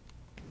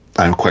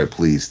quite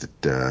pleased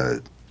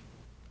that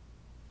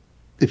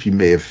if you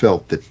may have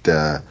felt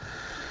that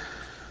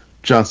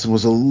Johnson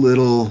was a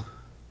little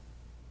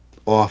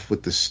off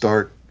with the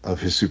start of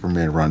his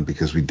Superman run,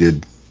 because we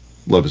did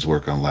love his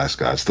work on Last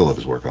God, still love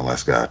his work on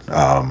Last God.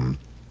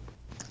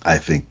 I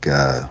think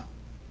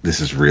this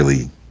is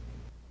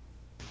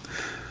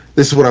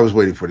what I was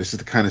waiting for. This is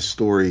the kind of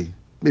story,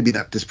 maybe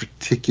not this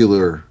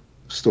particular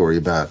story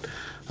about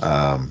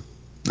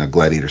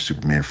Gladiator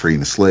Superman freeing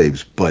the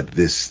slaves, but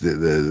the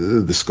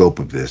scope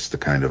of this, the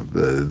kind of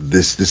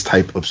this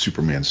type of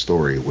Superman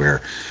story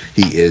where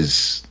he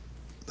is.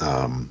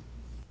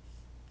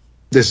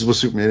 This is what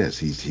Superman is.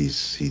 This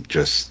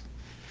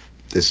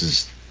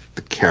is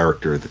the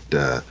character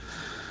that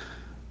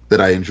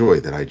I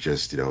enjoy. That I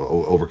just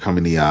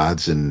overcoming the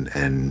odds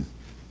and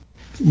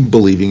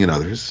believing in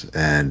others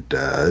and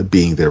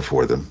being there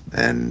for them.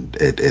 And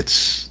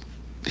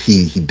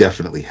he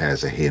definitely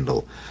has a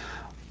handle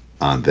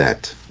on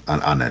that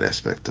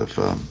aspect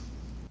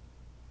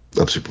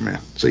of Superman.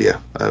 So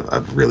yeah,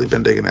 I've really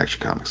been digging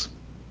Action Comics.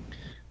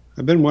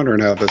 I've been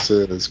wondering how this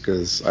is,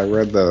 because I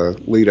read the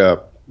lead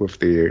up with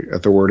the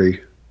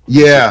Authority.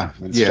 Yeah,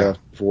 stuff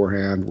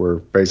beforehand, where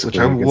basically,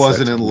 which I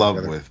wasn't in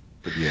love with,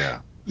 but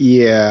yeah.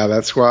 Yeah,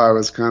 that's why I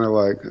was kind of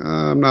like,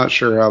 I'm not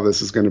sure how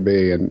this is going to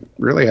be, and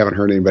really haven't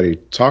heard anybody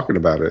talking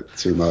about it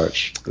too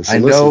much. I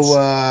know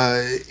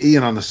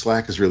Ian on the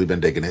Slack has really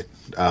been digging it,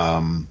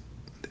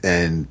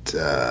 and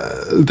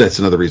that's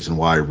another reason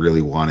why I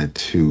really wanted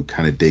to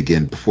kind of dig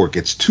in before it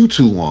gets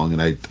too long,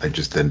 and I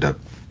just end up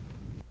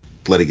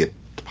letting it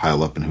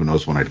pile up, and who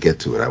knows when I'd get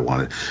to it. I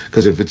wanted,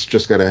 because if it's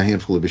just got a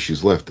handful of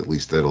issues left, at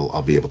least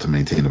I'll be able to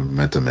maintain the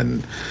momentum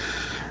and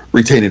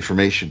retain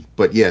information.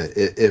 But yeah,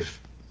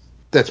 if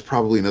that's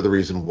probably another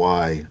reason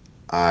why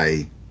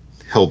I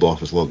held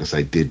off as long as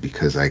I did,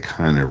 because I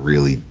kind of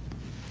really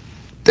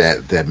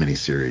that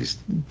miniseries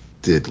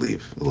did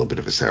leave a little bit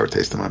of a sour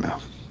taste in my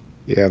mouth.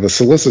 Yeah, the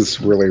solicits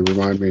really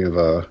remind me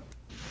of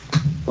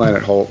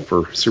Planet Hulk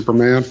for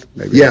Superman.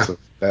 Maybe yeah. That's a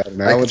bad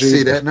analogy. I can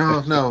see that.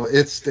 No,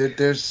 it's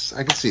there's.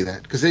 I can see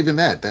that, because even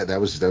that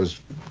was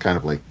kind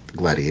of like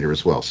Gladiator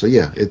as well. So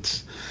yeah,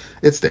 it's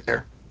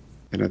there.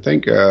 And I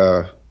think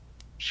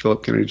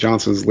Philip Kennedy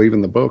Johnson's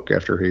leaving the book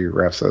after he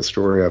wraps that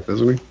story up,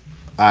 isn't he?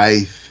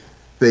 I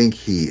think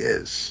he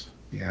is.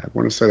 Yeah, I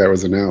want to say that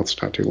was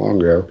announced not too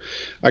long ago.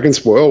 I can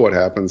spoil what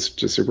happens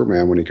to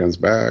Superman when he comes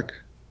back.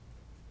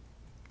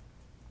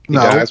 He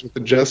dies with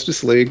the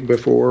Justice League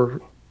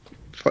before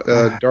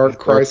Dark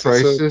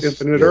Crisis of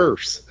Infinite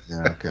Earths.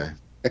 Yeah, okay.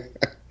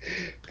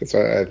 Because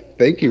I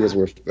think he was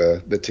with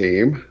the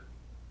team,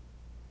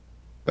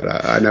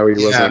 but I know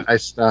he wasn't. I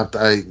stopped.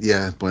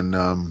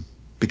 When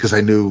because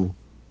I knew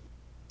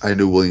I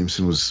knew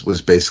Williamson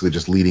was basically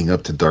just leading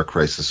up to Dark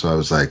Crisis, so I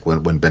was like,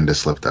 when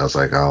Bendis left, I was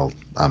like,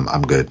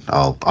 I'm good.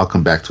 I'll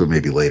come back to it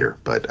maybe later,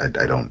 but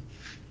I don't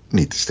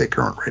need to stay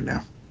current right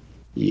now.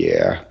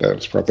 Yeah, that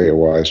was probably a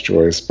wise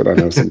choice, but I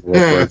know some of our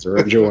friends are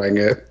enjoying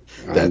it.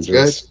 That's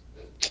good.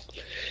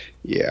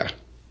 Yeah.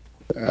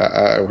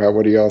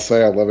 What do y'all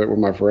say? I love it when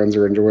my friends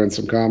are enjoying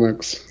some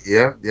comics.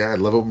 Yeah, I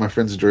love it when my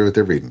friends enjoy what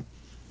they're reading.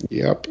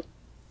 Yep.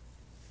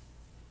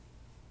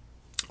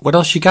 What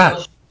else you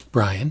got,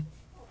 Brian?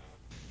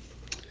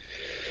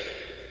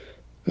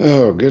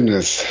 Oh,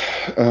 goodness.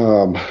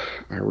 I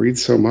read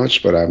so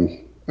much, but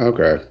I'm...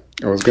 Okay.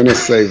 I was going to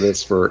save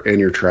this for In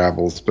Your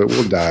Travels, but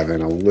we'll dive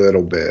in a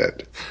little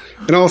bit.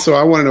 And also,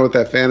 I want to know what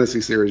that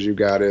fantasy series you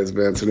got is,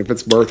 Vince. And if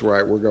it's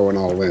Birthright, we're going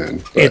all in.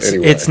 But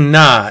it's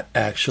not,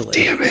 actually.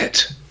 Damn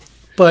it.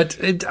 But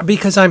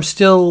because I'm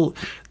still...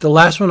 The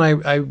last one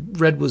I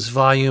read was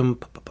volume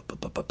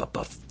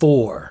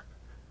 4.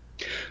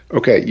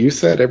 Okay, you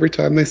said every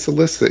time they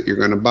solicit, you're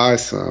going to buy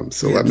some.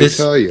 So let me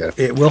tell you.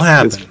 It will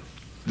happen.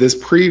 This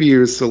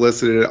preview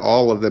solicited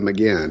all of them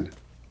again.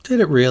 Did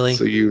it really?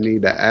 So you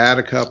need to add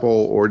a couple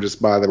or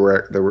just buy the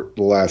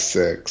last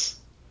 6.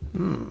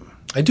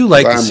 I do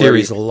like the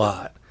series a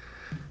lot.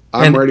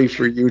 I'm ready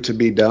for you to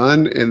be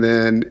done, and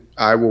then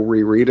I will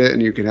reread it,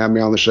 and you can have me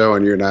on the show,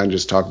 and you and I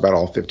just talk about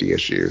all 50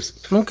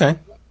 issues. Okay.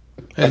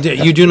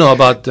 You do know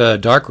about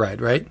Dark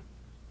Ride, right?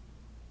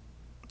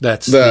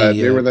 That's the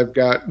where they've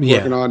got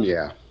working on?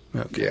 Yeah.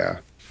 Okay. Yeah.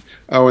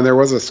 Oh, and there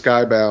was a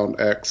Skybound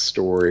X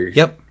story.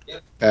 Yep.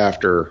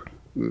 After...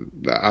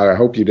 I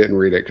hope you didn't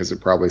read it because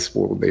it probably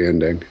spoiled the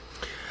ending.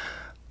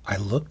 I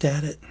looked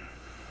at it,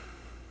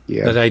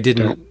 but I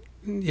didn't.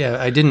 Yeah,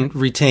 I didn't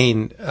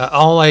retain.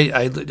 All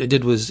I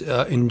did was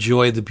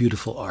enjoy the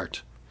beautiful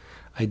art.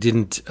 I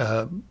didn't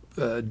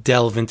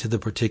delve into the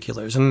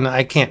particulars, and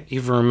I can't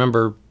even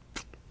remember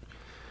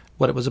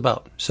what it was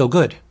about. So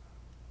good,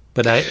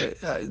 but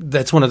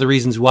that's one of the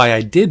reasons why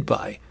I did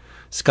buy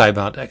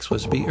Skybound X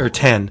or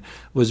 10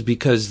 was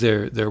because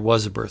there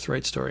was a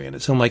Birthright story in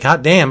it. So I'm like,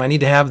 hot damn, I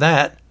need to have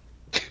that.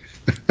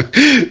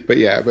 But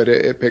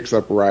it picks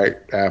up right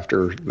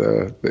after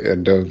the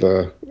end of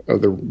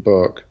the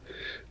book.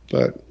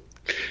 But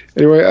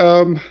anyway,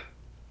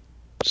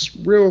 just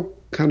real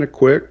kind of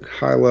quick,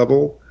 high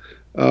level.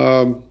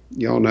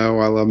 Y'all know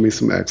I love me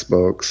some X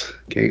books.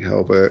 Can't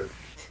help it.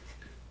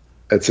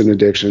 It's an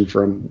addiction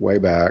from way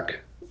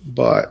back.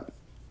 But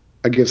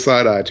I give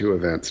side eye to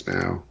events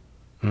now.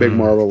 Big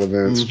Marvel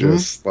events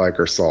just like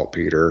are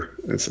saltpeter.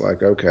 It's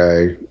like,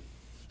 okay,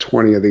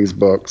 20 of these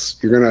books.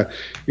 You're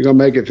gonna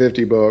make it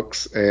 50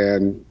 books,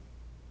 and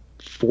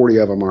 40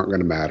 of them aren't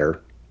gonna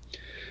matter.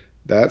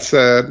 That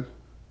said,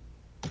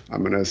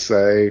 I'm gonna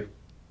say,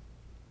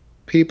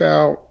 peep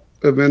out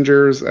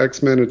Avengers,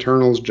 X-Men,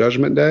 Eternals,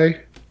 Judgment Day,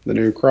 the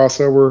new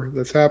crossover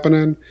that's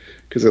happening,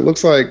 because it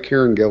looks like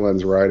Kieran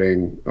Gillen's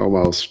writing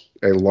almost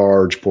a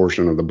large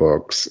portion of the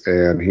books,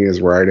 and he is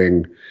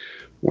writing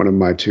one of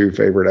my 2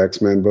 favorite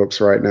X-Men books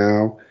right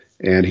now,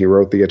 and he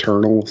wrote the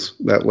Eternals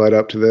that led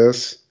up to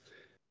this,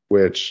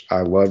 which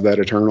I love that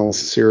Eternals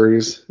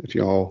series. If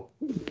y'all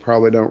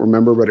probably don't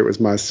remember, but it was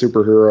my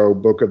superhero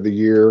book of the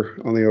year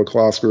on the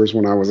O'Closkers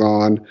when I was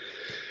on.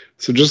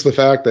 So just the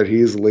fact that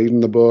he's leading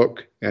the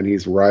book and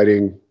he's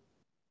wrote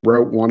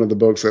one of the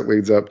books that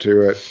leads up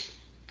to it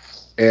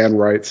and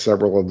writes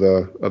several of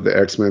the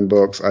X-Men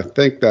books, I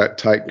think that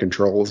tight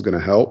control is going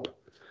to help.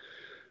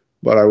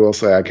 But I will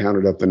say I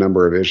counted up the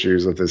number of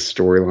issues that this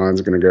storyline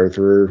is going to go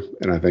through,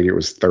 and I think it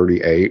was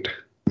 38.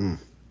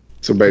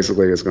 So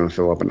basically it's going to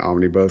fill up an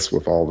omnibus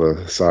with all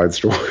the side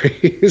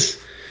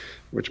stories,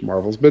 which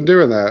Marvel's been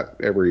doing that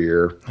every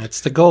year.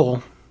 That's the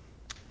goal.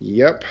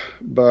 Yep,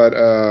 but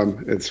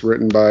it's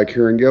written by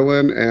Kieran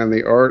Gillen, and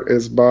the art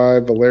is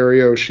by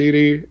Valerio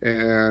Schiti,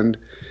 and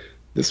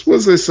this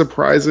was a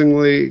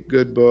surprisingly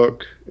good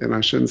book, and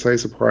I shouldn't say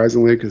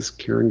surprisingly because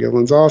Kieran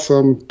Gillen's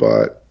awesome,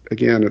 but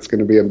again, it's going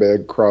to be a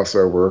big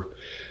crossover,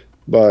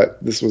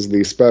 but this was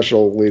the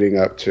special leading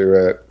up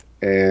to it,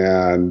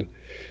 and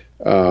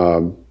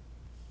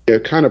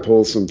it kind of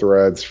pulls some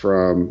threads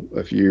from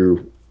a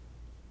few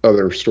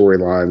other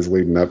storylines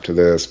leading up to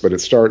this, but it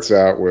starts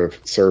out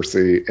with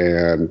Cersei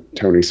and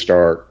Tony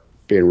Stark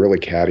being really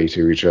catty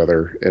to each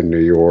other in New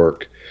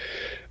York.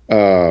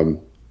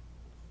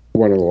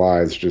 One of the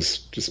lines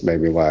just made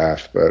me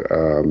laugh, but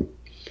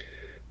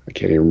I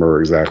can't even remember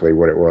exactly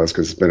what it was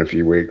because it's been a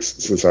few weeks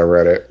since I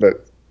read it.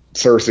 But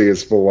Cersei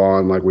is full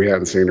on, like we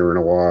hadn't seen her in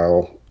a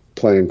while,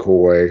 playing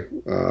coy,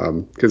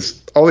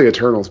 because all the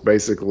Eternals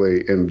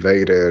basically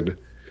invaded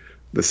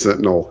the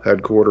Sentinel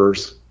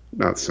headquarters,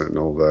 not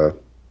Sentinel, the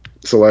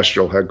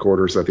Celestial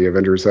headquarters that the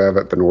Avengers have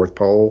at the North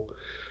Pole,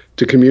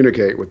 to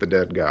communicate with the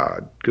dead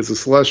god, because the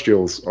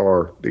Celestials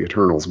are the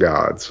Eternals'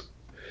 gods,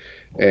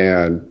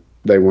 and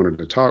they wanted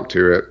to talk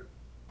to it,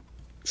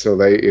 so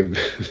they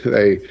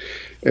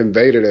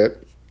invaded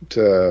it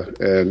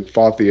and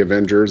fought the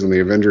Avengers, and the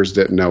Avengers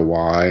didn't know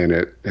why, and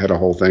it had a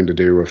whole thing to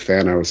do with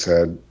Thanos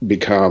had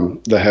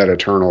become the head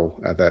Eternal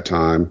at that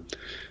time,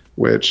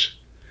 which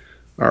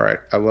all right,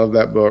 I love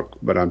that book,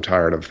 but I'm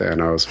tired of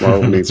Thanos.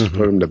 Marvel needs to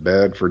put him to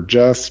bed for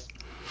just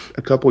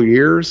a couple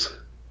years.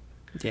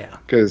 Yeah.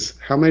 Because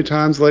how many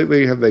times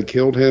lately have they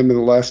killed him in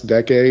the last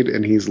decade,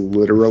 and he's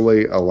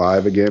literally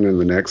alive again in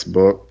the next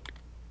book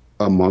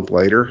a month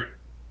later?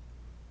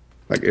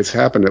 Like, it's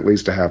happened at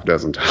least a half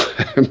dozen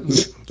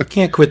times. You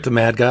can't quit the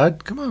Mad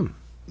God. Come on.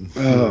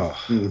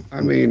 Oh,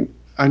 I mean,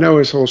 I know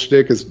his whole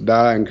shtick is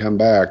die and come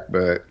back,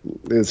 but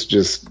it's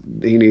just,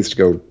 he needs to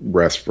go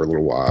rest for a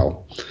little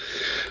while.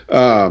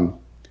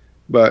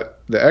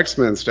 But the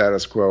X-Men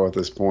status quo at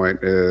this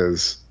point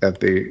is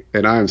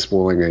and I'm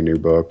spoiling a new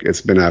book.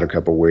 It's been out a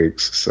couple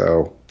weeks,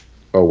 so,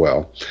 oh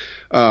well.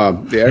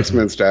 The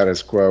X-Men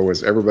status quo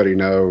is everybody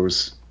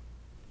knows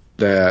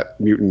that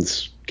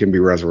mutants can be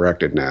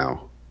resurrected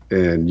now,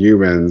 and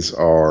humans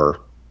are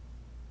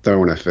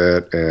throwing a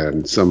fit,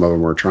 and some of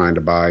them are trying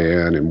to buy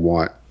in and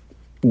want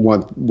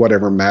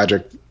whatever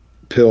magic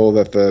pill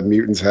that the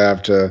mutants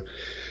have to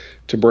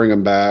bring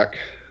them back.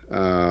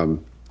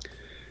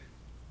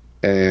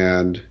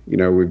 And, you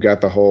know, we've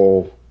got the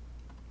whole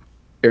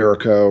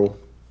Erico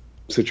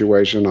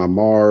situation on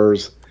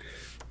Mars,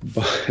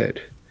 but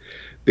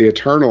the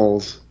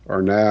Eternals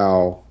are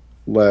now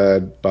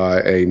led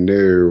by a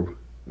new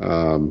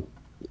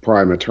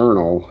Prime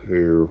Eternal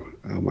who,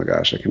 oh my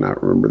gosh, I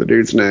cannot remember the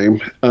dude's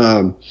name.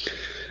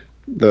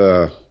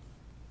 The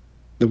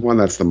one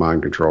that's the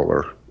mind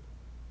controller.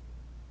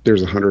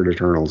 There's 100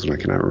 Eternals, and I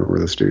cannot remember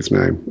this dude's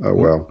name. Oh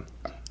well,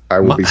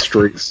 I will be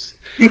streaks.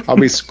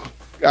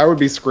 I would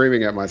be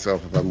screaming at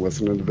myself if I'm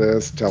listening to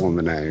this, telling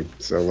the name.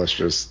 So let's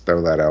just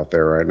throw that out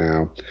there right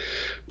now.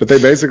 But they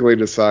basically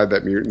decide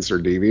that mutants are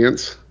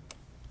deviants,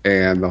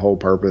 and the whole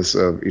purpose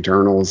of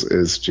Eternals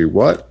is to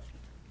what?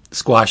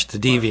 Squash the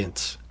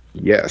deviants.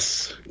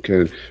 Yes.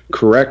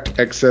 Correct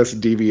excess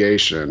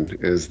deviation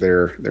is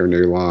their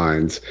new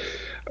lines.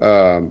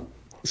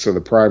 So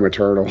the Prime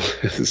Eternal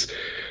has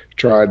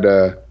tried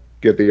to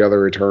get the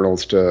other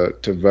Eternals to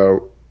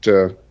vote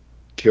to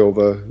kill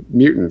the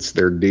mutants.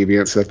 They're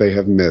deviants that they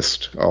have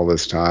missed all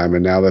this time,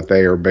 and now that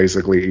they are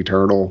basically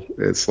eternal,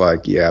 it's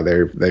like, yeah,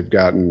 they've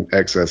gotten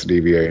excess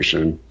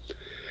deviation.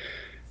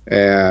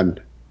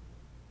 And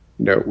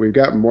you know, we've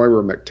got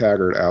Moira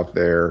McTaggart out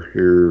there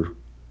who,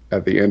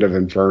 at the end of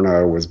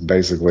Inferno, was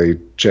basically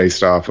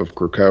chased off of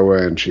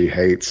Krakoa, and she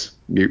hates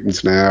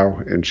mutants now,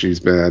 and she's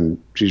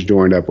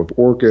joined up with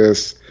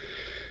Orcus.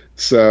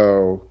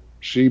 So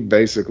she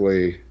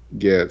basically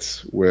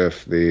gets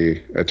with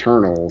the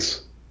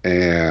Eternals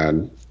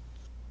and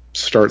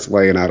starts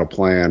laying out a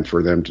plan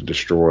for them to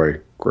destroy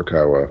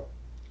Krakoa.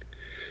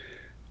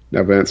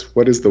 Now, Vince,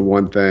 what is the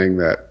one thing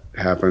that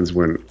happens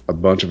when a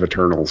bunch of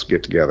Eternals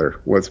get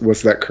together? What's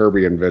that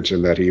Kirby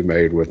invention that he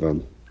made with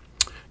them?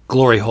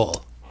 Glory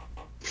hole.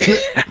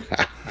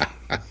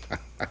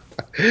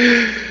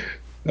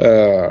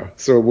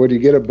 So when you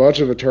get a bunch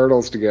of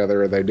Eternals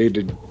together and they need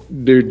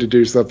to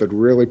do something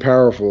really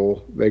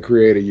powerful, they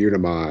create a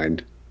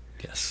Unimind.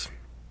 Yes.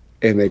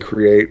 And they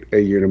create a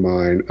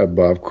Unimind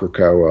above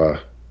Krakoa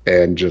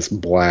and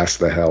just blast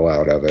the hell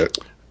out of it.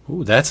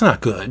 Ooh, that's not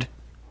good.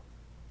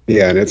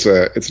 Yeah, and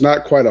it's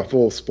not quite a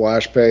full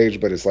splash page,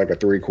 but it's like a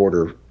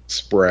 3/4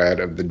 spread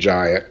of the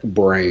giant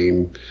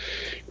brain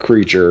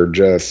creature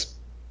just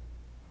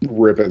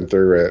ripping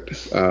through it.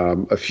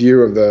 A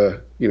few of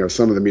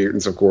some of the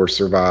mutants, of course,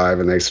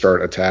 survive and they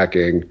start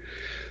attacking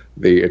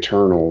the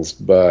Eternals,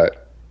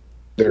 but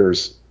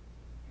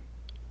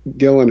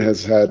Gillen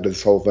has had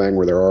this whole thing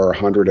where there are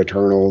 100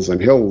 Eternals,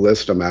 and he'll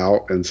list them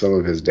out in some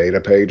of his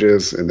data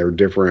pages and their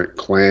different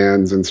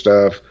clans and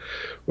stuff.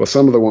 Well,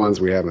 some of the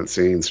ones we haven't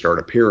seen start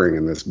appearing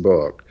in this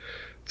book.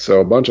 So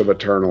a bunch of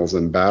Eternals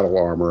in battle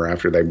armor,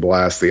 after they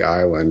blast the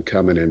island,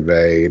 come and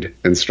invade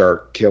and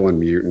start killing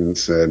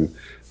mutants, and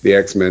the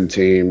X-Men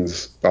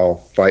teams all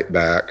fight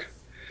back.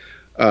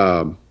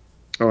 And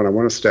I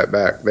want to step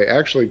back. They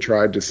actually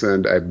tried to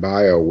send a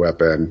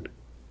bioweapon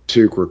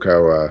to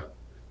Krakoa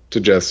to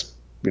just,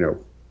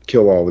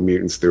 kill all the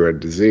mutants through a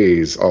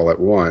disease all at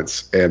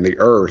once, and the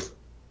Earth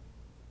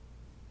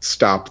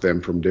stopped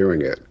them from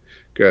doing it,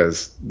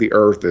 because the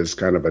Earth is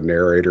kind of a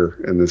narrator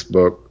in this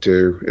book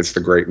too. It's the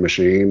Great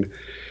Machine,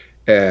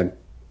 and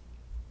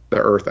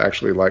the Earth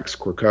actually likes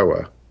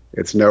Krakoa.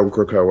 It's known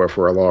Krakoa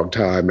for a long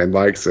time and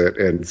likes it,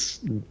 and it's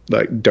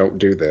like, don't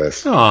do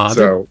this. Aw,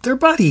 so they're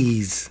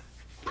buddies.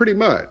 Pretty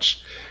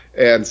much.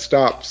 And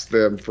stops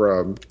them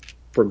from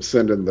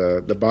sending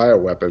the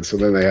bioweapon, so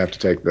then they have to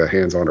take the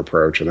hands-on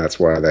approach, and that's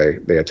why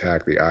they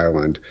attack the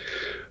island.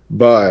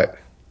 But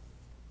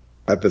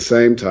at the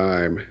same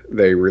time,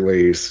 they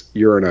release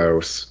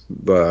Uranos,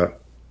 the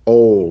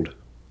old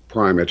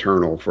Prime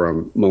Eternal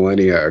from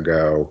millennia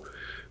ago,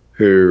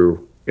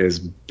 who is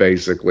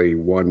basically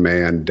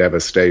one-man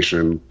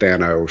devastation,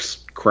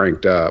 Thanos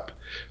cranked up.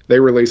 They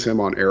release him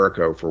on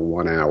Erico for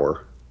 1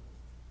 hour.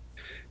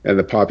 And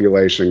the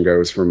population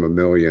goes from 1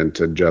 million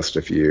to just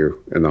a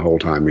few, and the whole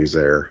time he's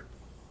there.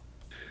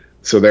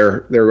 So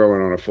they're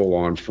going on a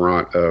full-on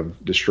front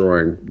of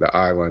destroying the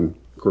island,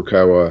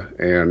 Krakoa,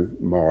 and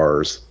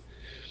Mars.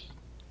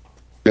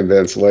 And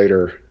then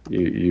later,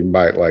 you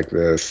might like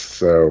this.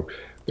 So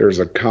there's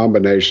a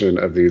combination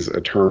of these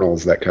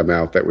Eternals that come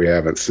out that we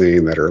haven't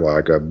seen that are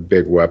like a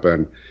big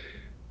weapon.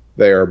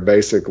 They are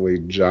basically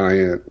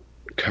giant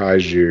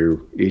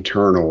kaiju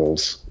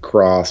Eternals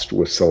crossed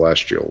with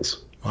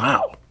Celestials.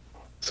 Wow.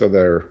 So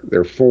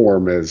their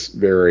form is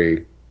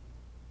very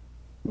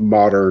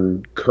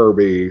modern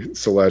Kirby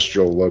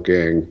Celestial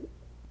looking,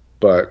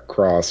 but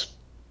crossed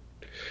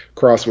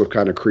with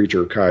kind of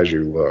creature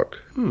kaiju look.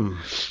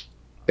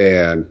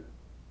 And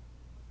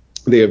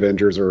the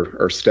Avengers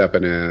are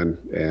stepping in,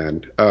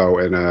 and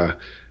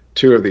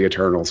two of the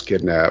Eternals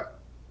kidnap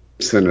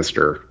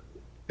Sinister,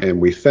 and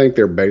we think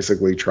they're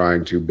basically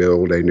trying to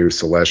build a new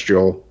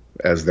Celestial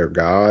as their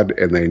god,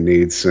 and they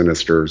need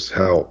Sinister's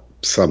help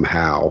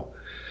somehow.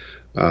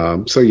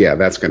 So yeah,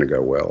 that's going to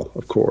go well,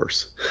 of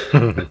course.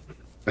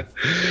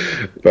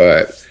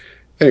 But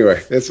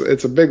anyway,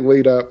 it's a big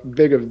lead up,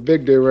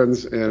 big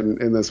doings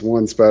in this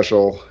one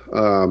special.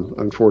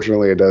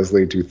 Unfortunately, it does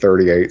lead to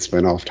 38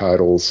 spinoff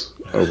titles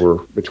over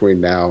between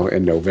now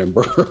and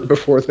November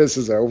before this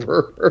is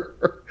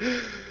over.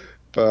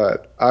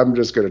 But I'm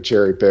just going to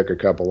cherry pick a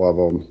couple of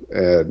them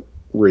and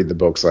read the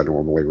books I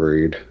normally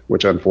read,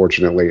 which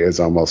unfortunately is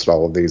almost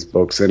all of these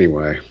books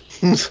anyway.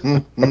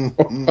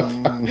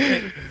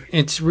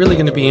 It's really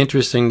going to be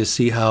interesting to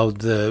see how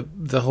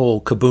the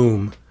whole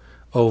kaboom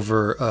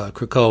over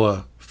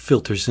Krakoa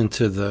filters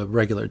into the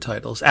regular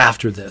titles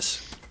after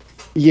this.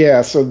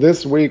 Yeah, so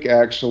this week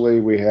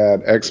actually we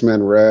had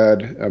X-Men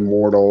Red,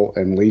 Immortal,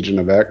 and Legion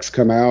of X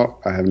come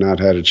out. I have not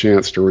had a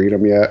chance to read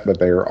them yet, but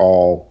they are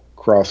all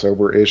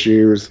crossover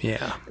issues.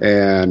 Yeah.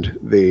 And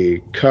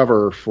the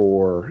cover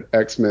for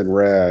X-Men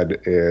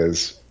Red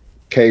is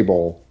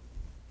Cable,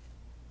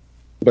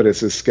 but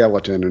it's his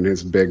skeleton in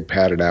his big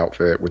padded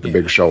outfit with the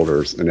big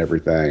shoulders and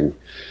everything,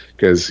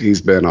 because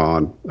he's been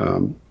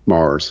on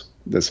Mars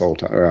this whole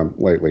time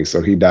lately.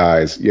 So he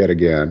dies yet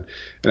again.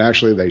 And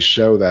actually they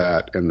show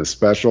that in the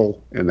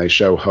special, and they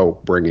show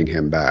Hope bringing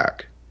him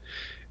back.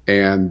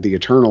 And the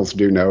Eternals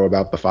do know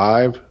about the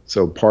Five.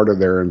 So part of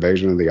their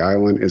invasion of the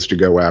island is to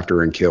go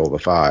after and kill the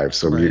Five,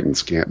 so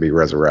mutants can't be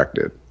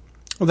resurrected.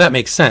 Well, that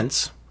makes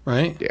sense,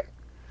 right? Yeah.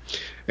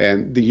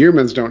 And the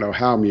humans don't know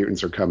how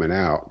mutants are coming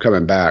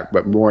back,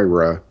 but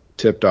Moira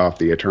tipped off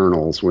the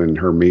Eternals when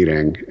her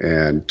meeting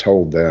and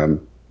told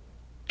them,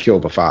 kill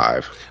the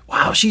Five.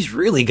 Wow, she's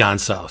really gone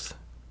south.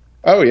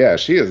 Oh, yeah,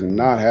 she is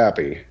not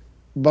happy.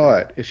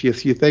 But if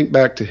you think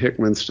back to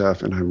Hickman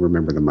stuff, and I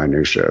remember the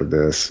minutia of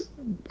this,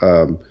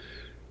 there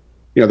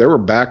were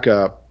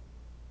backup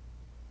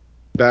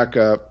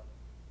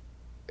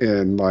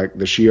in like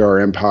the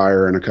Shi'ar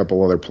Empire and a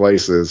couple other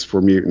places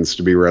for mutants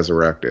to be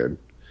resurrected.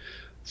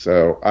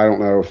 So I don't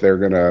know if they're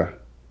gonna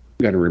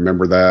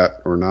remember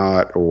that or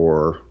not,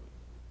 or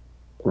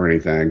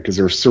anything, because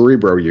there's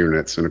Cerebro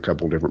units in a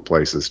couple different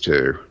places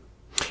too.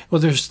 Well,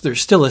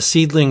 there's still a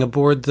seedling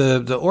aboard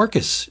the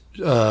Orcus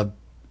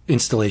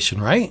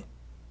installation, right?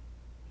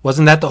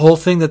 Wasn't that the whole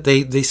thing that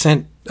they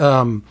sent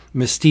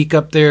Mystique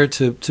up there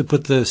to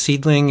put the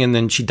seedling, and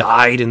then she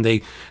died, and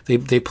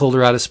they pulled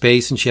her out of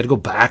space, and she had to go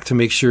back to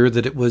make sure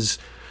that it was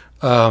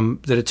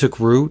that it took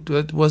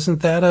root.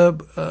 Wasn't that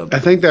I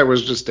think that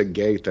was just a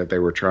gate that they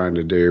were trying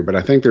to do, but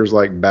I think there's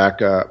like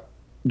backup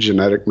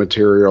genetic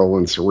material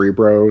in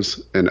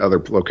Cerebros and other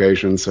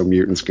locations so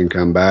mutants can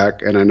come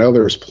back. And I know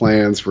there's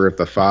plans for if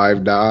the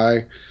Five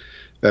die,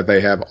 that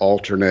they have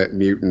alternate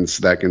mutants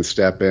that can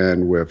step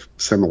in with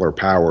similar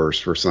powers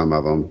for some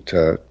of them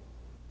to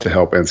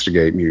help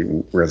instigate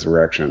mutant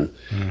resurrection.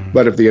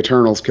 But if the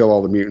Eternals kill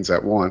all the mutants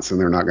at once, then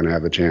they're not going to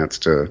have a chance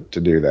to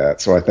do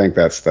that. So I think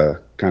that's the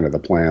kind of the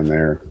plan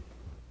there.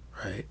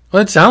 Right.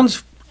 Well, it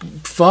sounds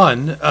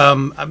fun.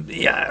 I'll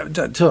be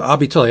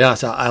totally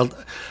honest.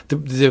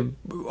 The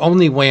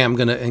only way I'm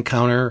going to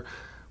encounter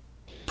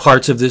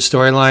parts of this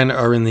storyline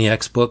are in the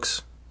X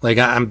books. Like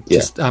I'm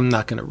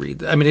not going to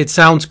read. I mean, it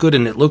sounds good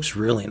and it looks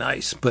really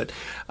nice, but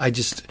I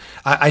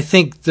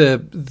think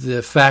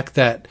the fact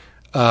that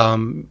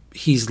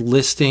he's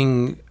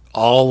listing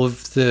all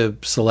of the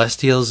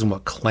Celestials and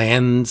what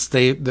clans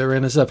they're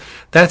in and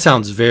stuff, that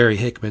sounds very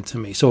Hickman to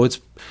me. So it's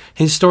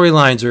his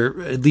storylines,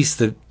 are at least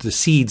the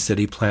seeds that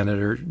he planted,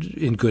 are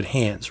in good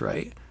hands,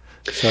 right?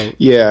 So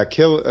yeah,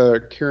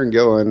 Kieran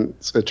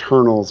Gillen's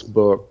Eternals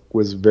book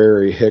was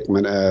very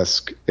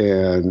Hickman-esque,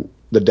 and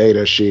the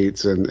data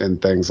sheets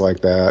and things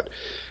like that.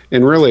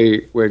 And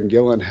really, when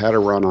Gillen had a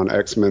run on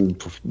X-Men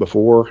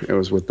before, it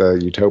was with the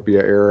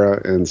Utopia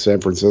era in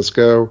San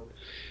Francisco,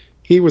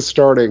 he was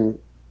starting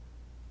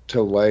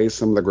to lay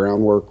some of the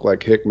groundwork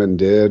like Hickman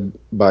did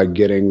by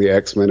getting the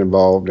X-Men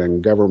involved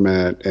in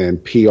government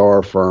and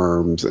PR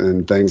firms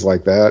and things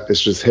like that.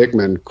 It's just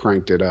Hickman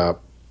cranked it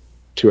up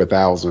to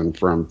 1,000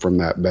 from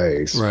that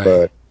base. Right.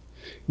 But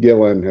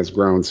Gillen has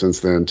grown since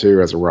then too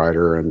as a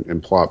writer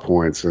and plot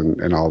points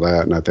and all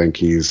that. And I think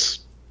he's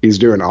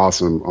doing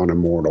awesome on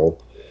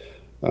Immortal.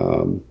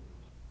 I'm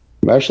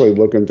actually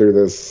looking through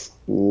this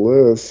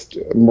list.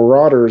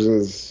 Marauders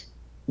is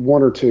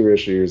 1 or 2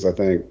 issues, I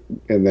think,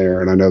 in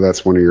there, and I know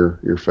that's one of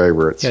your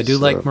favorites. yeah, I do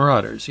like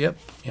Marauders. Yep.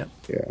 Yeah.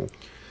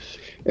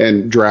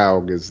 And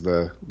Draug is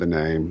the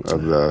name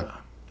of the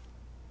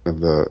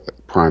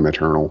Prime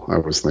Eternal I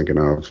was thinking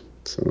of.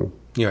 So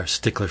You're a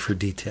stickler for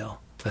detail.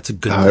 That's a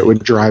good it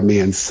would drive me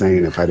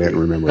insane if I didn't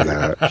remember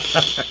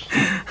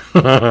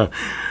that.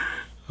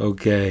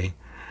 Okay.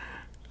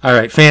 All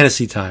right,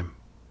 fantasy time.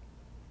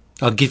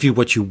 I'll give you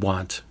what you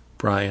want,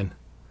 Brian.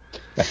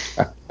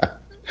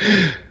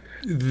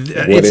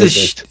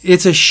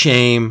 It's a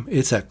shame.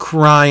 It's a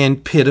crying,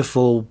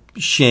 pitiful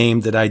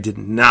shame that I did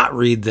not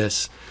read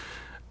this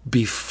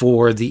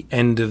before the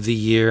end of the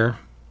year,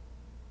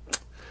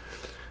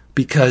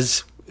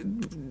 because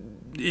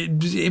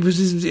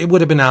it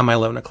would have been on my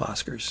 11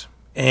 o'clockers.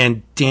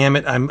 And damn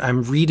it,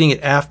 I'm reading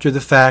it after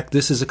the fact.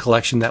 This is a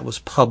collection that was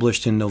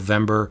published in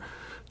November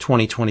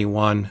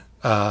 2021.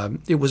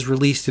 It was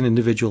released in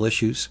individual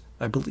issues.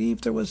 I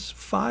believe there was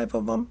 5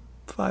 or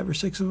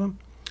 6 of them.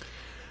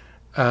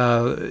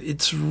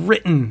 It's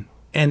written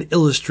and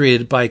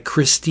illustrated by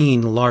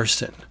Christine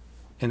Larson,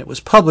 and it was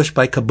published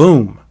by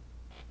Kaboom.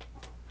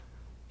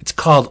 It's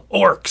called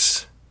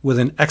Orcs with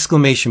an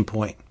exclamation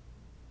point.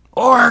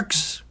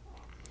 Orcs!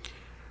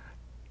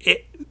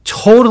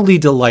 Totally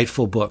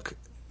delightful book.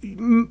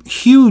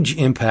 Huge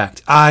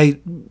impact.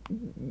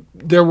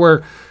 There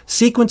were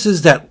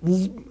sequences that,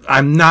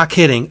 I'm not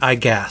kidding, I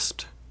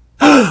gasped.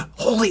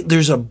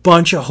 There's a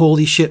bunch of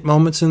holy shit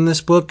moments in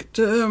this book.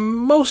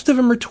 Most of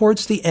them are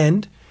towards the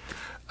end.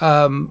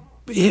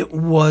 It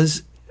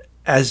was,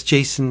 as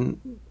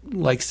Jason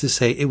likes to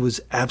say, it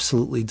was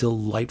absolutely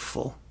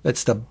delightful.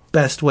 That's the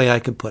best way I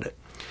could put it.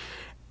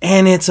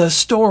 And it's a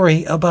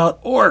story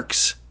about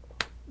orcs,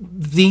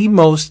 the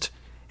most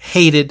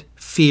hated,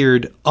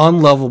 feared,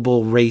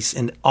 unlovable race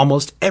in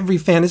almost every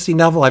fantasy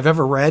novel I've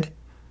ever read,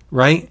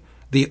 right?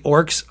 The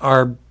orcs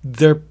are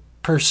their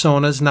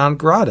personas non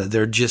grata.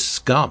 They're just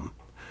scum.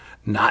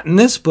 Not in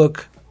this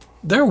book.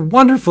 They're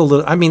wonderful.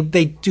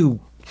 They do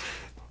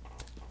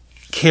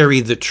carry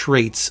the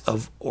traits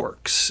of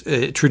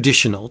orcs,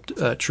 traditional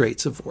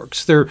traits of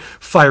orcs. They're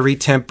fiery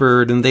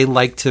tempered, and they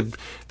like to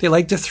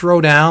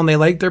throw down. They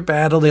like their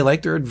battle. They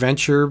like their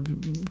adventure,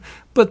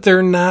 but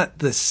they're not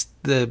the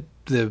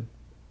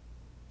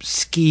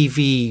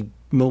skeevy,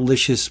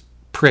 malicious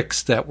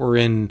pricks that were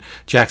in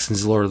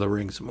Jackson's Lord of the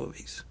Rings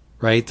movies.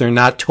 Right? They're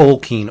not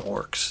Tolkien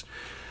orcs.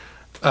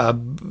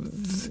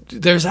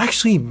 There's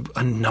actually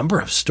a number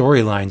of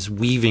storylines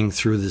weaving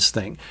through this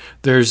thing.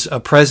 There's a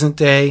present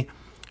day.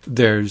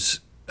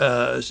 There's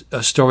a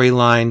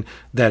storyline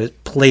that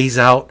it plays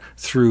out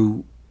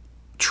through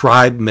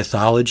tribe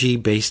mythology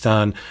based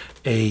on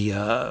the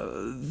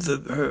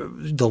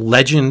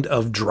legend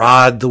of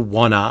Drod the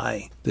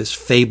One-Eye, this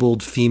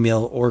fabled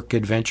female orc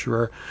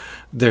adventurer.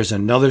 There's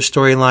another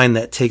storyline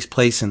that takes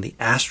place in the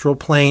astral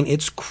plane.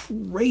 It's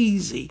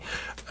crazy.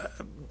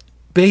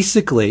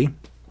 Basically,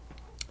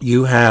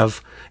 you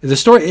have the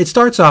story. It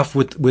starts off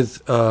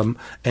with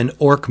an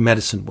orc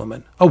medicine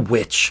woman, a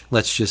witch,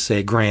 let's just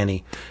say,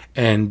 Granny,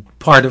 and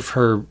part of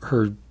her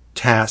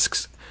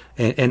tasks.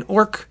 The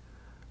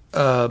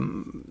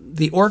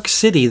orc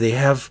city, they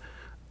have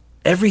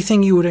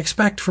everything you would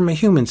expect from a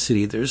human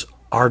city. There's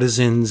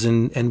artisans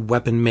and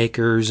weapon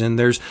makers, and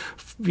there's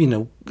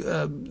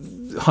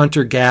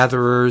hunter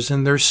gatherers,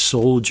 and there's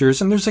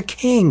soldiers, and there's a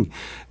king.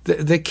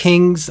 The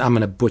king's, I'm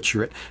going to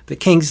butcher it. The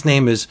king's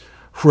name is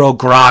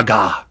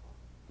Hrograga.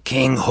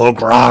 King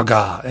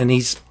Hrograga, and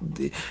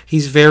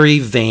he's very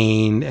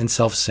vain and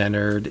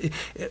self-centered.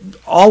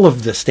 All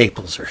of the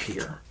staples are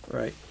here,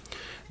 right?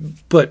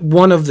 But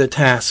one of the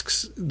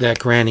tasks that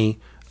Granny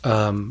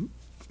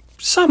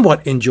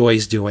somewhat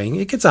enjoys doing,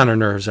 it gets on her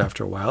nerves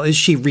after a while, is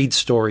she reads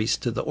stories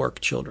to the orc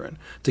children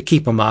to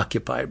keep them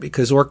occupied,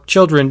 because orc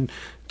children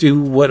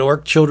do what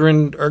orc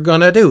children are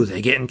going to do.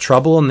 They get in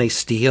trouble and they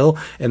steal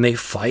and they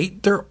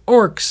fight. They're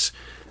orcs.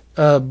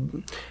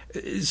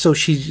 So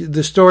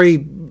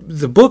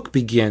the book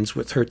begins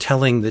with her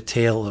telling the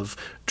tale of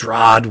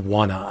Drod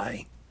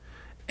One-Eye.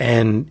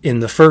 And in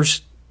the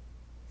first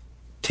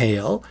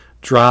tale,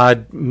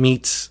 Drod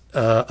meets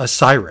a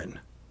siren.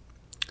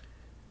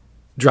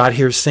 Drod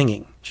hears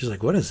singing. She's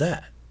like, what is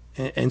that?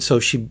 And so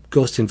she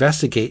goes to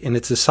investigate, and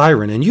it's a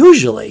siren. And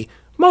usually,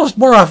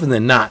 more often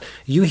than not,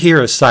 you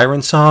hear a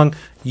siren song,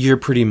 you're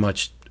pretty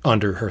much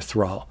under her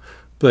thrall.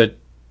 But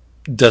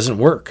it doesn't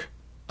work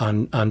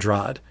on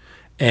Drod.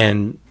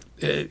 And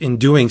in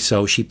doing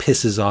so, she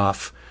pisses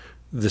off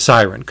the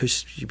siren because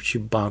she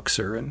bonks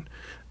her and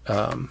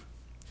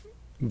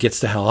gets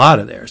the hell out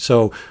of there.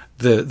 So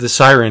the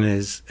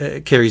siren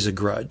carries a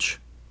grudge,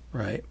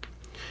 right?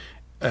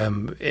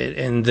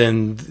 And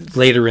then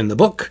later in the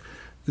book,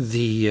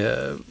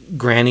 the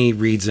Granny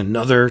reads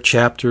another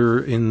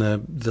chapter in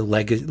the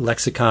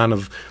lexicon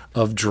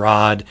of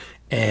Drod,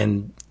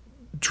 and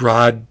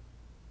Drod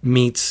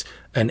meets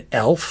an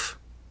elf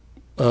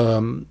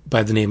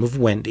by the name of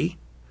Wendy,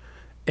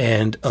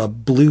 and a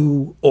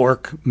blue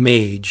orc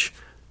mage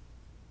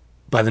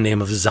by the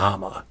name of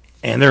Zama.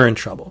 And they're in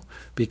trouble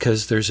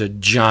because there's a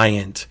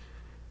giant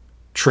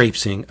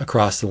traipsing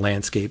across the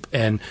landscape.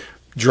 And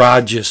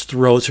Drod just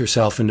throws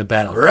herself into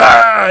battle.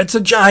 Rah, it's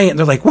a giant.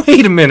 They're like,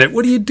 wait a minute,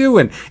 what are you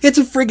doing? It's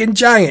a friggin'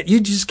 giant. You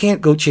just can't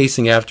go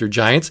chasing after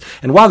giants.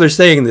 And while they're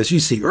saying this, you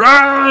see,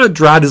 rah,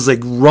 Drod is like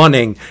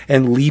running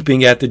and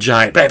leaping at the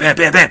giant. Bam, bam,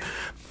 bam, bam.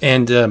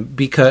 And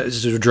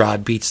because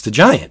Drod beats the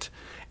giant.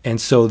 And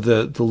so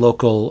the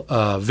local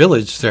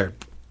village,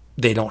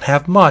 they don't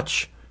have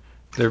much.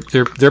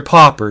 They're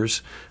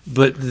paupers,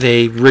 but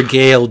they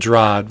regale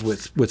Drod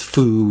with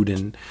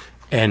food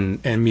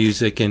and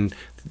music. And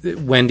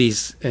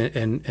Wendy's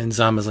and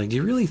Zama's like, do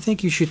you really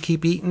think you should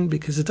keep eating?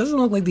 Because it doesn't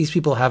look like these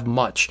people have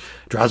much.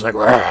 Drod's like,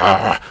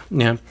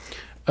 yeah.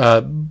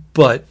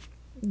 But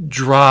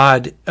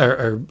Drod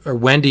or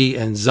Wendy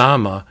and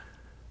Zama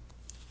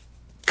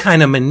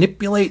kind of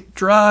manipulate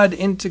Drod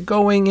into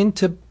going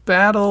into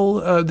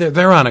battle.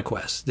 They're on a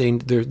quest.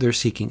 They're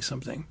seeking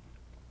something.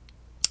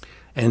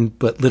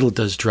 But little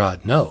does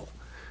Drod know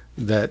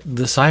that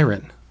the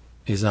siren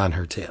is on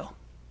her tail,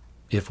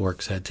 if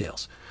orcs had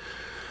tails.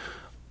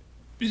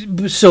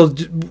 So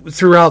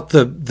throughout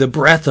the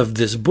breadth of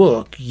this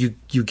book, you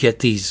get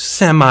these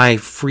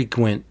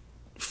semi-frequent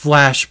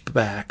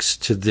flashbacks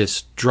to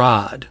this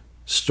Drod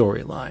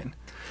storyline,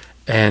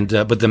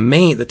 but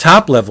the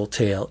top level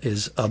tale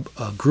is a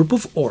group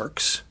of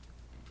orcs.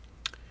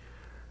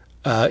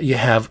 You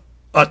have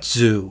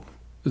Utzu,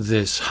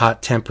 this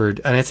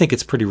hot-tempered, and I think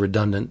it's pretty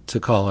redundant to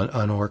call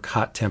an orc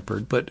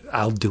hot-tempered, but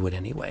I'll do it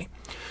anyway.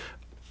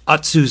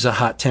 Utzu's a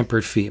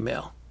hot-tempered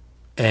female,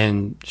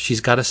 and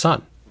she's got a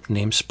son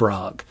named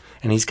Sprague,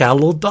 and he's got a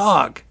little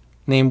dog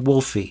named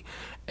Wolfie,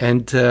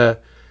 and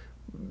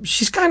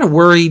she's kind of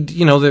worried.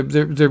 You know,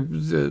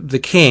 the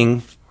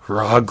king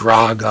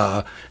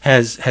Graga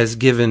has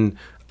given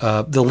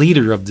the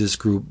leader of this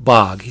group,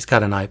 Bog. He's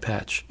got an eye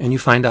patch, and you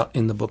find out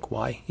in the book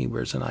why he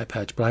wears an eye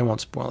patch, but I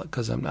won't spoil it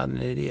because I'm not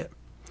an idiot.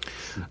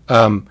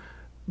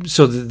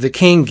 So the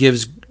king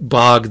gives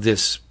Bog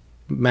this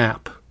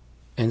map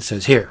and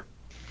says, "Here,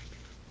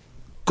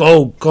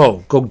 go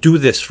do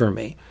this for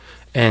me."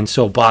 And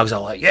so Bog's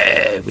all like,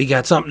 "Yeah, we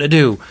got something to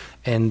do."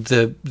 And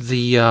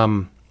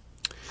the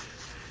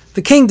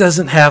king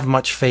doesn't have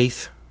much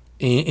faith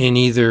in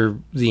either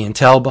the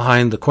intel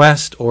behind the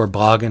quest or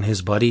Bog and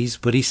his buddies,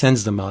 but he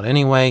sends them out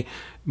anyway,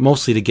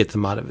 mostly to get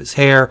them out of his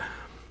hair.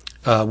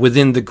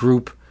 Within the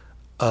group,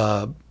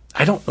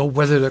 I don't know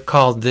whether they're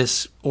called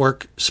this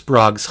orc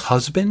Sprague's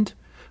husband,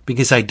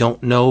 because I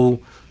don't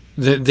know.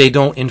 They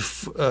don't.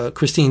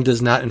 Christine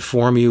does not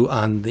inform you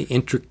on the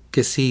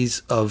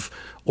intricacies of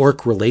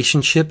orc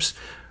relationships.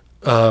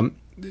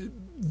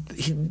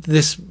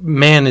 This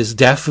man is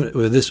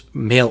definitely, this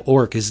male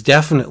orc is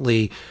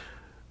definitely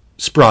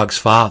Sprague's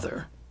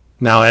father.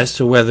 Now, as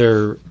to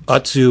whether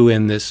Utzu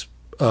and this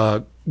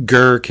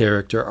Gur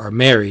character are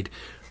married,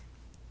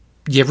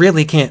 you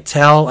really can't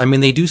tell. I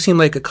mean, they do seem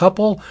like a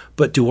couple,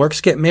 but do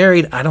orcs get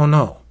married? I don't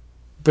know.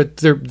 But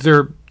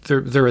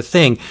they're a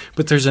thing.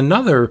 But there's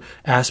another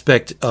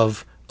aspect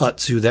of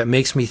Utzu that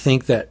makes me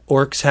think that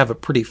orcs have a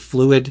pretty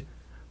fluid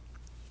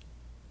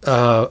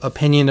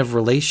opinion of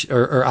relation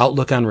or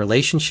outlook on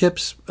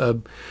relationships.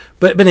 But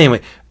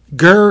anyway,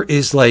 Gur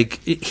is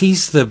like,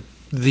 he's the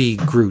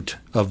Groot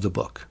of the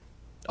book.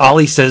 All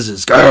he says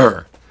is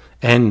Gur,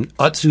 and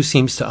Utzu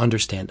seems to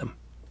understand him.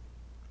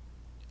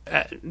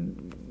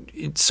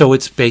 So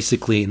it's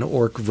basically an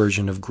orc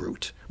version of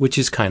Groot, which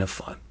is kind of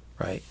fun,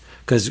 right?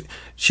 Because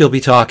she'll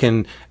be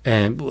talking,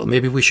 and well,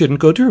 maybe we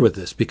shouldn't go through with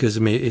this because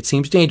it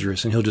seems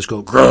dangerous, and he'll just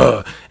go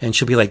Grr, and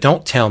she'll be like,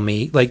 "Don't tell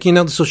me," like, you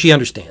know. So she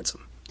understands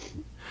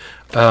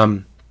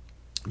him.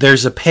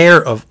 There's a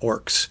pair of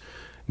orcs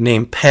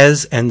named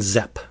Pez and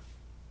Zep.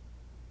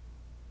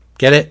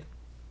 Get it?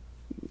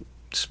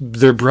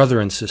 They're brother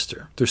and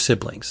sister. They're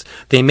siblings.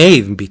 They may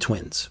even be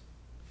twins.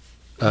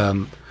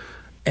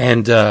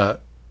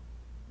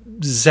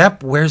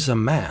 Zep wears a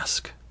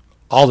mask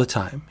all the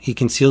time. He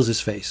conceals his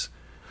face.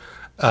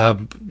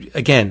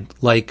 Again,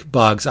 like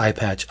Bog's eye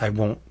patch, I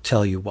won't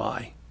tell you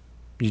why.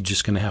 You're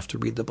just going to have to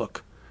read the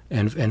book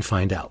and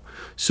find out.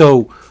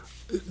 So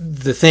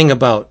the thing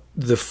about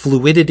the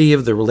fluidity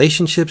of the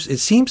relationships, it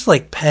seems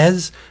like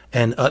Pez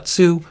and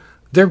Utzu,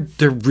 they're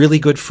really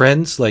good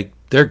friends, like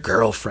they're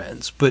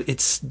girlfriends, but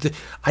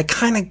I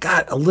kind of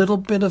got a little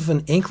bit of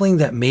an inkling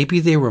that maybe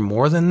they were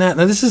more than that.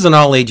 Now, this is an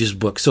all ages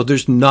book, so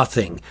there's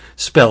nothing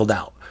spelled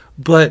out,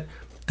 but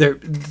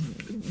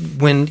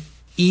when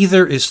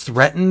either is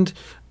threatened,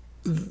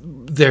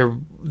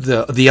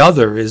 the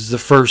other is the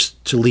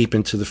first to leap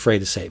into the fray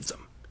to save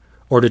them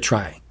or to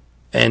try.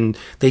 And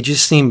they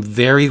just seem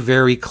very,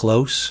 very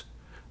close.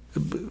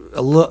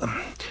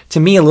 To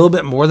me, a little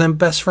bit more than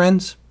best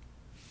friends.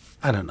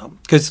 I don't know.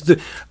 Because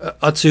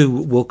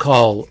Utzu will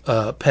call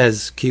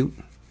Pez cute.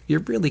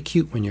 You're really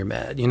cute when you're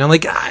mad. You know,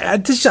 like, I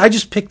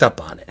just picked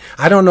up on it.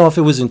 I don't know if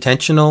it was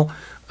intentional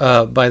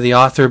by the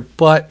author,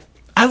 but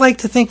I like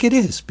to think it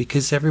is,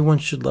 because everyone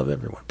should love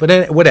everyone.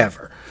 But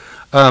whatever.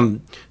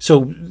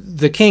 So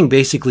the king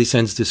basically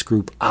sends this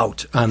group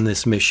out on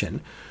this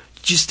mission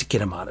just to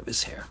get him out of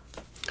his hair.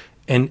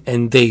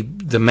 And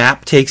the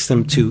map takes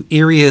them to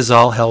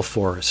Iriazal Hell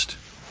Forest.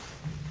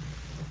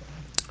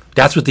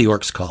 That's what the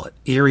orcs call it.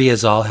 Eerie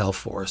as all hell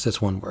forest.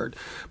 That's one word.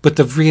 But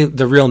the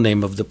real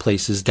name of the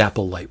place is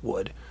Dapple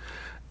Lightwood.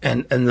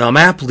 And the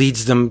map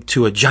leads them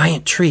to a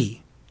giant tree.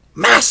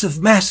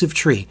 Massive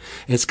tree.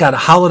 And it's got a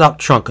hollowed out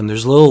trunk, and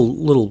there's a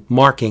little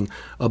marking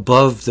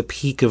above the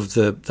peak of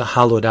the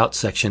hollowed out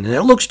section. And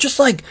it looks just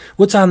like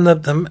what's on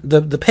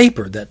the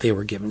paper that they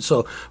were given.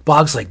 So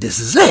Bog's like, this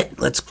is it.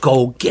 Let's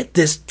go get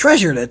this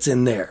treasure that's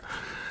in there.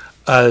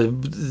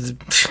 The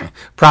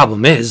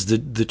problem is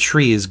the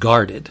tree is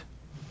guarded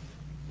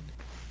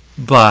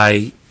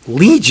by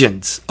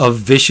legions of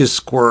vicious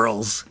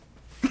squirrels.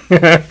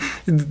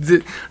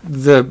 the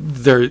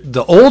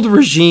old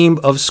regime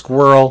of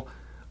squirrel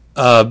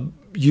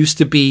used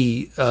to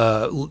be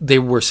they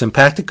were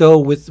simpatico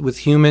with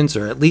humans,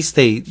 or at least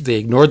they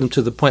ignored them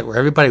to the point where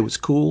everybody was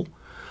cool.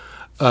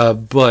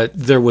 But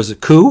there was a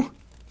coup,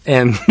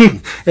 and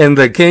and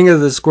the king of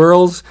the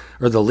squirrels,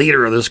 or the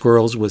leader of the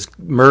squirrels, was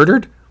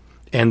murdered,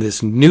 and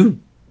this new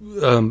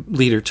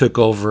leader took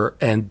over,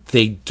 and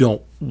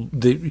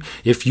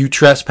if you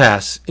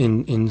trespass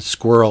in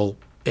squirrel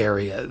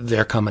area,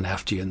 they're coming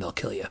after you and they'll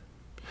kill you.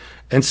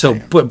 And so,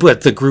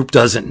 but the group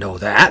doesn't know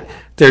that.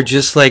 They're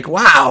just like,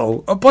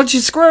 wow, a bunch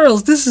of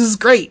squirrels. This is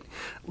great.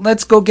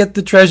 Let's go get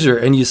the treasure.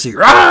 And you see,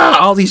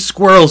 all these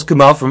squirrels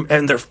come out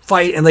and they're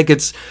fighting. And like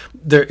it's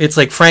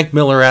like Frank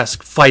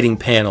Miller-esque fighting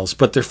panels,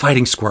 but they're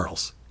fighting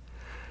squirrels.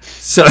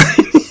 So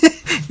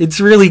it's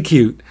really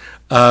cute.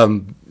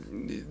 The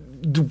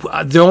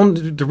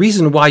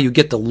reason why you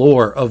get the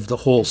lore of the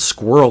whole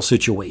squirrel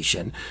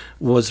situation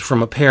was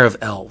from a pair of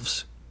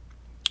elves.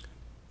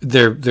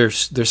 They're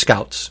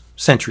scouts,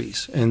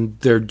 sentries, and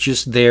they're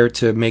just there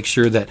to make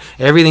sure that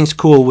everything's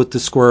cool with the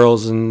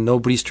squirrels and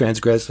nobody's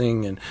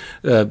transgressing. And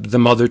the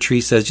mother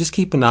tree says, just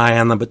keep an eye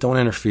on them, but don't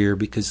interfere,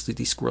 because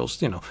these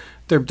squirrels,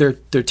 they're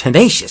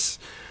tenacious.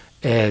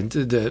 And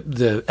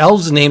the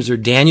elves' names are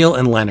Daniel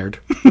and Leonard.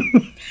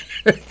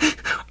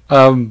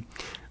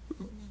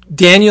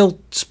 Daniel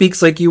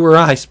speaks like you or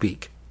I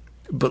speak,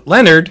 but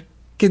Leonard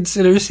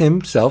considers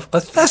himself a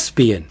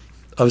thespian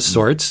of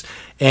sorts,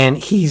 and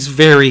he's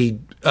very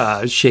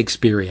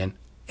Shakespearean.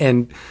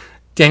 And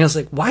Daniel's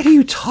like, why do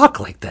you talk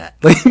like that?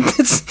 Like,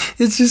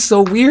 it's just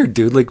so weird,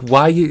 dude. Like,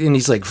 why you? And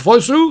he's like,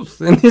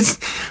 forsooth. And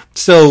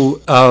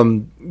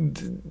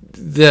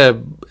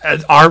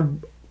our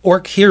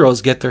orc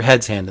heroes get their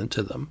heads handed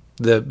to them.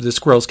 The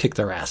squirrels kick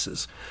their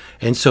asses,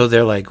 and so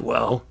they're like,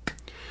 well,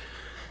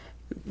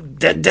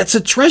 that's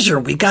a treasure.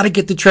 We got to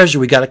get the treasure.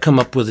 We got to come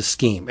up with a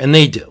scheme, and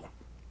they do.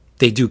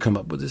 They do come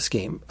up with a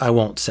scheme. I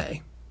won't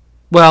say.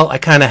 Well, I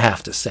kind of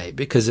have to say,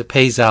 because it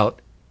pays out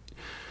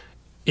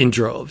in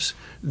droves.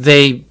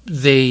 They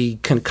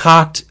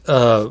concoct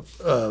a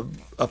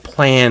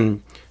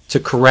plan to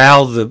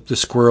corral the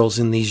squirrels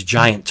in these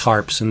giant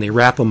tarps, and they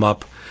wrap them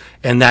up,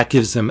 and that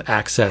gives them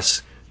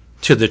access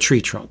to the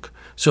tree trunk.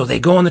 So they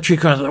go on the tree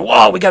trunk and they're like,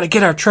 whoa, we got to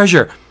get our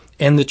treasure.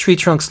 And the tree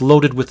trunk's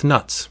loaded with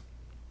nuts.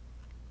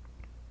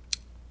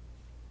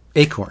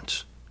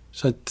 Acorns.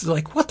 So it's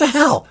like, what the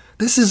hell?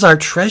 This is our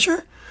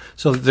treasure?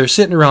 So they're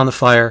sitting around the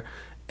fire,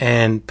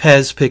 and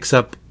Pez picks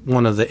up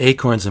one of the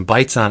acorns and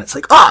bites on it. It's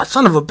like,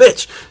 son of a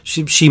bitch.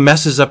 She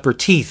messes up her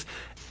teeth,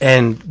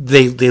 and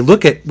they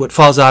look at what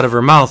falls out of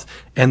her mouth,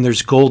 and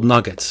there's gold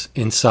nuggets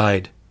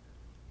inside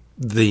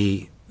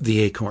the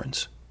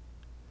acorns.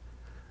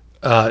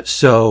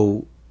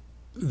 So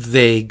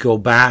they go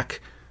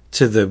back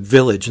to the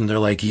village, and they're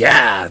like,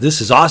 yeah,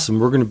 this is awesome.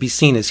 We're going to be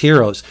seen as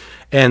heroes.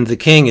 And the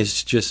king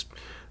is just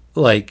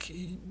like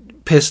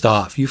pissed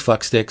off. You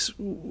fucksticks.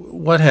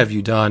 What have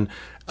you done?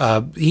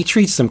 He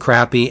treats them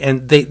crappy,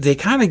 and they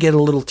kind of get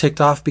a little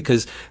ticked off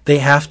because they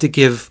have to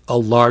give a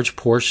large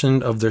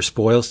portion of their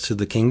spoils to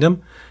the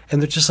kingdom.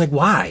 And they're just like,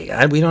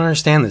 why? We don't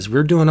understand this.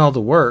 We're doing all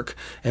the work,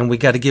 and we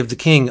got to give the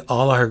king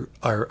all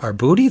our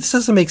booty? This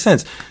doesn't make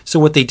sense. So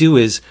what they do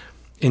is,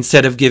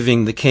 instead of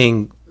giving the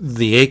king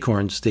the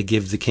acorns, they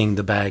give the king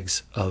the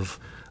bags of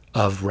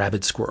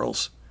rabid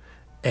squirrels.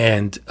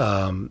 And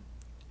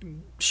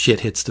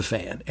shit hits the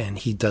fan, and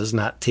he does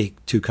not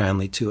take too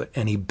kindly to it,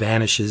 and he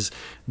banishes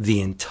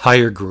the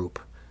entire group.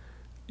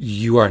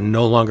 You are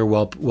no longer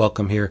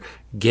welcome here.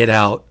 Get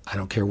out. I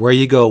don't care where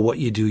you go, what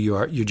you do.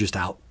 You're just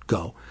out.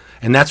 Go.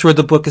 And that's where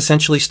the book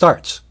essentially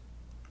starts.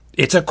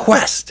 It's a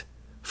quest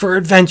for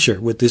adventure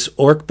with this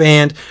orc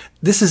band.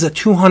 This is a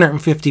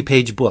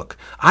 250-page book.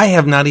 I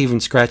have not even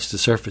scratched the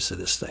surface of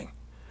this thing.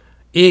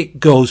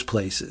 It goes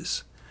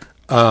places.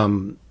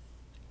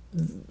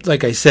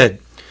 Like I said,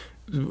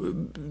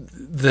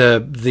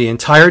 the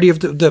entirety of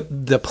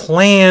the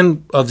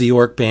plan of the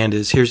orc band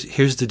is,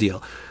 here's the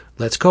deal.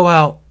 Let's go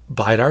out,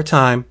 bide our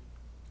time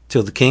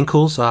till the king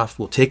cools off.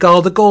 We'll take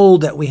all the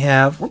gold that we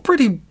have. We're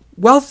pretty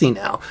wealthy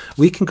now.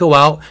 We can go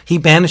out. He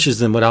banishes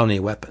them without any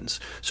weapons.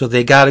 So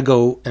they got to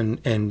go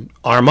and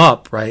arm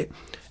up, right?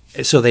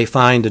 So they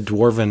find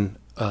an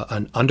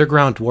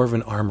underground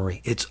dwarven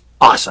armory. It's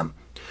awesome.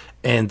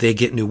 And they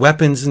get new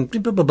weapons and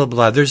blah, blah, blah,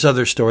 blah. There's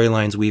other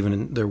storylines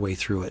weaving their way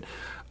through it.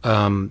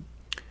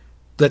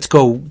 Let's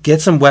go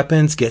get some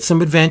weapons, get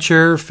some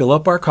adventure, fill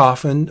up our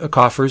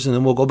coffers, and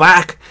then we'll go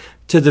back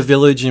to the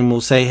village and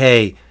will say,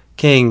 "Hey,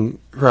 King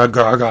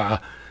Rhaegar,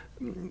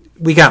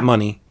 we got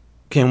money.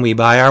 Can we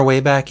buy our way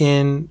back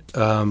in?"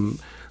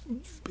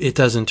 It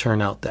doesn't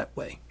turn out that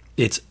way.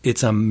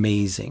 It's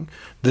amazing.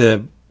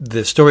 The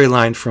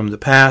storyline from the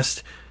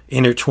past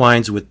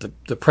intertwines with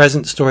the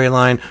present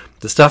storyline.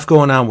 The stuff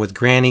going on with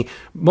Granny.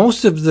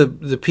 Most of the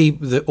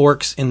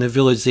orcs in the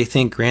village, they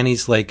think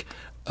Granny's like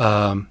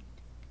a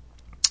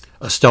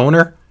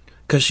stoner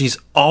because she's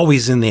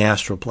always in the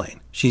astral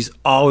plane.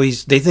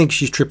 They think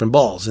she's tripping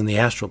balls in the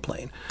astral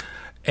plane,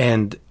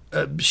 and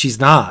she's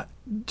not.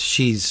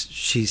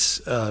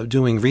 She's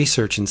doing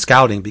research and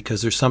scouting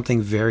because there's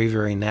something very,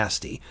 very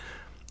nasty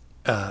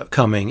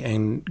coming,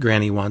 and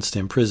Granny wants to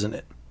imprison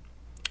it.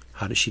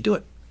 How does she do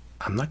it?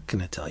 I'm not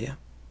going to tell you,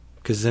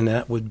 because then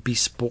that would be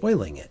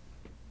spoiling it,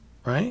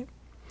 right?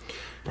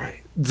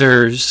 Right.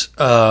 There's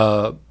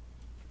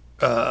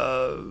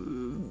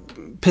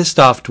pissed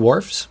off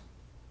dwarfs.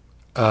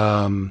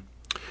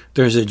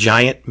 There's a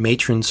giant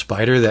matron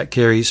spider that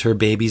carries her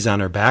babies on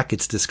her back.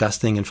 It's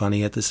disgusting and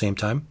funny at the same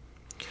time.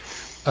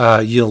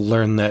 You'll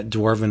learn that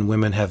dwarven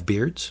women have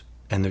beards,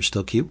 and they're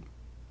still cute.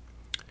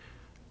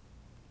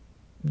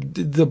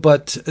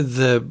 But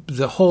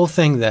the whole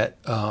thing that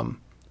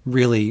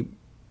really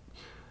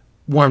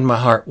warmed my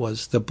heart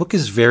was the book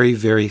is very,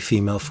 very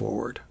female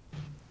forward.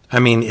 I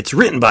mean, it's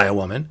written by a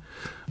woman,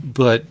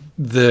 but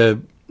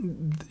the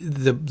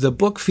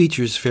book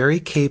features very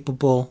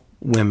capable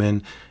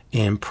women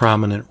in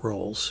prominent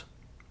roles.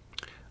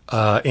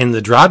 In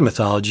the Drod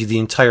mythology, the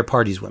entire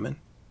party's women.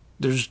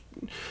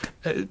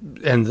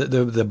 And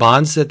the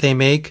bonds that they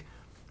make,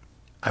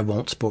 I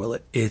won't spoil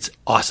it. It's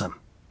awesome.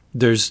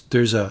 There's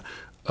a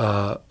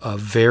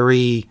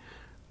very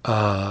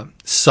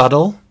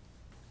subtle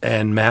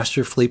and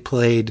masterfully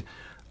played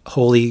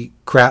holy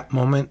crap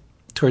moment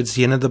towards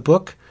the end of the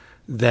book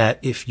that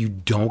if you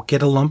don't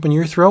get a lump in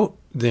your throat,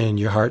 then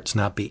your heart's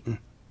not beating,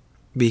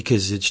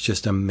 because it's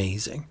just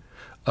amazing.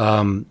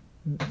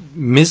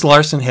 Ms.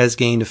 Larson has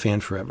gained a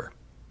fan forever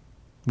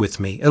with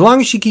me. As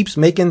long as she keeps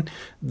making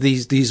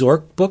these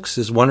orc books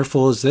as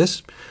wonderful as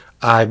this,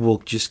 I will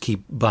just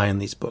keep buying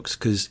these books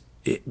because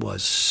it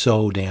was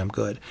so damn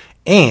good.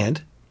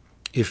 And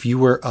if you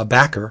were a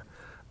backer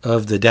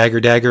of the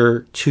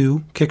Dagger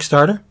 2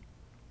 Kickstarter,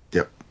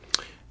 Yep.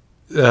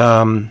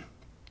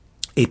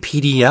 A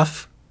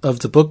PDF of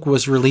the book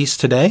was released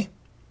today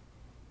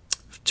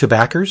to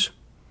backers.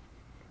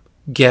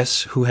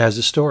 Guess who has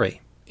a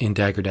story in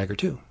Dagger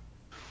 2?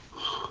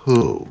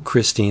 Who?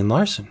 Christine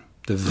Larson,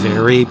 the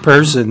very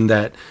person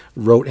that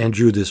wrote and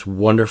drew this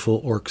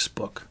wonderful Orcs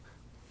book.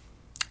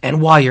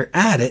 And while you're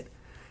at it,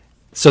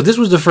 so this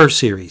was the first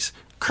series.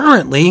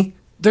 Currently,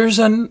 there's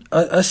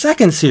a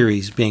second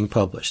series being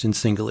published in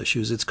single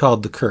issues. It's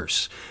called The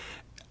Curse.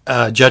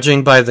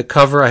 Judging by the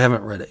cover, I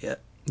haven't read it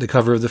yet. The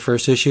cover of the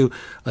first issue,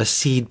 a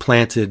seed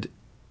planted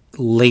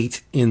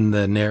late in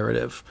the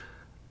narrative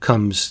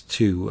comes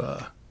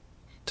to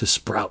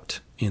sprout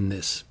in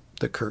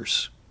The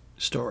Curse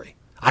story.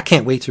 I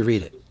can't wait to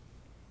read it.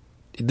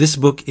 This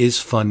book is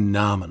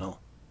phenomenal.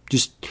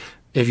 Just,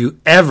 if you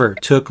ever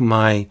took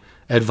my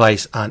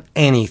advice on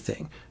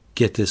anything,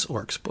 get this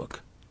Orcs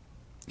book.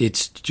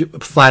 It's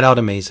flat out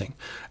amazing.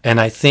 And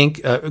I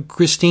think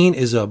Christine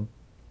is a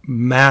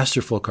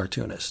masterful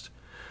cartoonist.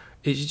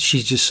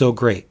 She's just so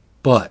great.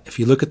 But if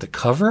you look at the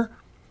cover,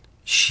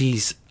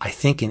 she's, I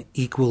think, an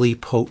equally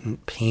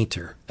potent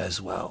painter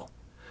as well.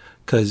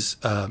 Because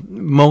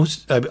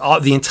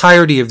the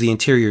entirety of the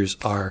interiors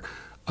are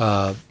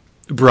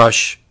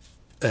brush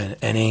and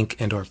ink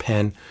and or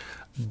pen.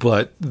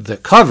 But the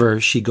cover,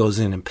 she goes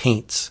in and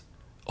paints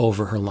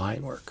over her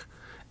line work.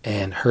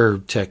 And her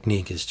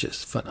technique is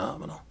just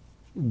phenomenal.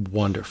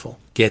 Wonderful.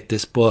 Get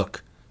this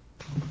book.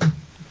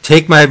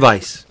 Take my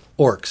advice.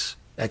 Orcs! !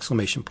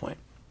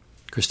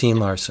 Christine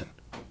Larson.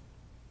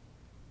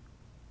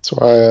 So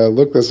I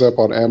looked this up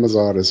on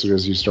Amazon as soon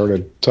as you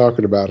started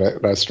talking about it,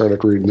 and I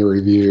started reading the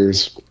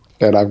reviews.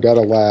 And I've got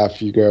to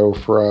laugh. You go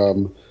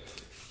from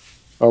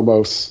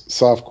almost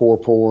softcore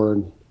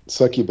porn,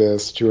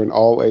 succubus, to an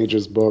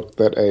all-ages book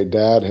that a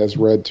dad has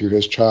read to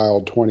his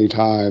child 20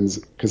 times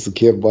because the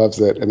kid loves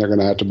it, and they're going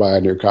to have to buy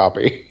a new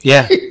copy.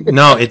 Yeah.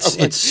 No,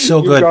 it's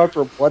so good. You've gone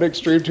from one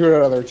extreme to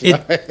another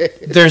tonight.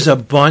 There's a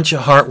bunch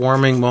of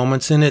heartwarming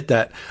moments in it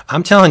that,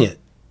 I'm telling you,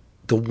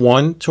 the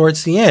one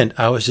towards the end,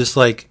 I was just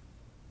like,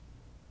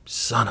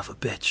 son of a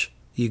bitch,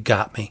 you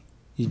got me.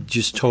 You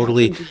just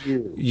totally...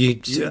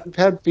 You've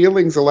had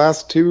feelings the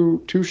last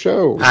two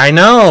shows. I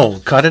know.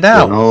 Cut it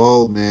out.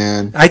 Oh,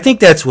 man. I think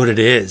that's what it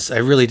is. I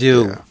really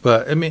do. Yeah.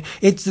 But, I mean,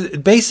 it's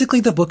basically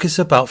the book is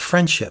about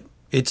friendship.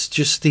 It's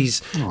just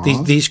these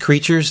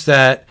creatures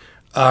that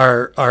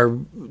are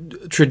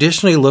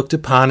traditionally looked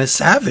upon as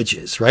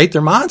savages, right?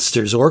 They're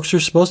monsters. Orcs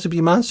are supposed to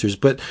be monsters,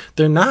 but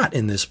they're not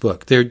in this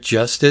book. They're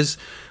just as...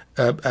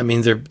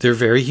 they're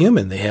very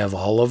human. They have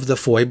all of the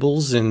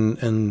foibles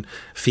and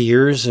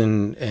fears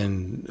and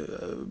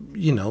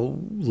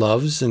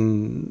loves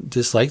and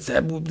dislikes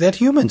that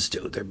humans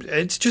do.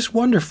 It's just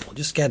wonderful.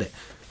 Just get it.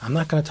 I'm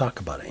not going to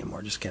talk about it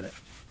anymore. Just get it.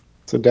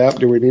 So, Dap,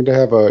 do we need to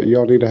have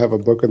y'all need to have a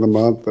book of the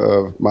month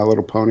of My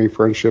Little Pony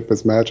Friendship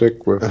is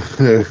Magic with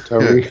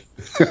Tony?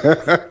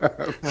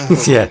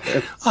 Yeah,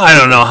 I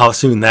don't know how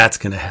soon that's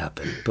going to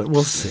happen, but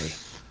we'll see.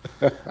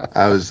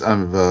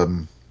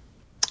 I'm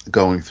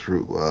going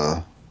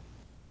through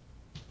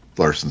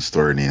Larson's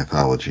story in the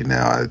anthology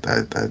now. I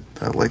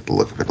like the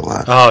look of it a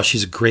lot. Oh,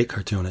 she's a great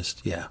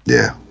cartoonist. Yeah.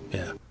 Yeah.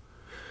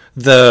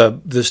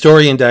 The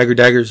story in Dagger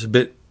Dagger is a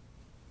bit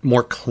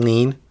more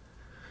clean.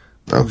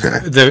 Okay.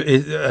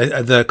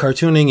 The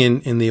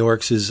cartooning in the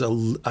Orcs is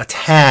a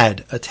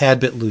tad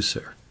bit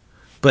looser,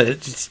 but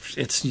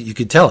it's you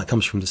could tell it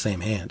comes from the same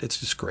hand. It's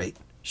just great.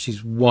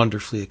 She's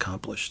wonderfully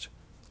accomplished.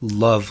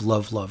 Love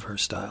her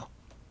style.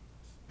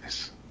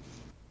 Nice.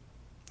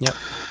 Yep.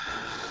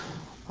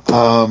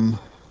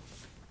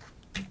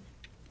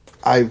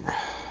 I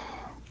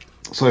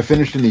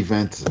finished an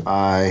event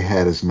I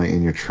had as my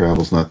In Your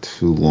Travels not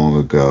too long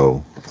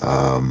ago,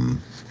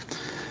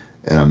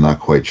 and I'm not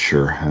quite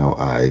sure how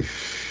I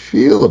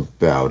feel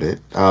about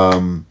it.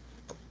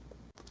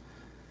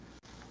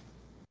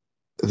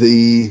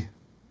 The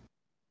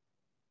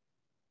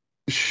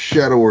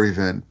Shadow War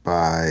event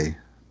by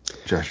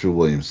Joshua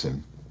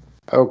Williamson.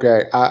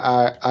 Okay,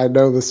 I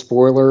know the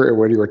spoiler, and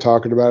when you were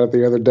talking about it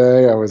the other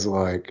day, I was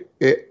like,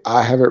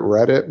 I haven't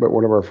read it, but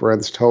one of our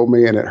friends told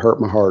me, and it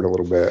hurt my heart a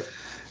little bit.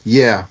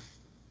 Yeah,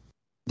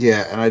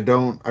 and I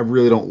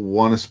really don't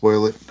want to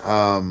spoil it.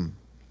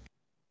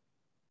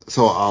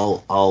 So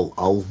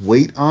I'll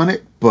wait on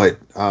it, but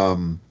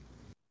the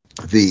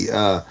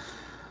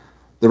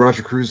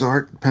Roger Cruz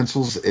art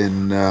pencils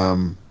in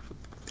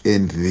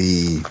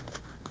the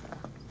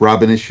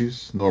Robin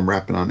issues, Norm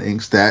Rappin on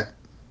inks, that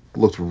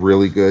looked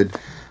really good.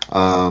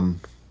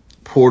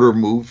 Porter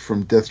moved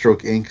from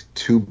Deathstroke Inc.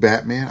 to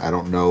Batman. I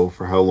don't know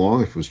for how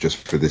long, if it was just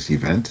for this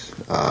event.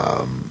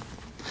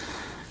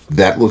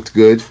 That looked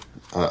good.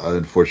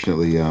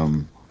 Unfortunately,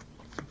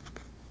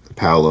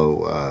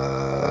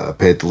 Paolo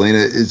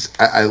Pantalena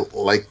I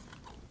like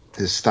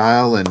his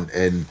style,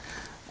 and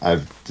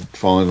I've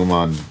followed him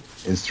on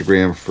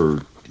Instagram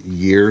for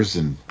years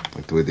and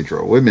like the way they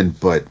draw women,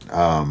 but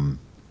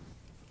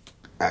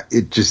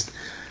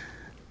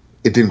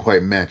it didn't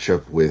quite match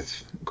up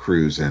with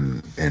Cruz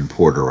and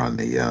Porter on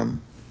the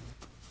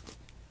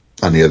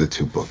other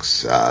two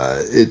books.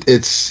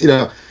 It's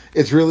a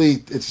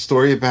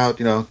story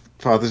about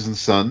fathers and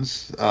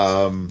sons,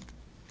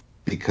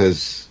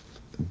 because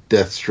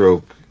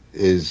Deathstroke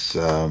is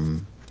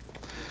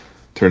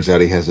turns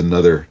out he has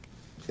another,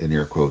 in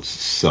air quotes,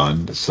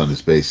 son. The son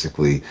is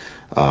basically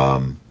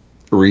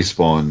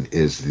Respawn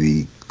is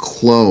the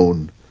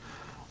clone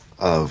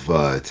of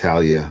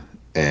Talia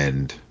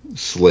and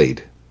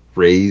Slade,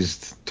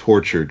 raised,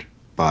 tortured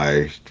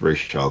by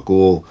Ra's al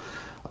Ghul,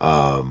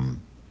 and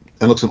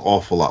looks an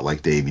awful lot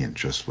like Damien,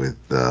 just with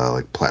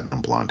like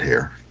platinum blonde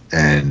hair.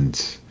 And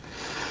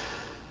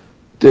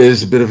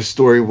there's a bit of a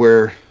story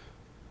where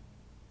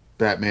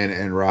Batman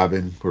and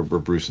Robin, where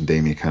Bruce and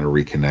Damien kind of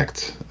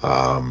reconnect.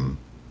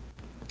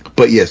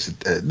 But yes,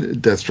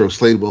 Deathstroke,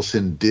 Slade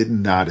Wilson did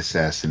not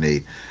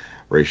assassinate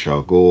Ra's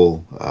al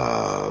Ghul.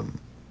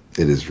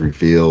 It is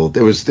revealed.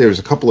 There was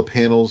a couple of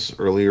panels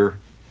earlier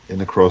in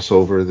the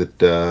crossover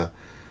that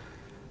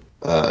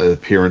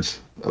appearance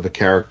of a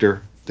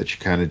character that you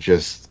kind of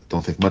just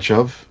don't think much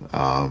of.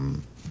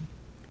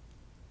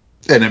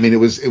 And I mean, it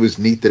was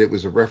neat that it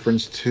was a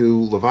reference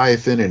to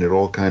Leviathan, and it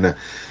all kind of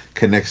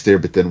connects there.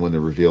 But then when the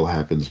reveal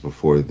happens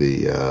before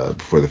the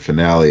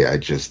finale, I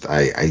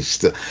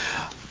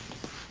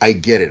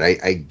get it.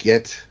 I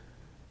get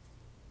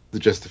the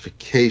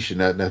justification.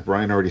 Now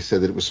Brian already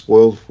said that it was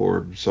spoiled for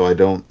him, so I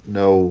don't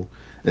know.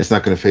 And it's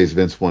not going to phase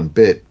Vince one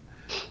bit.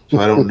 So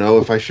I don't know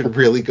if I should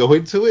really go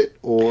into it,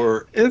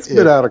 or it's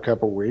been out a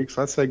couple weeks.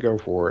 I'd say go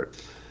for it.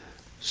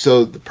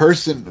 So the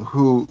person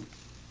who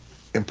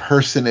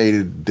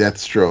impersonated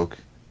Deathstroke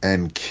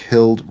and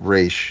killed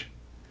Ra's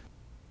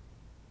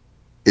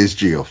is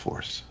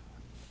Geoforce.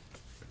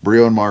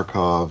 Brion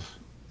Markov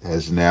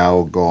has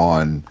now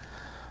gone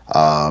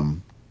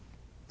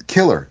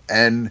killer,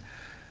 and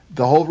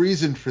the whole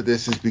reason for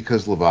this is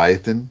because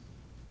Leviathan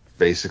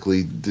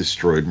basically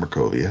destroyed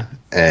Markovia,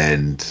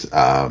 and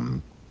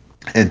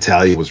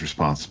Talia was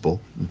responsible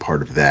and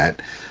part of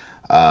that.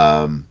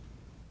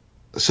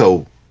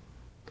 So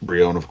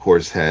Brion, of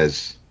course,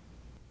 has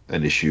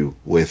an issue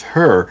with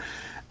her,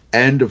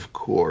 and of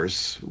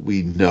course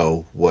we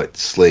know what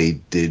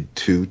Slade did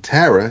to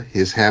Tara,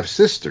 his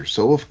half-sister,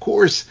 so of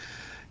course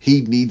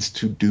he needs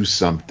to do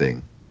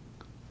something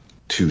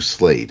to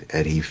Slade,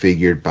 and he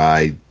figured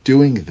by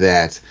doing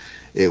that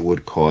it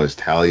would cause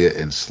Talia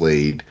and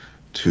Slade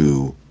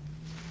to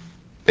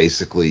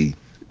basically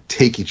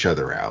take each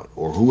other out,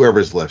 or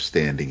whoever's left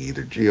standing,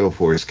 either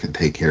Geoforce can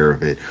take care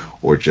of it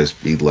or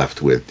just be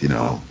left with,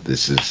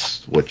 this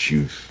is what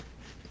you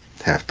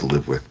have to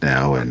live with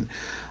now, and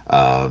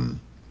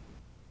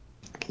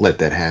let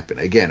that happen.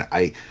 Again,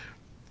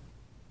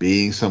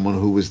 being someone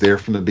who was there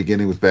from the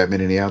beginning with Batman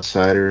and the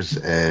Outsiders,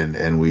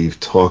 and we've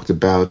talked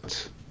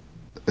about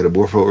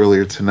Metamorpho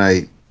earlier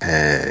tonight,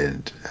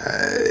 and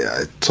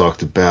I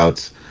talked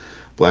about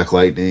Black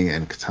Lightning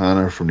and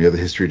Katana from the other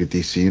history of the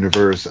DC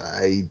universe.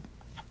 The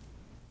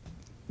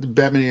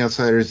Batman the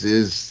Outsiders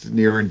is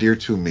near and dear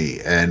to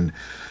me, and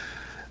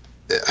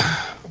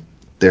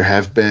there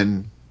have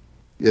been,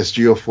 yes,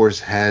 Geoforce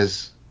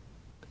has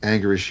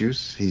anger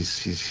issues.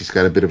 He's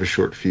got a bit of a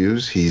short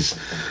fuse. He's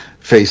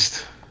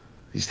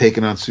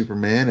taken on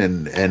Superman,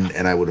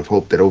 and I would have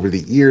hoped that over the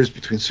years,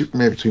 between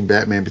Superman, between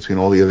Batman, between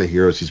all the other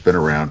heroes he's been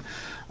around,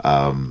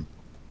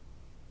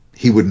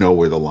 he would know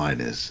where the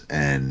line is.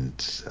 And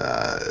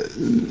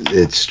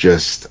it's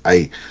just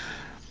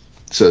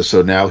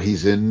so now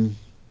he's in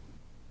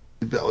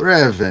Bel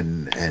Rev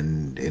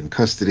and in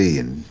custody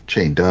and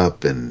chained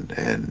up, and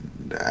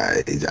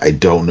I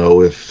don't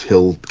know if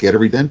he'll get a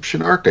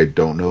redemption arc. I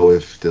don't know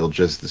if they'll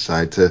just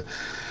decide to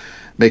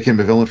make him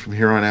a villain from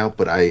here on out.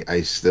 But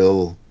I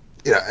still,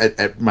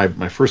 at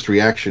my first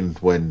reaction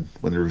when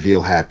the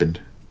reveal happened,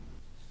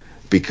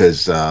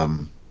 because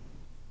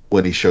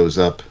when he shows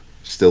up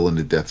still in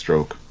the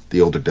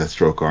older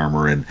Deathstroke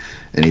armor, and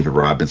even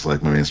Robin's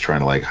like, my man's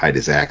trying to like hide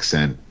his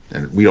accent,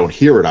 and we don't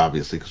hear it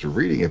obviously because we're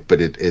reading it, but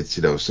it's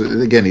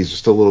so again, he's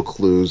just a little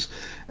clues,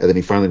 and then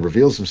he finally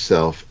reveals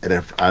himself, and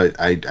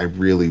I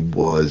really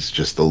was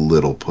just a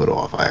little put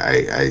off.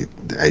 I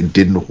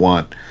didn't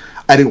want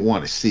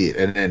to see it,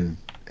 and then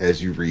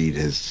as you read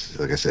his,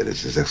 like I said,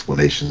 his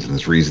explanations and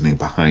his reasoning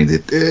behind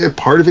it,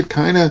 part of it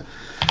kind of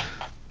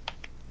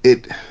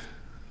it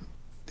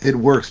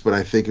works, but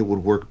I think it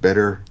would work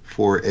better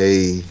for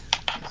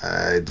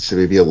I'd say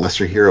maybe a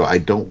lesser hero. I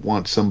don't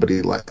want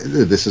somebody like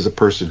this. Is a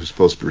person who's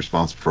supposed to be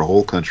responsible for a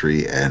whole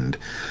country, and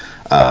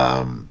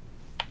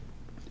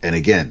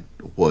again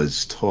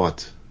was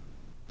taught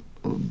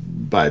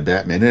by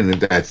Batman, and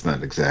that's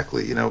not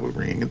exactly a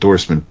ringing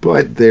endorsement,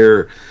 but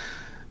there's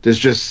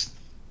just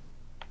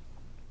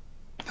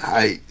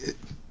and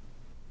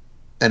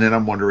then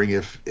I'm wondering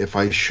if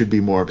I should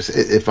be more,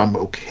 if I'm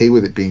okay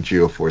with it being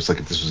Geoforce, like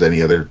if this was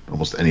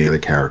almost any other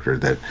character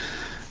that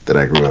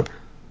I grew up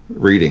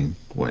reading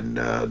when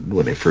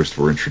they first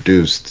were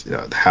introduced,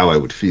 how I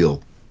would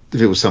feel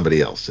if it was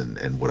somebody else,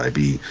 and would I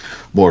be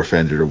more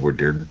offended, or would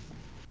there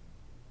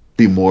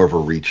be more of a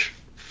reach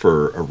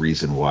for a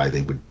reason why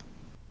they would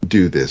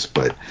do this?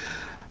 But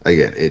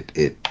again,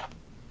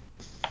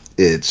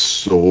 it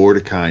sort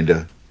of kind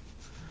of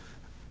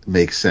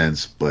makes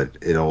sense, but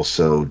it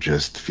also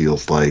just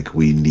feels like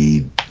we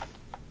need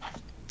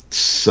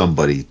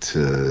somebody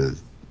to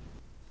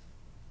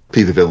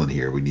be the villain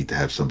here. We need to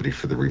have somebody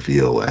for the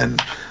reveal,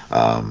 and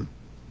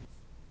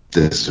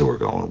this is who we're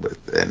going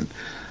with. And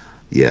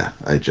yeah,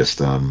 I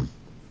just I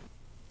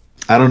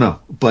don't know,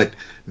 but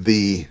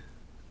the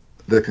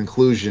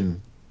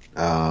conclusion,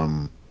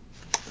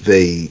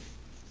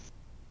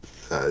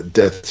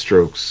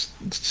 Deathstroke's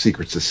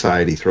secret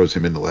society throws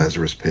him in the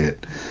Lazarus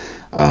pit,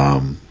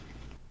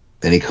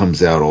 and he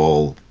comes out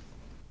all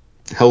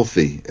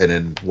healthy, and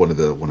then one of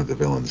the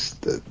villains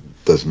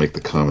does make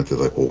the comment that,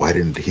 like, well, why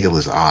didn't he heal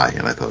his eye?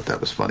 And I thought that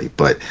was funny.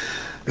 But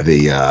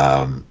he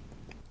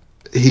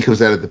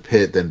comes out of the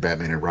pit, then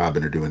Batman and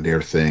Robin are doing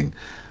their thing,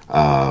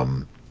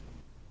 and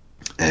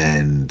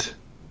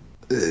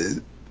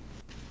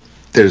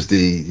there's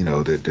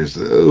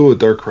the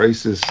Dark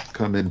Crisis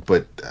coming,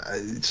 but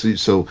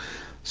so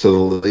the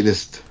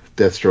latest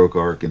Deathstroke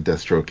arc and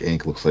Deathstroke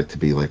Inc. looks like to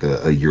be like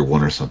a year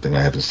one or something.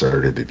 I haven't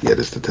started it yet.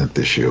 It's the 10th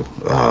issue,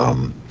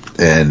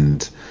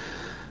 and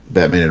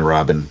Batman and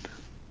Robin.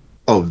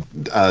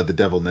 The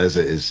Devil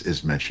Neza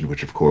is mentioned,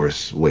 which of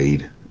course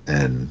Wade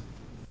and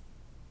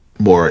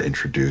Moira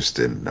introduced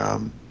in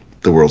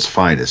The World's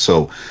Finest.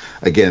 So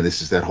again,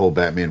 this is that whole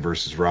Batman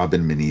versus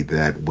Robin mini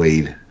that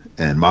Wade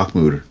and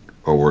Mahmoud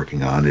are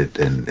working on it,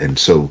 and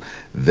so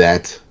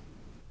that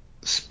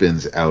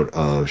spins out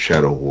of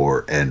Shadow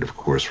War, and of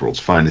course World's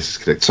Finest is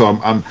connected. So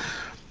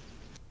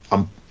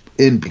I'm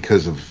in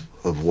because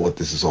of what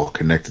this is all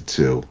connected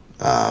to.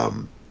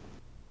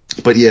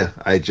 But yeah,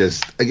 I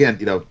just, again,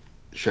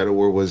 Shadow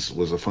War was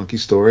a funky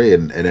story,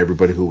 and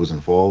everybody who was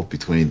involved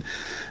between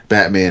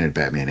Batman and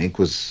Batman Inc.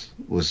 was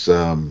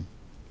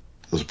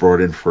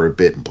brought in for a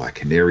bit, and Black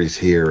Canary's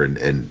here, and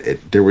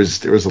there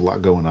was a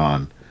lot going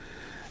on,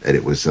 and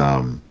it was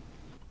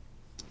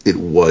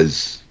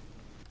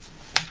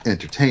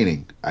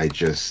entertaining.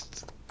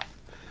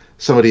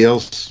 Somebody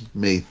else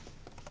may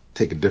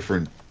take a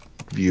different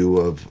view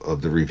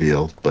of the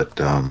reveal, but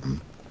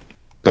I'm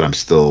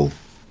still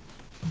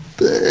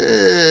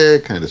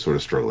kind of sort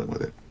of struggling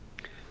with it.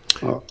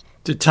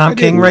 Did Tom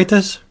King write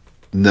this?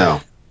 No.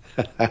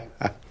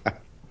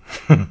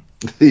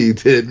 He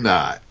did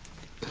not.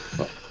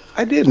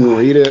 I didn't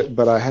read it,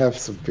 but I have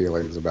some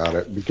feelings about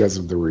it because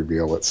of the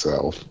reveal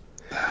itself.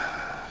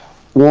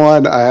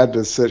 One, I had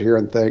to sit here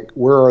and think,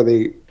 where are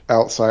the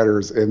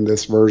outsiders in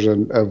this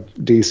version of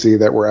DC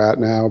that we're at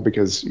now?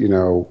 Because,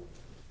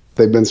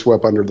 they've been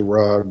swept under the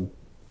rug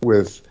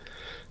with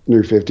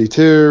New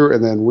 52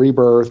 and then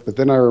Rebirth. But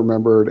then I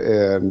remembered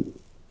in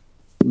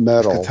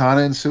Metal.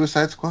 Katana and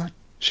Suicide Squad?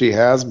 She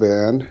has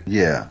been.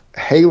 Yeah.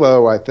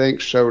 Halo, I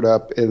think, showed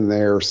up in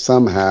there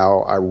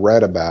somehow. I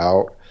read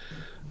about.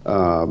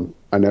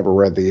 I never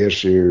read the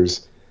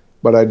issues,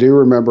 but I do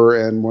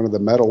remember in one of the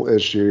metal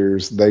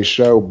issues, they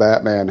show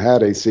Batman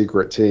had a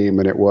secret team,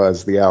 and it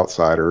was the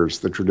Outsiders,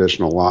 the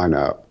traditional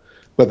lineup.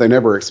 But they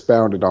never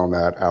expounded on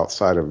that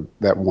outside of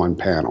that one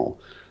panel.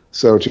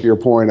 So to your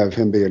point of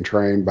him being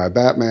trained by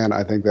Batman,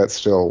 I think that's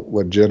still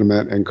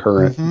legitimate and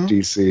current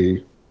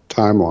DC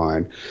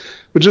timeline.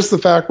 But just the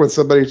fact when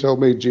somebody told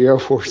me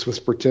Geoforce was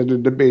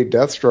pretending to be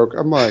Deathstroke,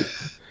 I'm like,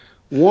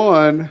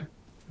 one,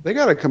 they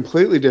got a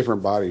completely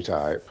different body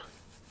type.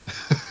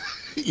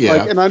 Yeah.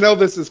 Like, and I know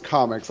this is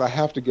comics. I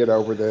have to get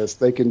over this.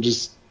 They can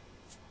just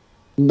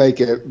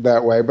make it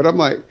that way. But I'm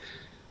like,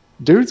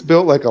 dude's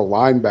built like a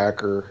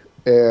linebacker,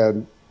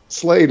 and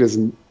Slade is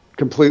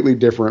completely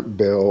different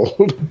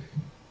build.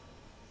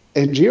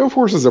 And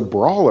Geoforce is a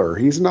brawler.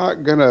 He's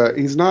not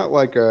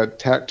like a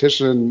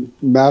tactician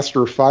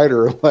master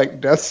fighter like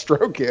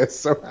Deathstroke is.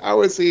 So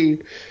how is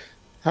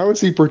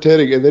he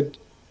pretending? And then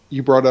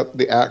you brought up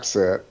the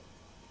accent.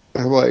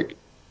 I'm like,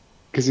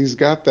 because he's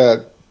got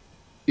that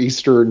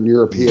Eastern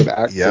European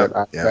accent,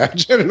 I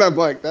imagine. And I'm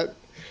like, that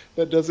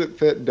doesn't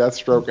fit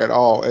Deathstroke at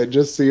all. It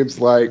just seems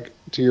like,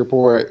 to your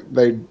point,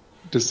 they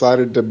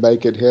decided to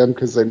make it him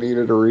because they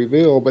needed a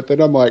reveal. But then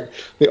I'm like,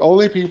 the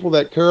only people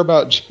that care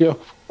about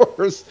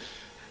Geoforce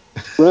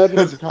read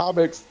his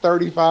comics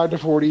 35 to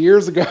 40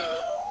 years ago.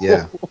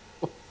 Yeah.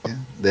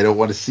 They don't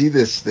want to see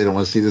this. They don't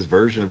want to see this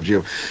version of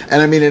Geo.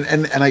 And I mean,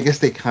 and I guess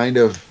they kind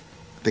of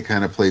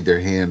played their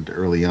hand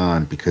early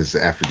on, because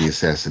after the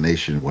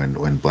assassination,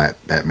 when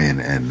Batman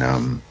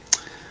and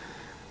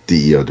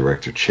DEO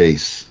director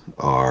Chase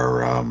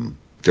are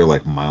they're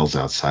like miles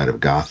outside of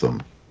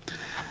Gotham,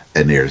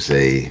 and there's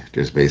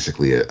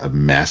basically a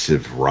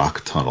massive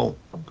rock tunnel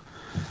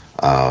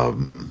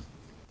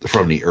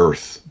from the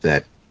Earth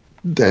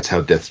that's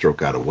how Deathstroke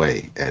got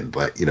away. And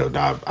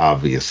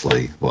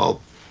obviously,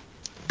 well,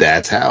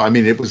 that's how. I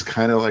mean, it was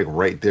kind of like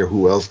right there.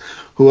 Who else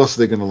are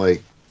they going to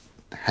like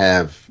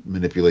have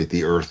manipulate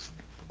the Earth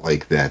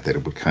like that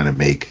it would kind of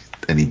make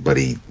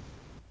anybody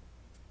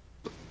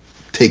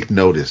take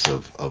notice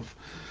of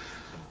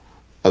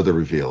the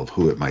reveal of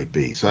who it might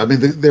be? So I mean,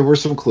 there were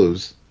some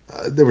clues.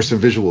 There were some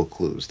visual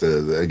clues.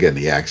 Again,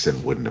 the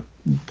accent wouldn't have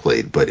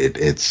played, but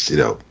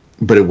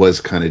but it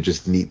was kind of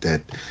just neat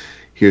that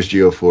here's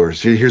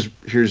Geoforce.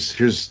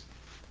 Here's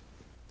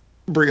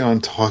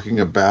Brion talking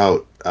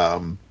about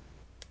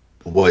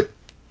what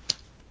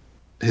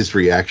his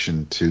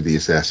reaction to the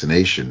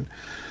assassination.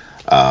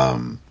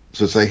 So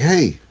it's like,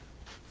 hey,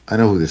 I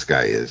know who this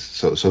guy is.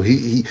 So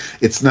he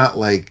it's not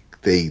like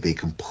they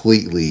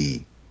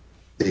completely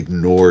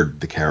ignored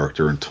the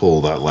character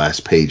until that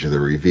last page of the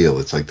reveal.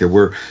 It's like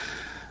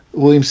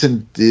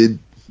Williamson did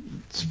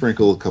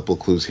sprinkle a couple of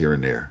clues here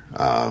and there,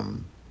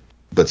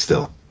 but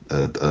still,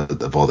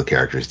 of all the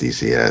characters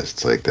DC has,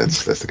 it's like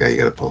that's the guy you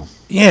got to pull.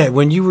 Yeah,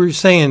 when you were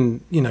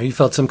saying, you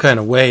felt some kind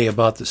of way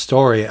about the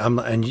story,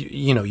 and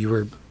you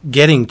were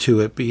getting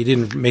to it, but you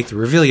didn't make the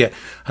reveal yet.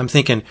 I'm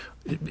thinking,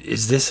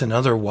 is this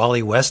another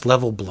Wally West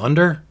level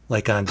blunder,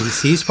 like on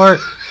DC's part?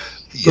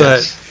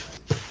 Yes.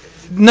 But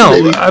no,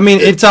 maybe. I mean,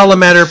 it's all a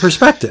matter of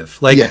perspective.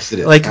 Like, yes, it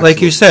is.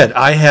 Like you said,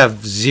 I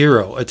have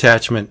zero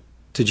attachment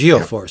to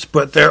Geoforce,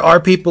 but there are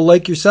people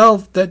like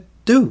yourself that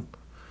do.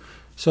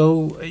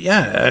 So,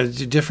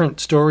 different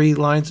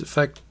storylines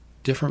affect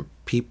different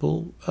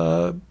people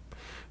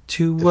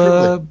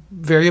to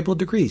variable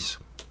degrees.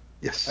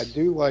 Yes. I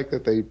do like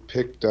that they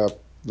picked up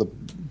the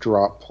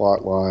drop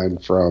plot line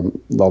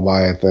from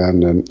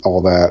Leviathan and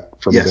all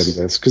that from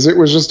Bendis, because it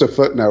was just a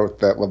footnote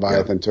that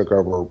Leviathan took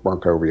over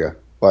Markovia.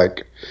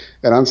 Like,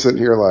 and I'm sitting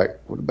here like,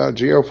 what about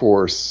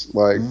Geoforce?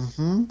 Like,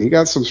 he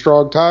got some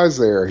strong ties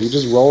there. He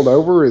just rolled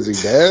over. Is he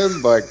dead?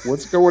 Like,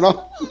 what's going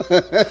on?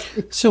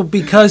 So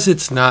because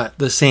it's not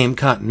the same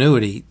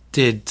continuity,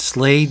 did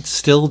Slade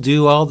still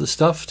do all the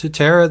stuff to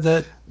Terra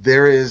that...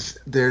 There's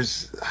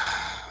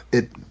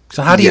it.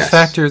 So how do you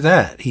factor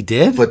that? He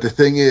did? But the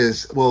thing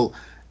is, well,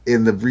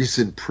 in the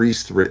recent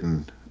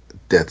Priest-written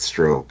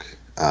Deathstroke,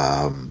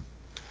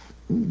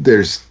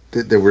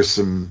 there were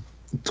some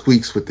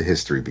tweaks with the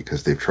history,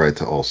 because they've tried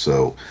to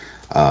also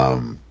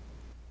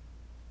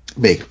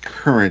make it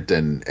current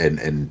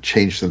and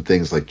change some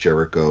things, like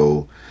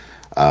Jericho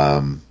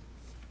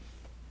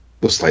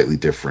was slightly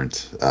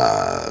different,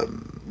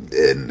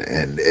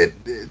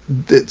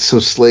 so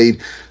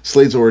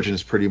Slade's origin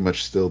is pretty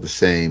much still the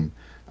same.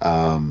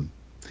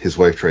 His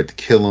wife tried to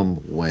kill him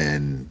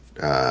when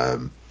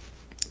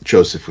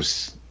Joseph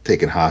was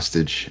taken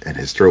hostage and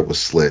his throat was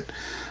slit.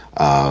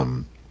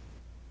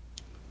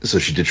 So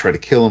she did try to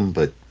kill him,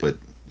 but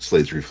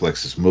Slade's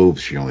reflexes moved.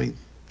 She only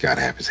got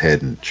half his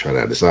head and shot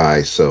out his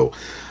eye. So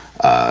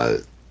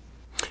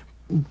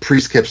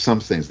Priest kept some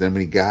things. Then when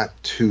he got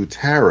to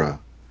Tara,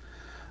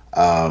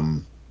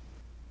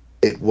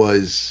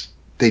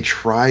 they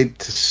tried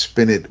to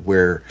spin it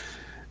where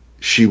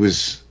she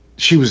was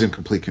in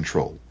complete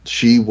control.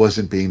 She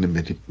wasn't being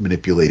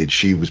manipulated.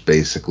 She was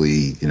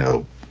basically,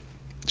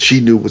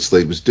 she knew what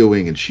Slade was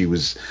doing, and she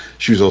was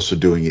also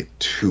doing it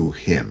to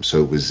him.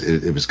 So it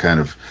was kind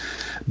of,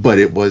 but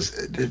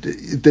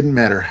it didn't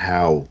matter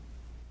how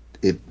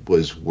it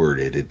was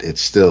worded.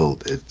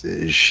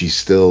 She's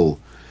still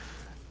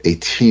a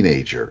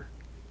teenager,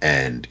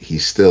 and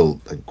he's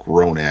still a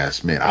grown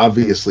ass man.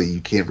 Obviously,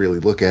 you can't really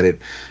look at it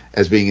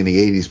as being in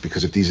the 80s,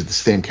 because if these are the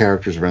same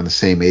characters around the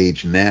same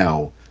age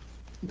now,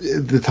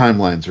 the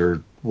timelines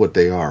are what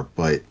they are.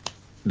 But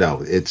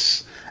no,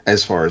 it's,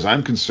 as far as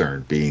I'm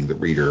concerned, being the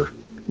reader,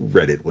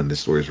 read it when the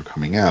stories were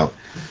coming out,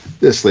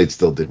 this Slade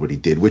still did what he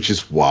did, which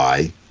is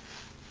why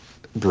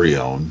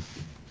Brion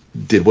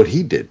did what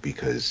he did,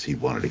 because he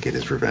wanted to get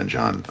his revenge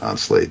on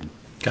Slade.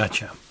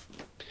 Gotcha.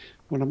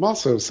 When I'm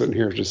also sitting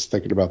here just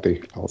thinking about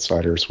the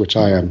Outsiders, which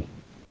I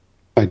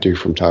do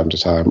from time to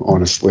time,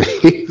 honestly.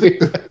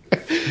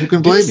 Who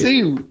can blame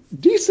you?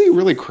 DC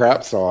really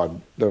craps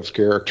on those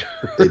characters.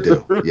 They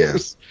do,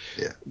 yes.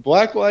 Yeah.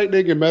 Black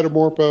Lightning and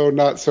Metamorpho,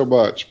 not so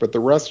much, but the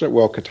rest of it,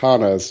 well,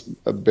 Katana is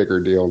a bigger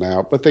deal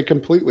now, but they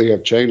completely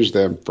have changed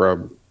them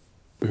from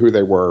who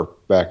they were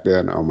back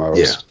then, almost.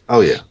 Yeah. Oh,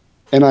 yeah.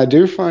 And I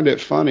do find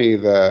it funny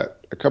that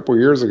a couple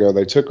years ago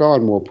they took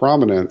on more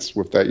prominence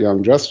with that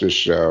Young Justice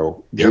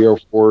show. Yep.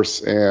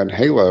 Geoforce and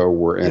Halo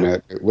were in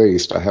it, at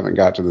least. I haven't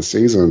got to the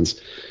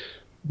seasons.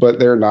 But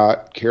they're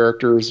not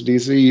characters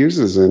DC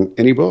uses in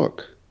any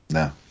book.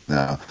 No.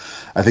 I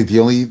think the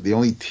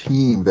only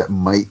team that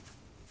might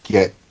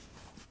get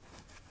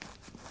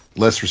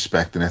less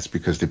respect, and that's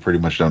because they pretty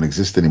much don't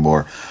exist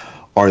anymore,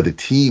 are the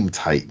Teen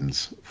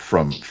Titans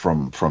from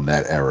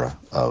that era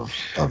of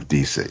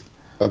DC.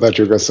 I thought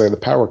you were going to say the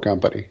Power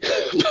Company.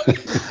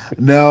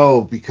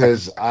 No,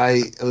 because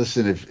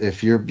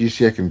if you're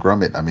Busiek and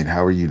Grummett, I mean,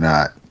 how are you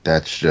not?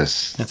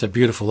 That's a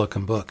beautiful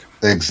looking book.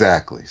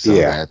 Exactly. So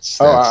yeah.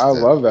 I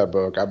love that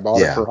book. I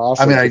bought it for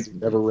Hassan. I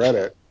never read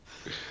it.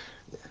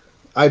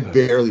 I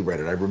barely read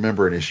it. I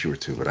remember an issue or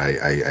two, but I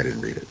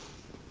didn't read it.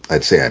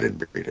 I'd say I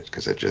didn't read it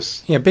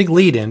because big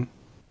lead in,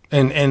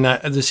 and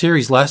the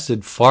series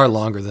lasted far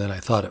longer than I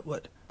thought it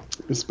would.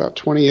 It's about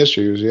 20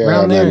 issues, yeah.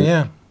 Around there,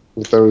 yeah.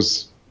 With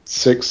those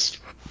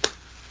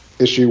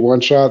 6-issue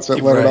one-shots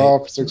that let it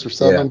off, 6 or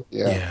 7.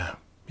 Yeah.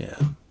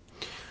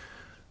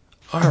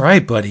 All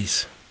right,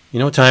 buddies. You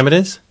know what time it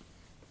is?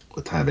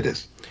 What time it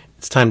is?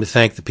 It's time to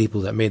thank the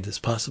people that made this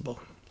possible.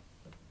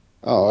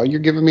 Oh, you're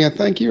giving me a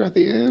thank you at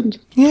the end?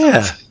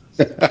 Yeah.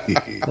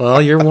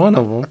 Well, you're one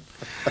of them.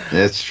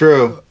 That's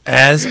true.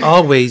 As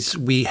always,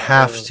 we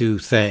have to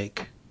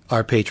thank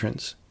our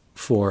patrons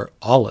for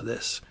all of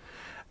this.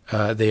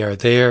 They are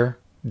there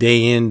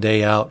day in,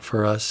 day out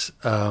for us.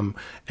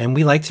 And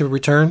we like to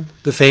return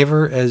the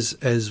favor as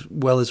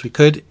well as we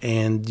could.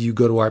 And you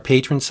go to our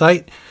patron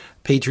site,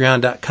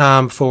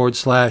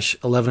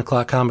 patreon.com/11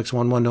 o'clock comics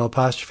 11 no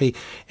apostrophe,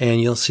 and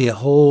you'll see a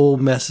whole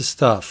mess of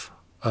stuff,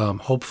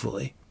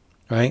 hopefully,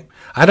 right?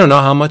 I don't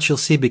know how much you'll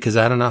see because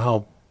I don't know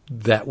how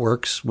that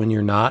works when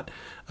you're not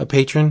a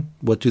patron.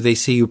 What do they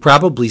see? You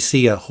probably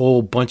see a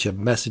whole bunch of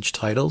message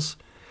titles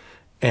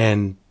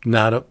and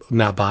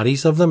not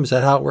bodies of them. Is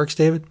that how it works,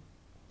 David?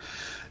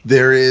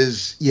 There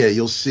is, yeah.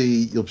 You'll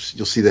see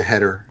the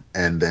header,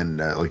 and then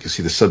you'll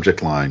see the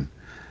subject line,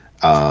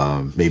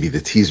 maybe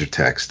the teaser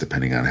text,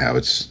 depending on how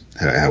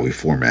we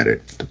format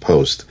it to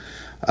post.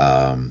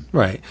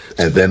 Right,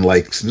 and then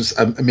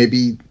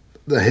maybe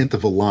a hint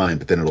of a line,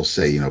 but then it'll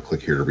say,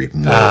 click here to read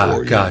more,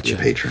 or gotcha. Your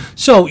patron.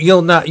 So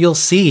you'll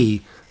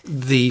see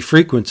the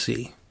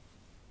frequency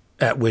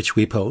at which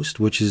we post,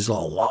 which is a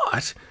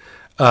lot.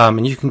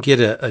 And you can get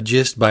a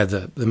gist by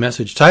the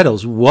message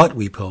titles, what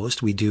we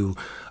post. We do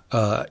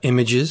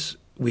images,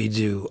 we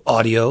do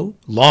audio,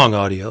 long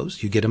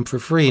audios. You get them for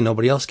free.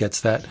 Nobody else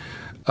gets that.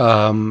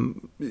 Fanzines,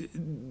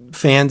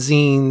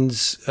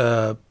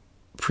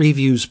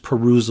 previews,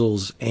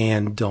 perusals,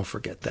 and don't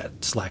forget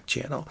that Slack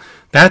channel.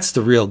 That's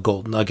the real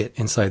gold nugget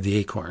inside the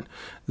Acorn.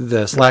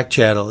 The Slack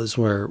channel is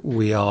where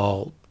we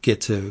all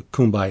get to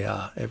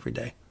kumbaya every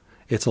day.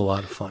 It's a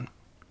lot of fun.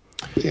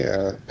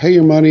 Yeah. Pay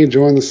your money,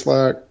 join the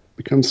Slack,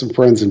 become some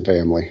friends and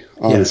family.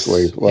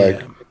 Honestly,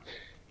 yes.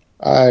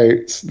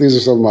 These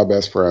are some of my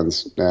best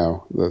friends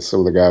now.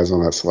 Some of the guys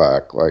on that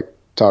Slack,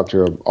 talk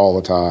to them all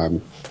the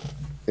time,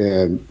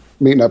 and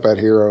meeting up at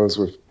Heroes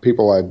with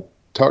people I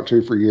talked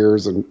to for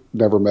years and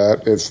never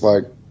met. It's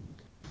like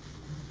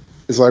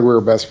we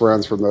were best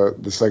friends from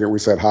the second we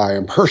said hi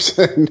in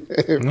person.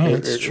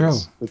 It's true.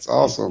 It's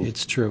awesome.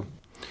 It's true.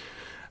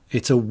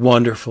 It's a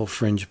wonderful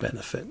fringe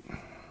benefit.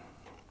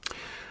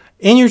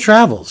 In your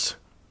travels,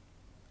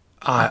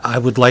 I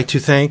would like to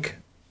thank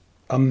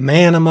a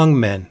man among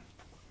men.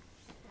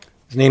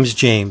 His name is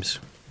James.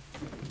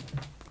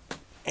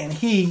 And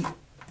he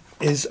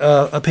is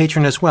a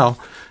patron as well.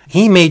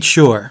 He made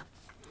sure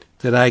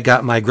that I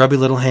got my grubby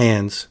little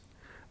hands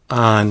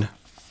on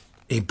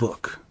a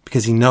book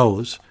because he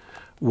knows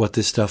what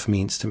this stuff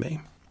means to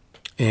me.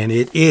 And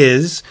it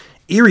is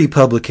Eerie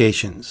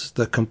Publications,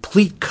 The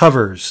Complete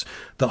Covers,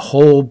 The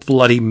Whole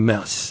Bloody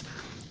Mess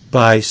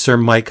by Sir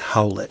Mike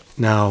Howlett.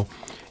 Now,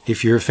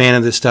 if you're a fan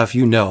of this stuff,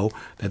 you know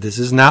that this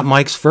is not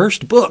Mike's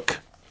first book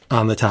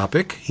on the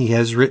topic. He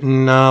has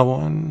written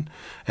the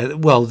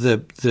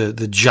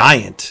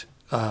giant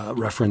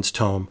reference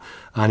tome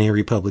on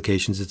Eerie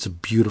Publications. It's a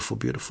beautiful,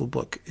 beautiful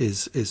book,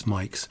 is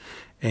Mike's.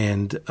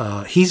 And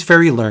he's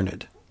very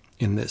learned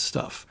in this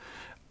stuff.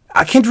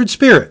 A kindred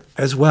spirit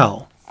as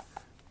well,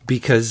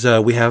 because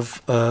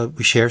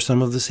we share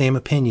some of the same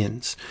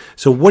opinions.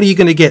 So what are you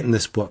going to get in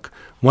this book?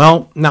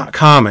 Well, not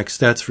comics,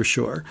 that's for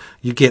sure.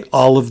 You get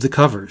all of the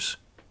covers.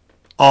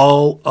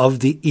 All of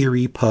the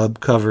Eerie Pub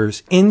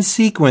covers in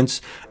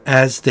sequence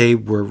as they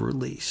were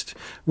released,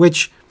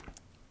 which,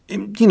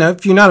 you know,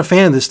 if you're not a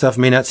fan of this stuff,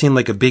 may not seem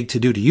like a big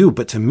to-do to you,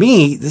 but to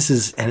me, this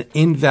is an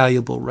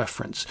invaluable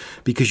reference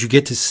because you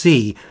get to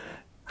see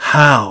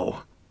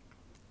how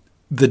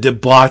the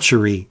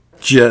debauchery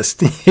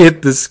just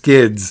hit the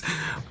skids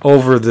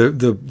over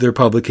their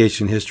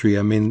publication history.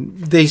 I mean,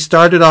 they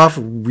started off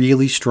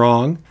really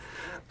strong.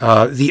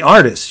 The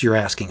artists, you're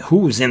asking,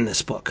 who's in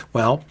this book?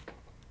 Well,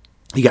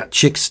 you got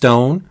Chick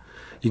Stone,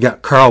 you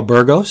got Carl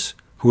Burgos,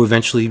 who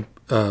eventually,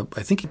 I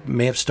think he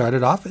may have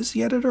started off as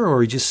the editor,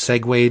 or he just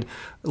segued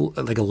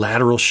like a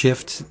lateral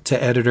shift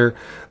to editor.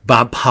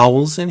 Bob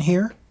Powell's in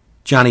here,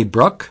 Johnny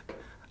Bruck,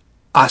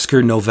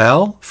 Oscar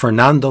Novell,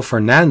 Fernando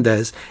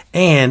Fernandez,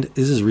 and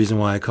this is the reason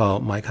why I call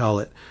Mike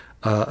Howlett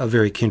a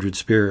very kindred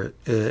spirit,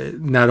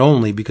 not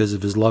only because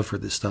of his love for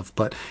this stuff,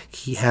 but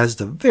he has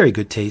the very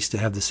good taste to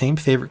have the same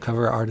favorite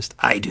cover artist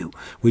I do,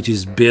 which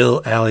is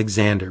Bill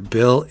Alexander.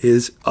 Bill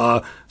is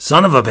a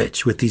son of a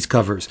bitch with these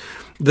covers.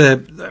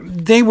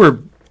 They were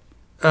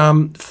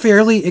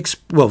very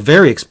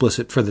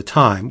explicit for the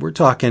time. We're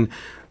talking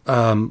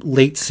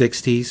late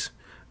 60s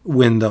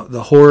when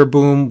the horror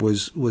boom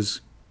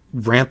was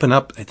ramping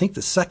up. I think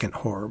the second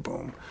horror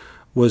boom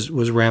was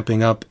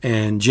ramping up,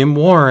 and Jim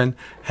Warren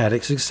had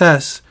a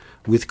success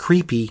with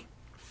Creepy,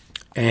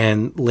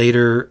 and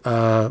later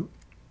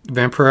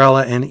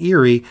Vampirella and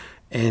Eerie,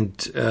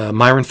 and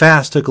Myron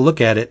Fast took a look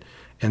at it,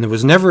 and there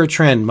was never a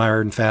trend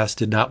Myron Fast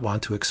did not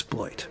want to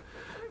exploit.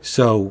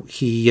 So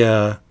he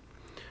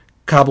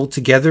cobbled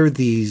together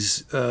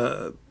these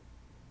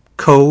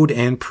code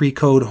and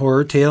pre-code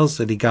horror tales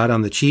that he got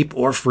on the cheap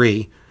or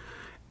free,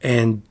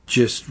 and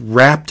just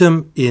wrapped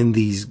them in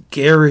these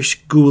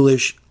garish,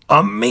 ghoulish,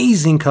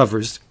 amazing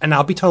covers. And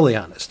I'll be totally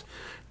honest,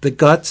 the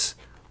guts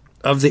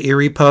of the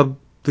Eerie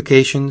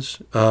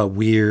publications,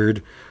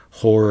 weird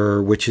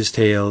horror, witches'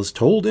 tales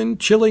told in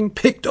chilling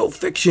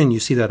picto-fiction.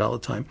 You see that all the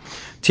time.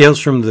 Tales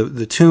from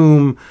the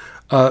Tomb.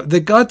 The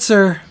guts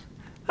are,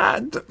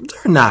 they're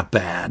not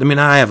bad. I mean,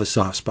 I have a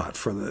soft spot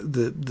for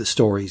the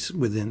stories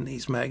within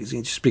these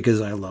magazines just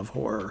because I love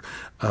horror,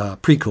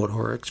 pre-code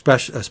horror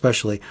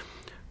especially.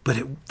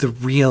 But the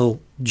real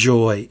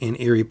joy in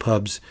Eerie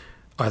Pubs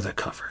are the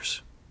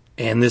covers.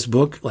 And this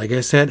book, like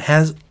I said,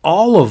 has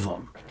all of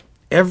them,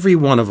 every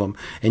one of them.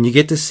 And you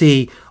get to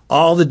see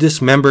all the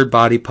dismembered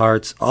body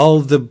parts, all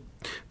of the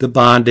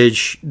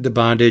bondage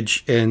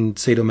and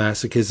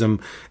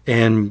sadomasochism,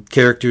 and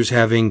characters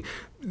having,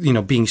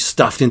 being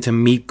stuffed into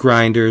meat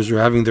grinders or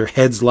having their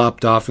heads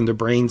lopped off and their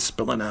brains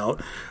spilling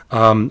out.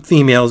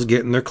 Females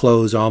getting their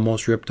clothes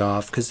almost ripped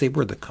off because they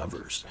were the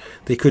covers.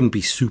 They couldn't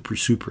be super,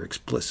 super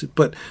explicit.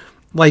 But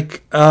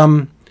like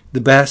the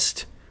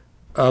best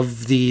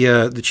of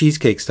the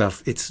cheesecake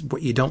stuff, it's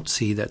what you don't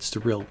see that's the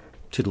real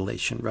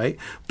titillation, right?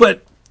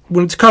 But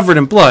when it's covered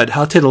in blood,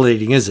 how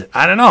titillating is it?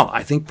 I don't know.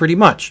 I think pretty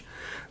much.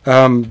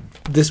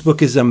 This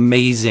book is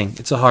amazing.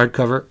 It's a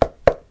hardcover,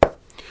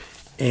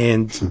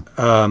 and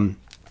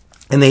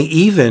they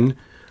even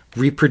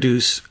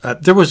reproduce.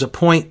 There was a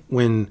point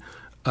when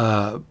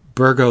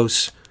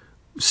Burgos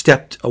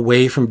stepped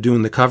away from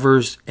doing the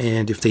covers,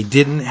 and if they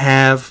didn't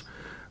have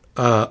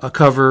a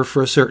cover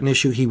for a certain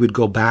issue, he would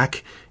go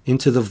back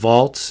into the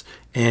vaults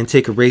and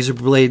take a razor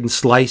blade and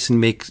slice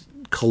and make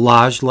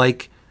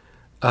collage-like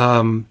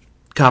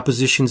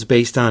compositions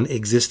based on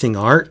existing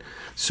art.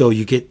 So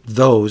you get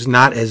those,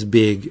 not as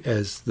big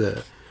as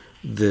the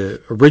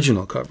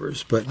original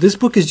covers. But this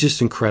book is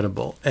just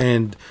incredible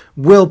and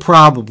will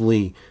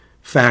probably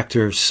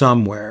factor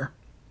somewhere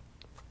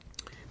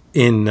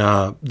in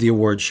the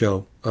award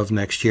show of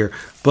next year.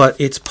 But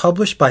it's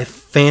published by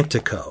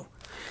Fantico.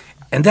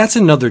 And that's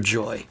another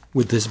joy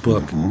with this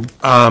book.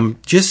 Mm-hmm.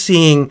 Just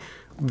seeing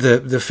the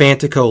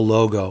Fantico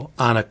logo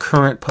on a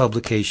current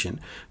publication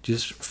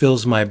just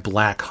fills my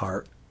black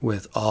heart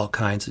with all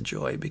kinds of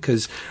joy,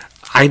 because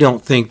I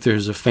don't think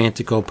there's a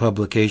Fantico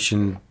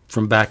publication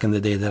from back in the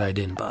day that I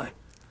didn't buy.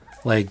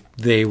 Like,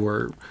 they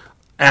were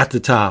at the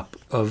top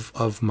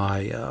of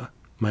my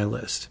my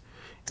list.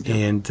 Yeah.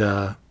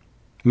 And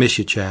miss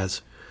you,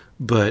 Chaz.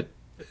 But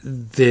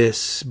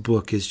this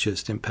book is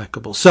just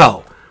impeccable.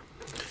 So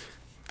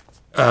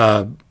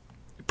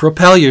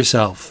propel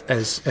yourself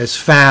as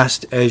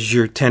fast as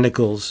your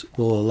tentacles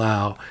will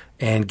allow,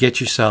 and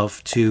get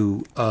yourself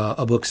to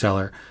a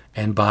bookseller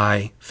and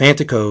buy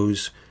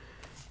Fantico's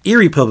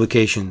Eerie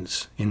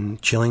Publications in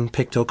chilling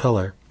picto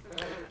color,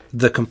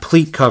 the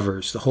complete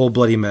covers, The Whole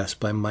Bloody Mess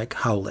by Mike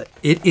Howlett.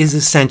 It is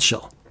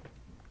essential.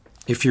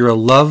 If you're a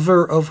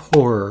lover of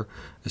horror,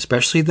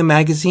 especially the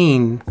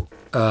magazine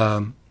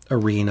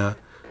arena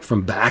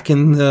from back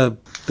in the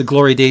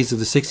glory days of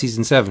the 60s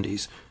and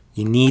 70s,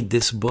 you need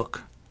this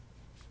book.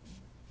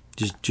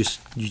 You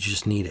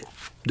just need it.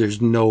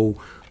 There's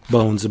no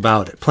bones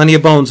about it. Plenty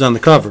of bones on the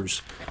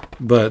covers,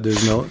 but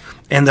there's no...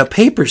 And the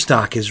paper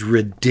stock is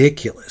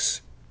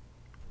ridiculous.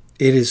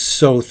 It is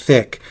so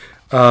thick.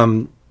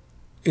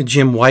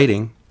 Jim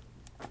Whiting,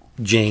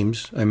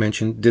 James, I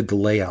mentioned, did the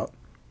layout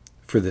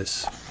for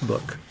this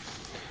book.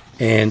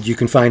 And you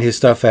can find his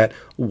stuff at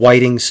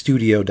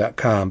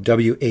whitingstudio.com,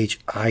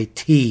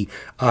 WHITING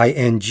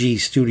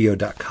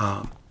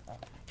studio.com.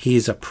 He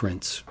is a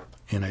prince,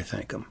 and I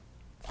thank him.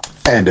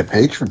 And a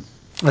patron.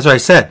 That's what I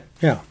said,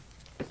 yeah.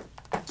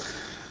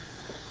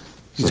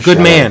 He's a good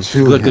man.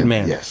 Good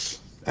man. Yes,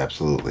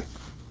 absolutely.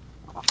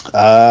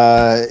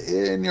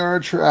 In your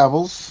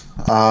travels,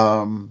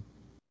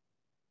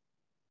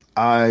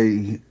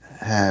 I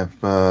have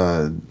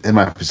in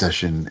my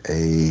possession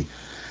a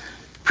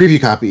preview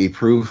copy, a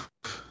proof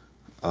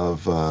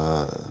of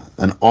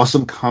an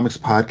awesome comics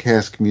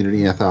podcast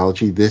community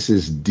anthology. This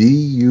is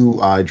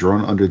DUI,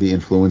 Drawn Under the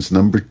Influence,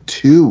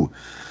 #2.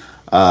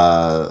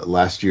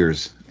 Last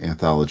year's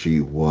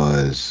anthology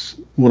was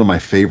one of my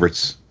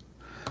favorites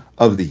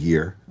of the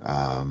year,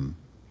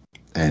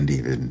 and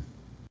even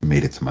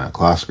made it to my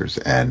Oscars.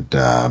 And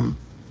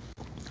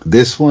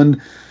this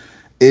one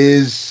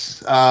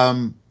is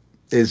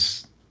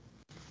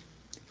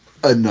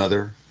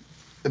another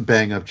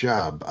bang up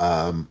job.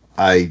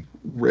 I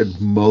read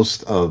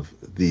most of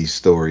the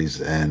stories,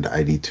 and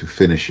I need to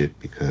finish it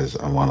because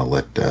I want to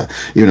let,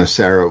 even though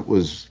Sarah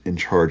was in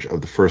charge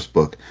of the first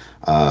book,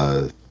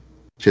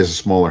 she has a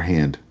smaller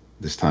hand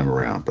this time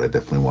around, but I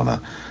definitely want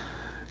to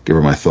give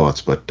her my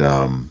thoughts. But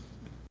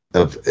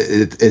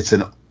it's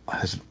an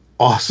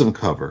awesome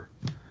cover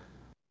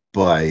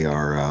by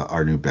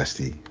our new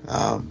bestie,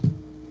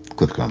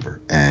 Cliff Gumber,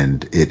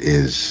 and it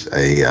is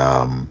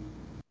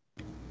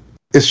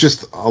it's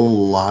just a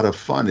lot of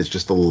fun. It's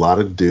just a lot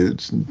of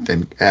dudes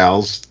and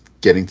gals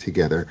getting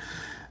together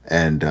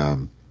and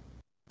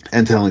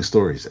telling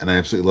stories, and I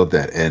absolutely love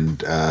that. And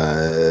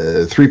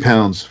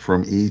 £3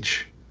 from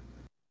each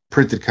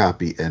printed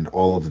copy, and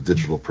all of the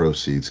digital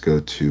proceeds go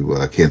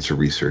to Cancer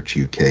Research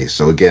UK.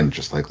 So again,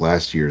 just like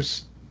last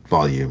year's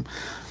volume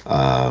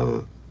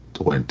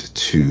went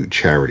to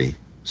charity,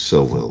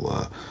 so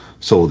will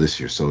this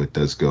year. So it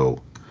does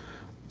go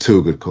to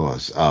a good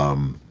cause.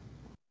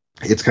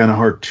 It's kind of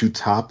hard to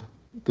top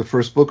the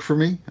first book for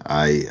me.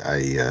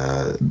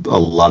 A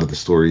lot of the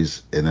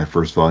stories in that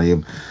first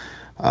volume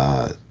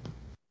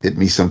hit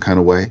me some kind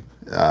of way.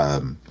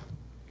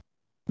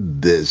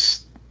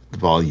 This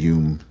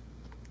volume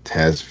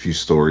has a few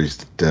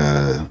stories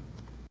that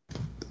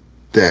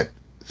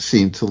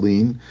seem to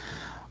lean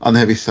on the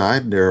heavy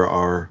side. There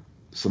are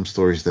some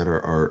stories that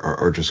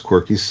are just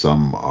quirky.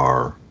 Some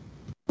are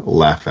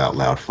laugh out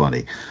loud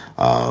funny.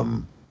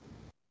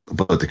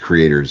 But the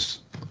creators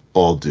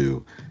all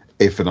do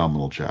a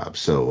phenomenal job.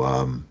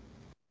 So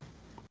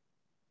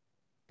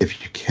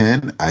if you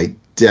can, I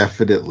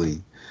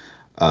definitely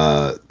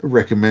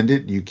recommend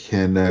it. You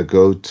can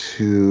go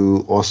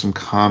to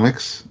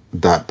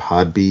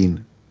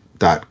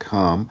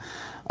awesomecomics.podbean.com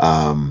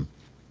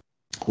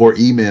or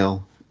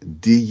email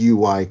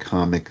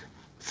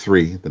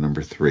DUIcomic3, the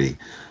number 3,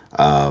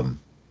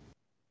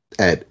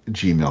 at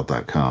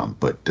gmail.com.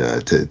 But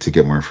to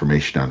get more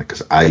information on it,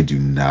 because I do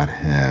not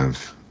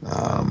have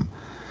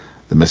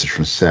the message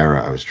from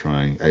Sarah. I was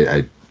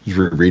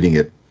reading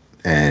it,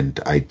 and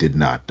I did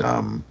not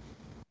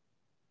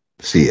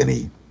see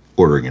any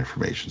ordering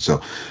information.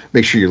 So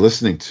make sure you're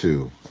listening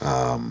to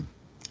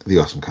the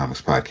Awesome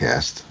Comics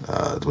podcast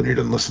when you're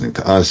done listening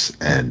to us,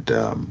 and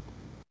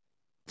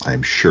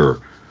I'm sure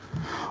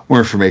more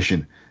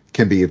information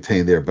can be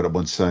obtained there. But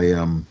once I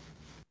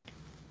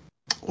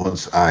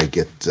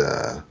get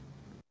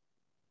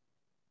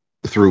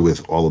through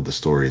with all of the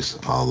stories,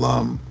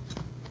 I'll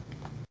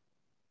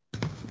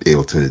be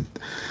able to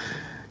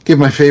give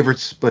my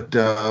favorites. But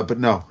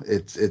no,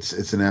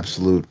 it's an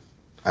absolute.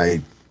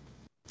 I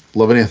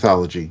love an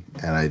anthology,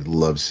 and I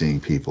love seeing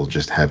people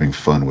just having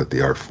fun with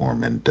the art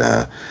form and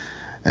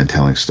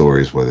telling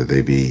stories, whether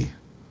they be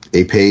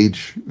a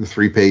page,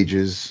 3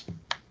 pages,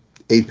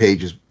 8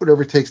 pages,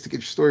 whatever it takes to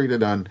get your story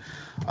done.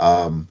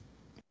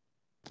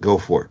 Go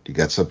for it. You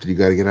got something you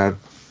got to get out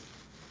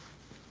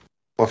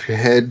off your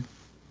head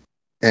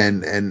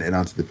and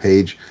onto the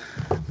page,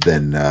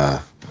 then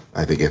I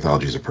think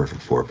anthologies are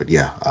perfect for it. But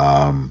yeah,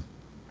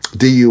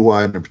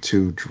 DUI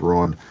 #2,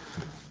 Drawn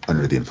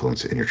Under the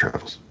Influence in your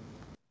travels.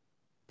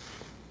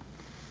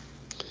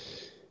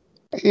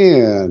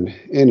 And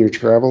in your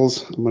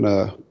travels, I'm going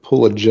to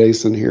pull a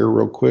Jason here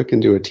real quick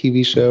and do a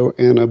TV show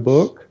and a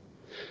book.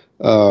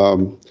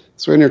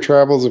 So in your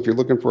travels, if you're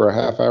looking for a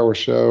half-hour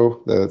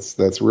show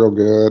that's real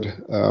good,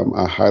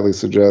 I highly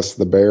suggest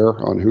The Bear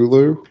on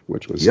Hulu,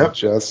 which was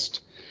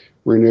just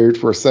renewed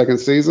for a second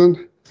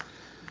season.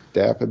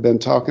 Dap had been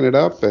talking it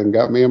up and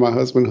got me and my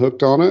husband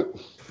hooked on it. I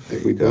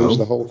think we binged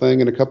the whole thing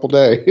in a couple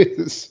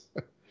days.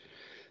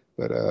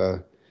 But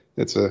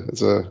it's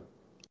a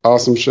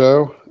awesome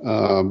show.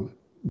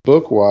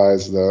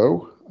 book-wise,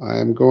 though, I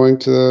am going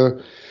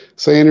to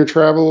say in your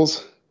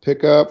travels,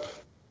 pick up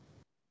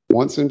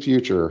Once in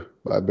Future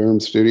by Boom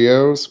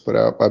Studios, put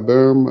out by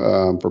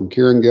Boom, from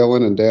Kieran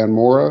Gillen and Dan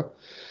Mora.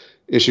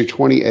 Issue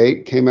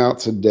 28 came out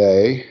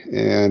today,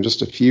 and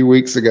just a few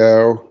weeks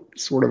ago,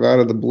 sort of out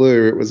of the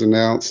blue, it was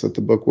announced that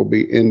the book will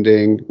be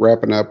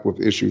wrapping up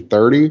with issue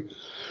 30,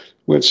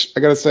 which I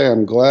got to say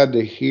I'm glad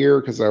to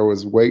hear because I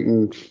was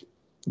waiting.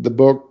 The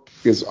book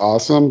is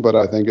awesome, but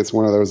I think it's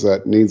one of those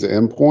that needs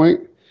an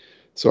endpoint.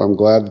 So I'm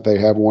glad that they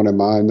have one in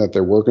mind that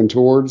they're working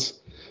towards.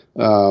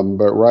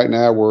 But right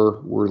now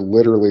we're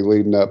literally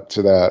leading up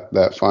to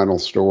that final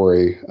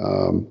story,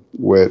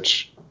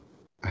 which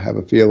I have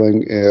a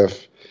feeling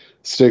if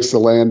Sticks the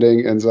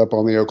Landing ends up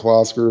on the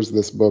O'Closkers,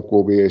 this book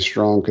will be a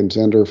strong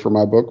contender for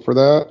my book for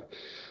that.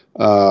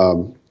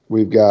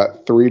 We've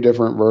got 3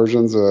 different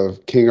versions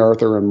of King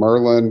Arthur and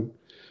Merlin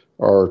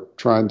are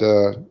trying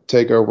to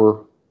take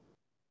over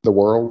the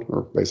world,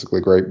 or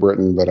basically Great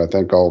Britain, but I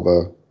think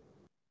all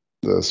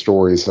the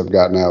stories have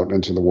gotten out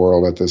into the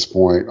world at this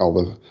point.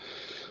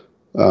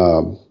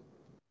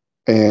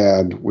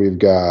 And we've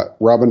got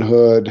Robin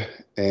Hood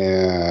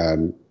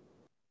and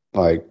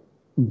like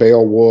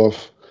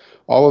Beowulf.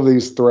 All of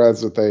these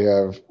threads that they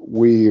have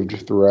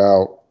weaved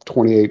throughout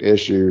 28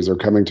 issues are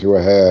coming to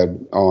a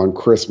head on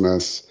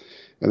Christmas.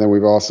 And then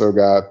we've also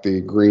got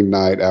the Green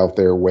Knight out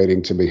there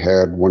waiting to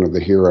behead one of the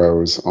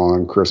heroes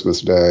on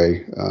Christmas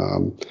Day.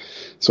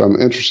 So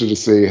I'm interested to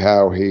see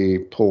how he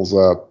pulls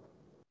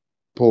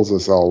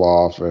this all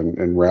off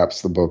and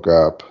wraps the book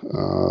up.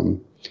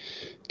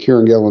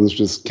 Kieran Gillen's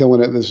just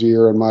killing it this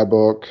year in my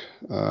book.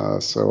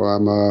 So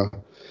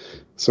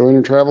in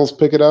your travels,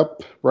 pick it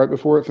up right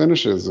before it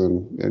finishes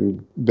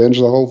and binge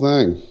the whole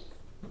thing.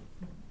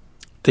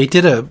 They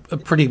did a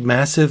pretty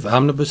massive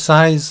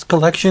omnibus-sized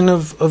collection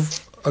of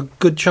a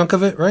good chunk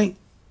of it, right?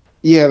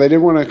 Yeah, they did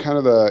one of kind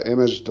of the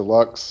Image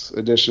Deluxe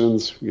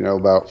editions,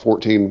 about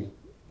 15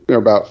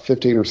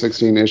 or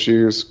 16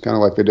 issues, kind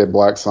of like they did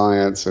Black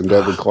Science and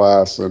Deadly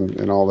Class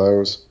and all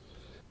those.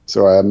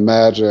 So I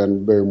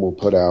imagine Boom will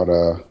put out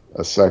a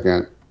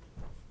second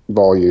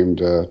volume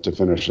to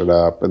finish it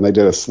up. And they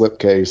did a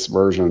slipcase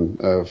version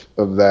of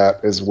that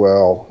as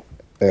well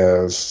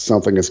as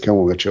Something is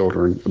Killing the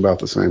Children about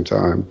the same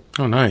time.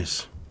 Oh,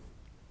 nice.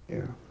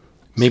 Yeah.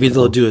 Maybe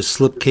they'll do a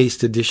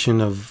slipcased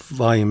edition of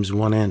volumes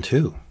 1 and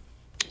 2.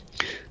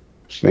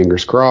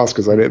 Fingers crossed,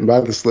 because I didn't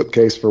buy the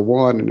slipcase for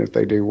 1, and if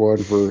they do one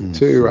for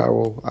 2, I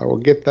will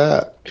get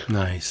that.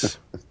 Nice.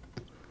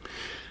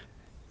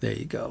 There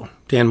you go.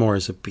 Dan Moore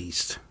is a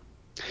beast.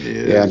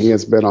 Yeah, and he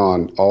has been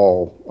on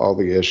all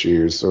the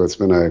issues, so it's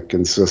been a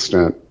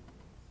consistent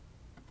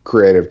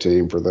creative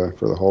team for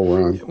the whole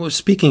run. Well,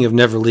 speaking of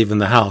never leaving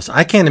the house,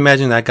 I can't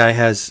imagine that guy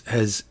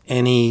has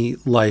any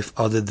life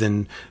other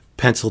than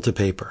pencil to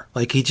paper.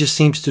 Like, he just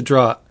seems to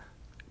draw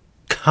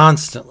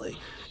constantly.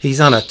 He's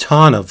on a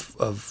ton of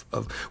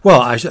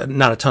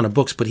not a ton of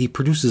books, but he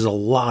produces a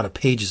lot of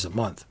pages a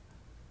month.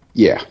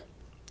 Yeah.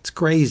 It's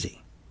crazy.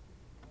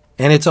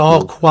 And it's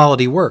all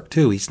quality work,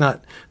 too.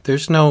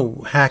 There's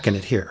no hacking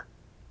it here.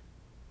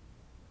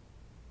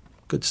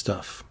 Good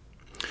stuff.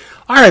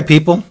 All right,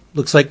 people.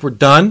 Looks like we're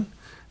done.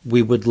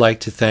 We would like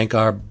to thank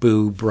our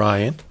Boo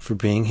Brian for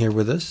being here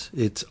with us.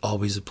 It's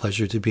always a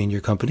pleasure to be in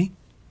your company.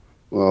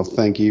 Well,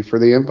 thank you for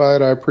the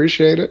invite. I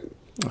appreciate it.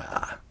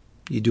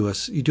 You do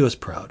us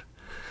proud.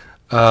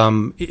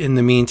 In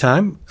the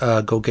meantime,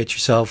 go get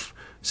yourself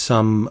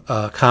some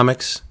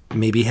comics.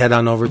 Maybe head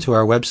on over to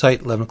our website,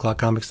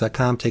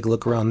 11o'clockcomics.com. Take a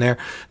look around there.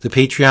 The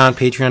Patreon,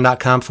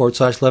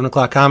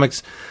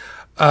 patreon.com/11o'clockcomics.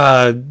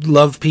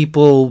 Love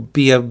people,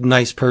 be a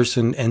nice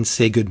person, and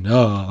say good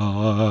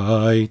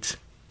night.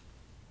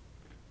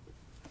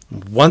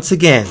 Once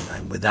again,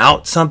 I'm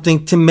without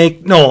something to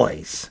make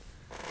noise.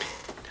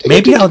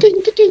 Maybe I'll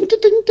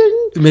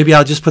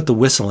just put the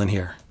whistle in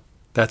here.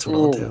 That's what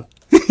I'll do.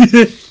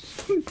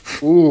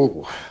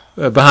 Ooh.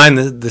 Behind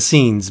the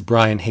scenes,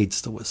 Brian hates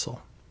the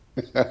whistle.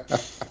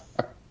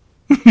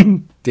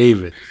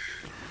 David.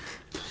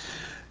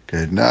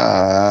 Good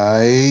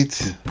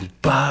night.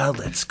 But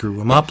let's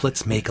screw him up.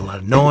 Let's make a lot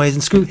of noise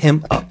and screw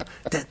him up.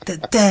 Da, da,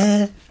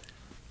 da.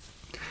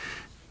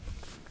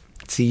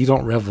 See, you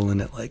don't revel in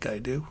it like I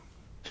do.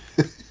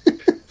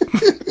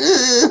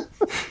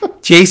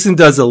 Jason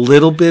does a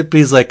little bit, but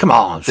he's like, "Come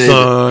on,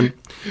 son.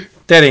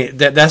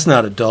 That's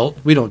not adult.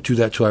 We don't do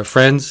that to our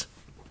friends."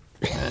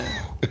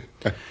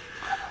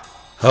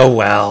 Oh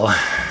well.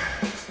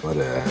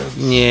 Whatever.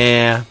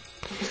 Yeah.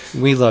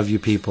 We love you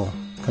people.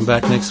 Come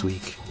back next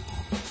week.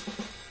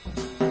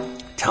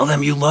 Tell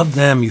them you love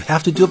them. You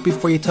have to do it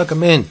before you tuck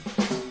them in.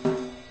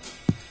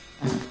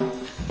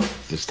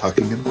 Just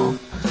tucking them all.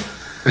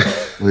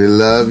 We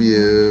love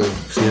you.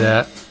 See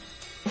that?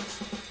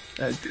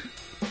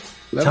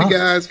 Love you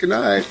guys. Good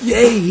night.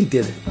 Yay, he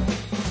did it.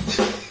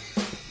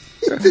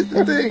 He did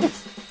the thing.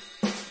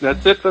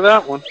 That's it for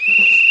that one.